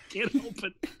dispenser. I can't help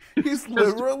it. He's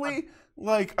literally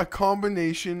like a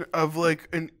combination of like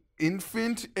an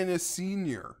infant and a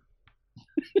senior.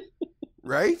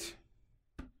 Right?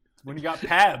 When you got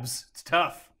Pabs, it's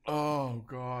tough. Oh,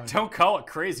 God. Don't call it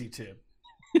crazy, Tim.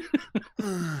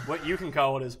 What you can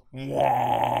call it is...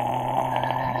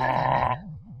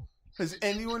 Has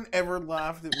anyone ever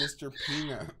laughed at Mr.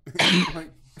 Peanut?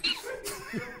 Like...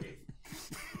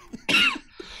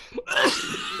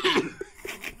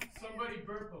 Somebody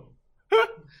burp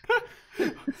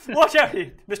him. Watch out!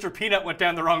 Mr. Peanut went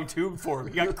down the wrong tube for him.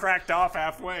 He got cracked off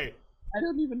halfway. I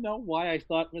don't even know why I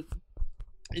thought...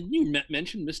 Didn't you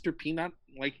mention Mr. Peanut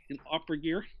like in opera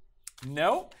gear?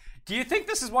 No. Do you think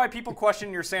this is why people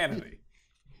question your sanity?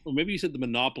 Well, maybe you said the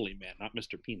Monopoly Man, not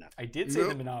Mr. Peanut. I did say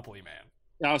the Monopoly Man.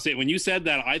 I'll say, when you said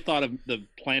that, I thought of the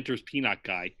Planters Peanut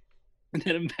guy, and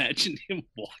then imagined him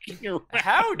walking around.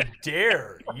 How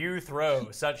dare you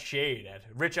throw such shade at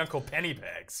rich Uncle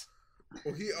Pennybags?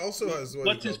 Well, he also has.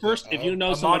 What's his first? If you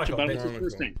know so much about him, what's his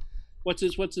first name?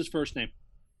 What's his first name?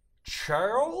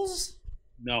 Charles?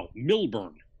 No,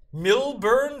 Milburn.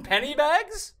 Milburn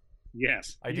Pennybags?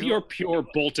 Yes. I do. You're pure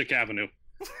Baltic Avenue.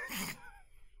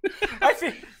 I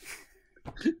think.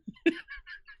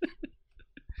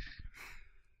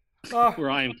 Where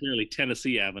I am clearly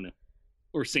Tennessee Avenue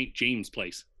or St. James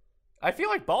Place. I feel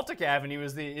like Baltic Avenue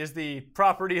is the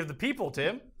property of the people,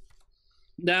 Tim.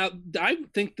 Now, I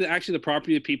think that actually the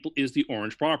property of the people is the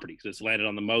orange property because it's landed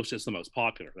on the most. It's the most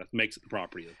popular. That makes it the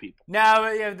property of the people. Now,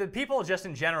 yeah, the people just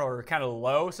in general are kind of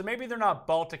low, so maybe they're not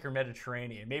Baltic or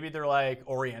Mediterranean. Maybe they're like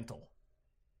Oriental.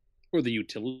 Or the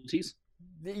utilities.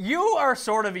 You are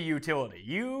sort of a utility.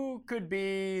 You could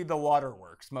be the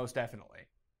waterworks, most definitely.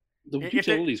 The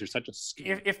utilities are such a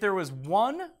scam. If there was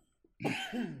one,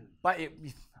 but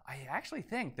I actually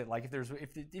think that like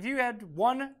if you had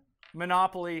one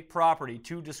monopoly property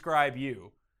to describe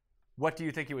you, what do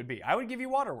you think it would be? I would give you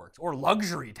waterworks or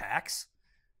luxury tax.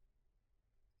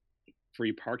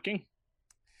 Free parking?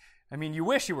 I mean, you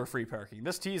wish you were free parking.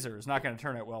 This teaser is not going to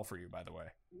turn out well for you, by the way.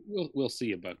 We'll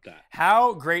see about that.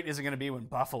 How great is it going to be when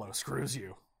Buffalo screws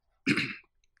you?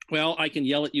 Well, I can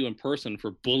yell at you in person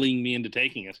for bullying me into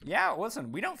taking it. Yeah,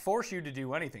 listen, we don't force you to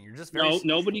do anything. You're just very... No,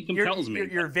 nobody compels me.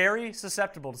 You're very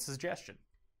susceptible to suggestion.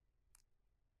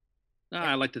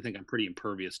 I like to think I'm pretty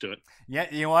impervious to it. Yeah,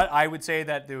 you know what? I would say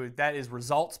that that is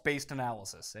results-based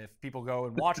analysis. If people go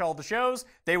and watch all the shows,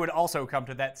 they would also come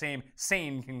to that same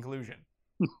sane conclusion.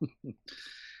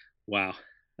 Wow.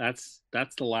 That's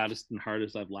the loudest and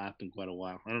hardest I've laughed in quite a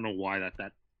while. I don't know why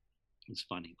that was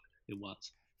funny, but it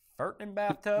was. Farting in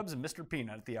bathtubs and Mr.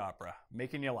 Peanut at the opera,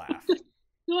 making you laugh.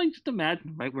 Like, just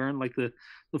imagine, right, wearing like the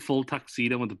full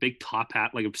tuxedo with the big top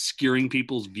hat, like obscuring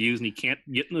people's views, and he can't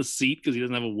get in the seat because he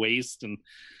doesn't have a waist, and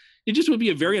it just would be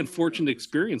a very unfortunate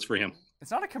experience for him.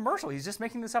 It's not a commercial. He's just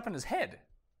making this up in his head.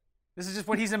 This is just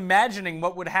what he's imagining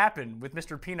what would happen with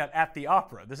Mr. Peanut at the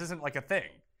opera. This isn't like a thing.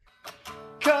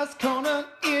 Cuss Corner,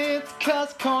 it's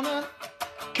Cuss Corner.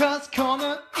 Cuss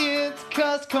Corner, it's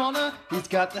Cuss Corner. He's He's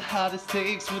got the hottest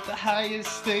takes with the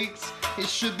highest stakes. He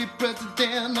should be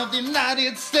president of the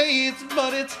United States,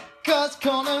 but it's Cuss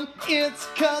Corner, it's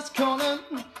Cuss Corner,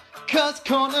 Cuss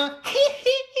Corner, hee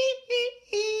hee.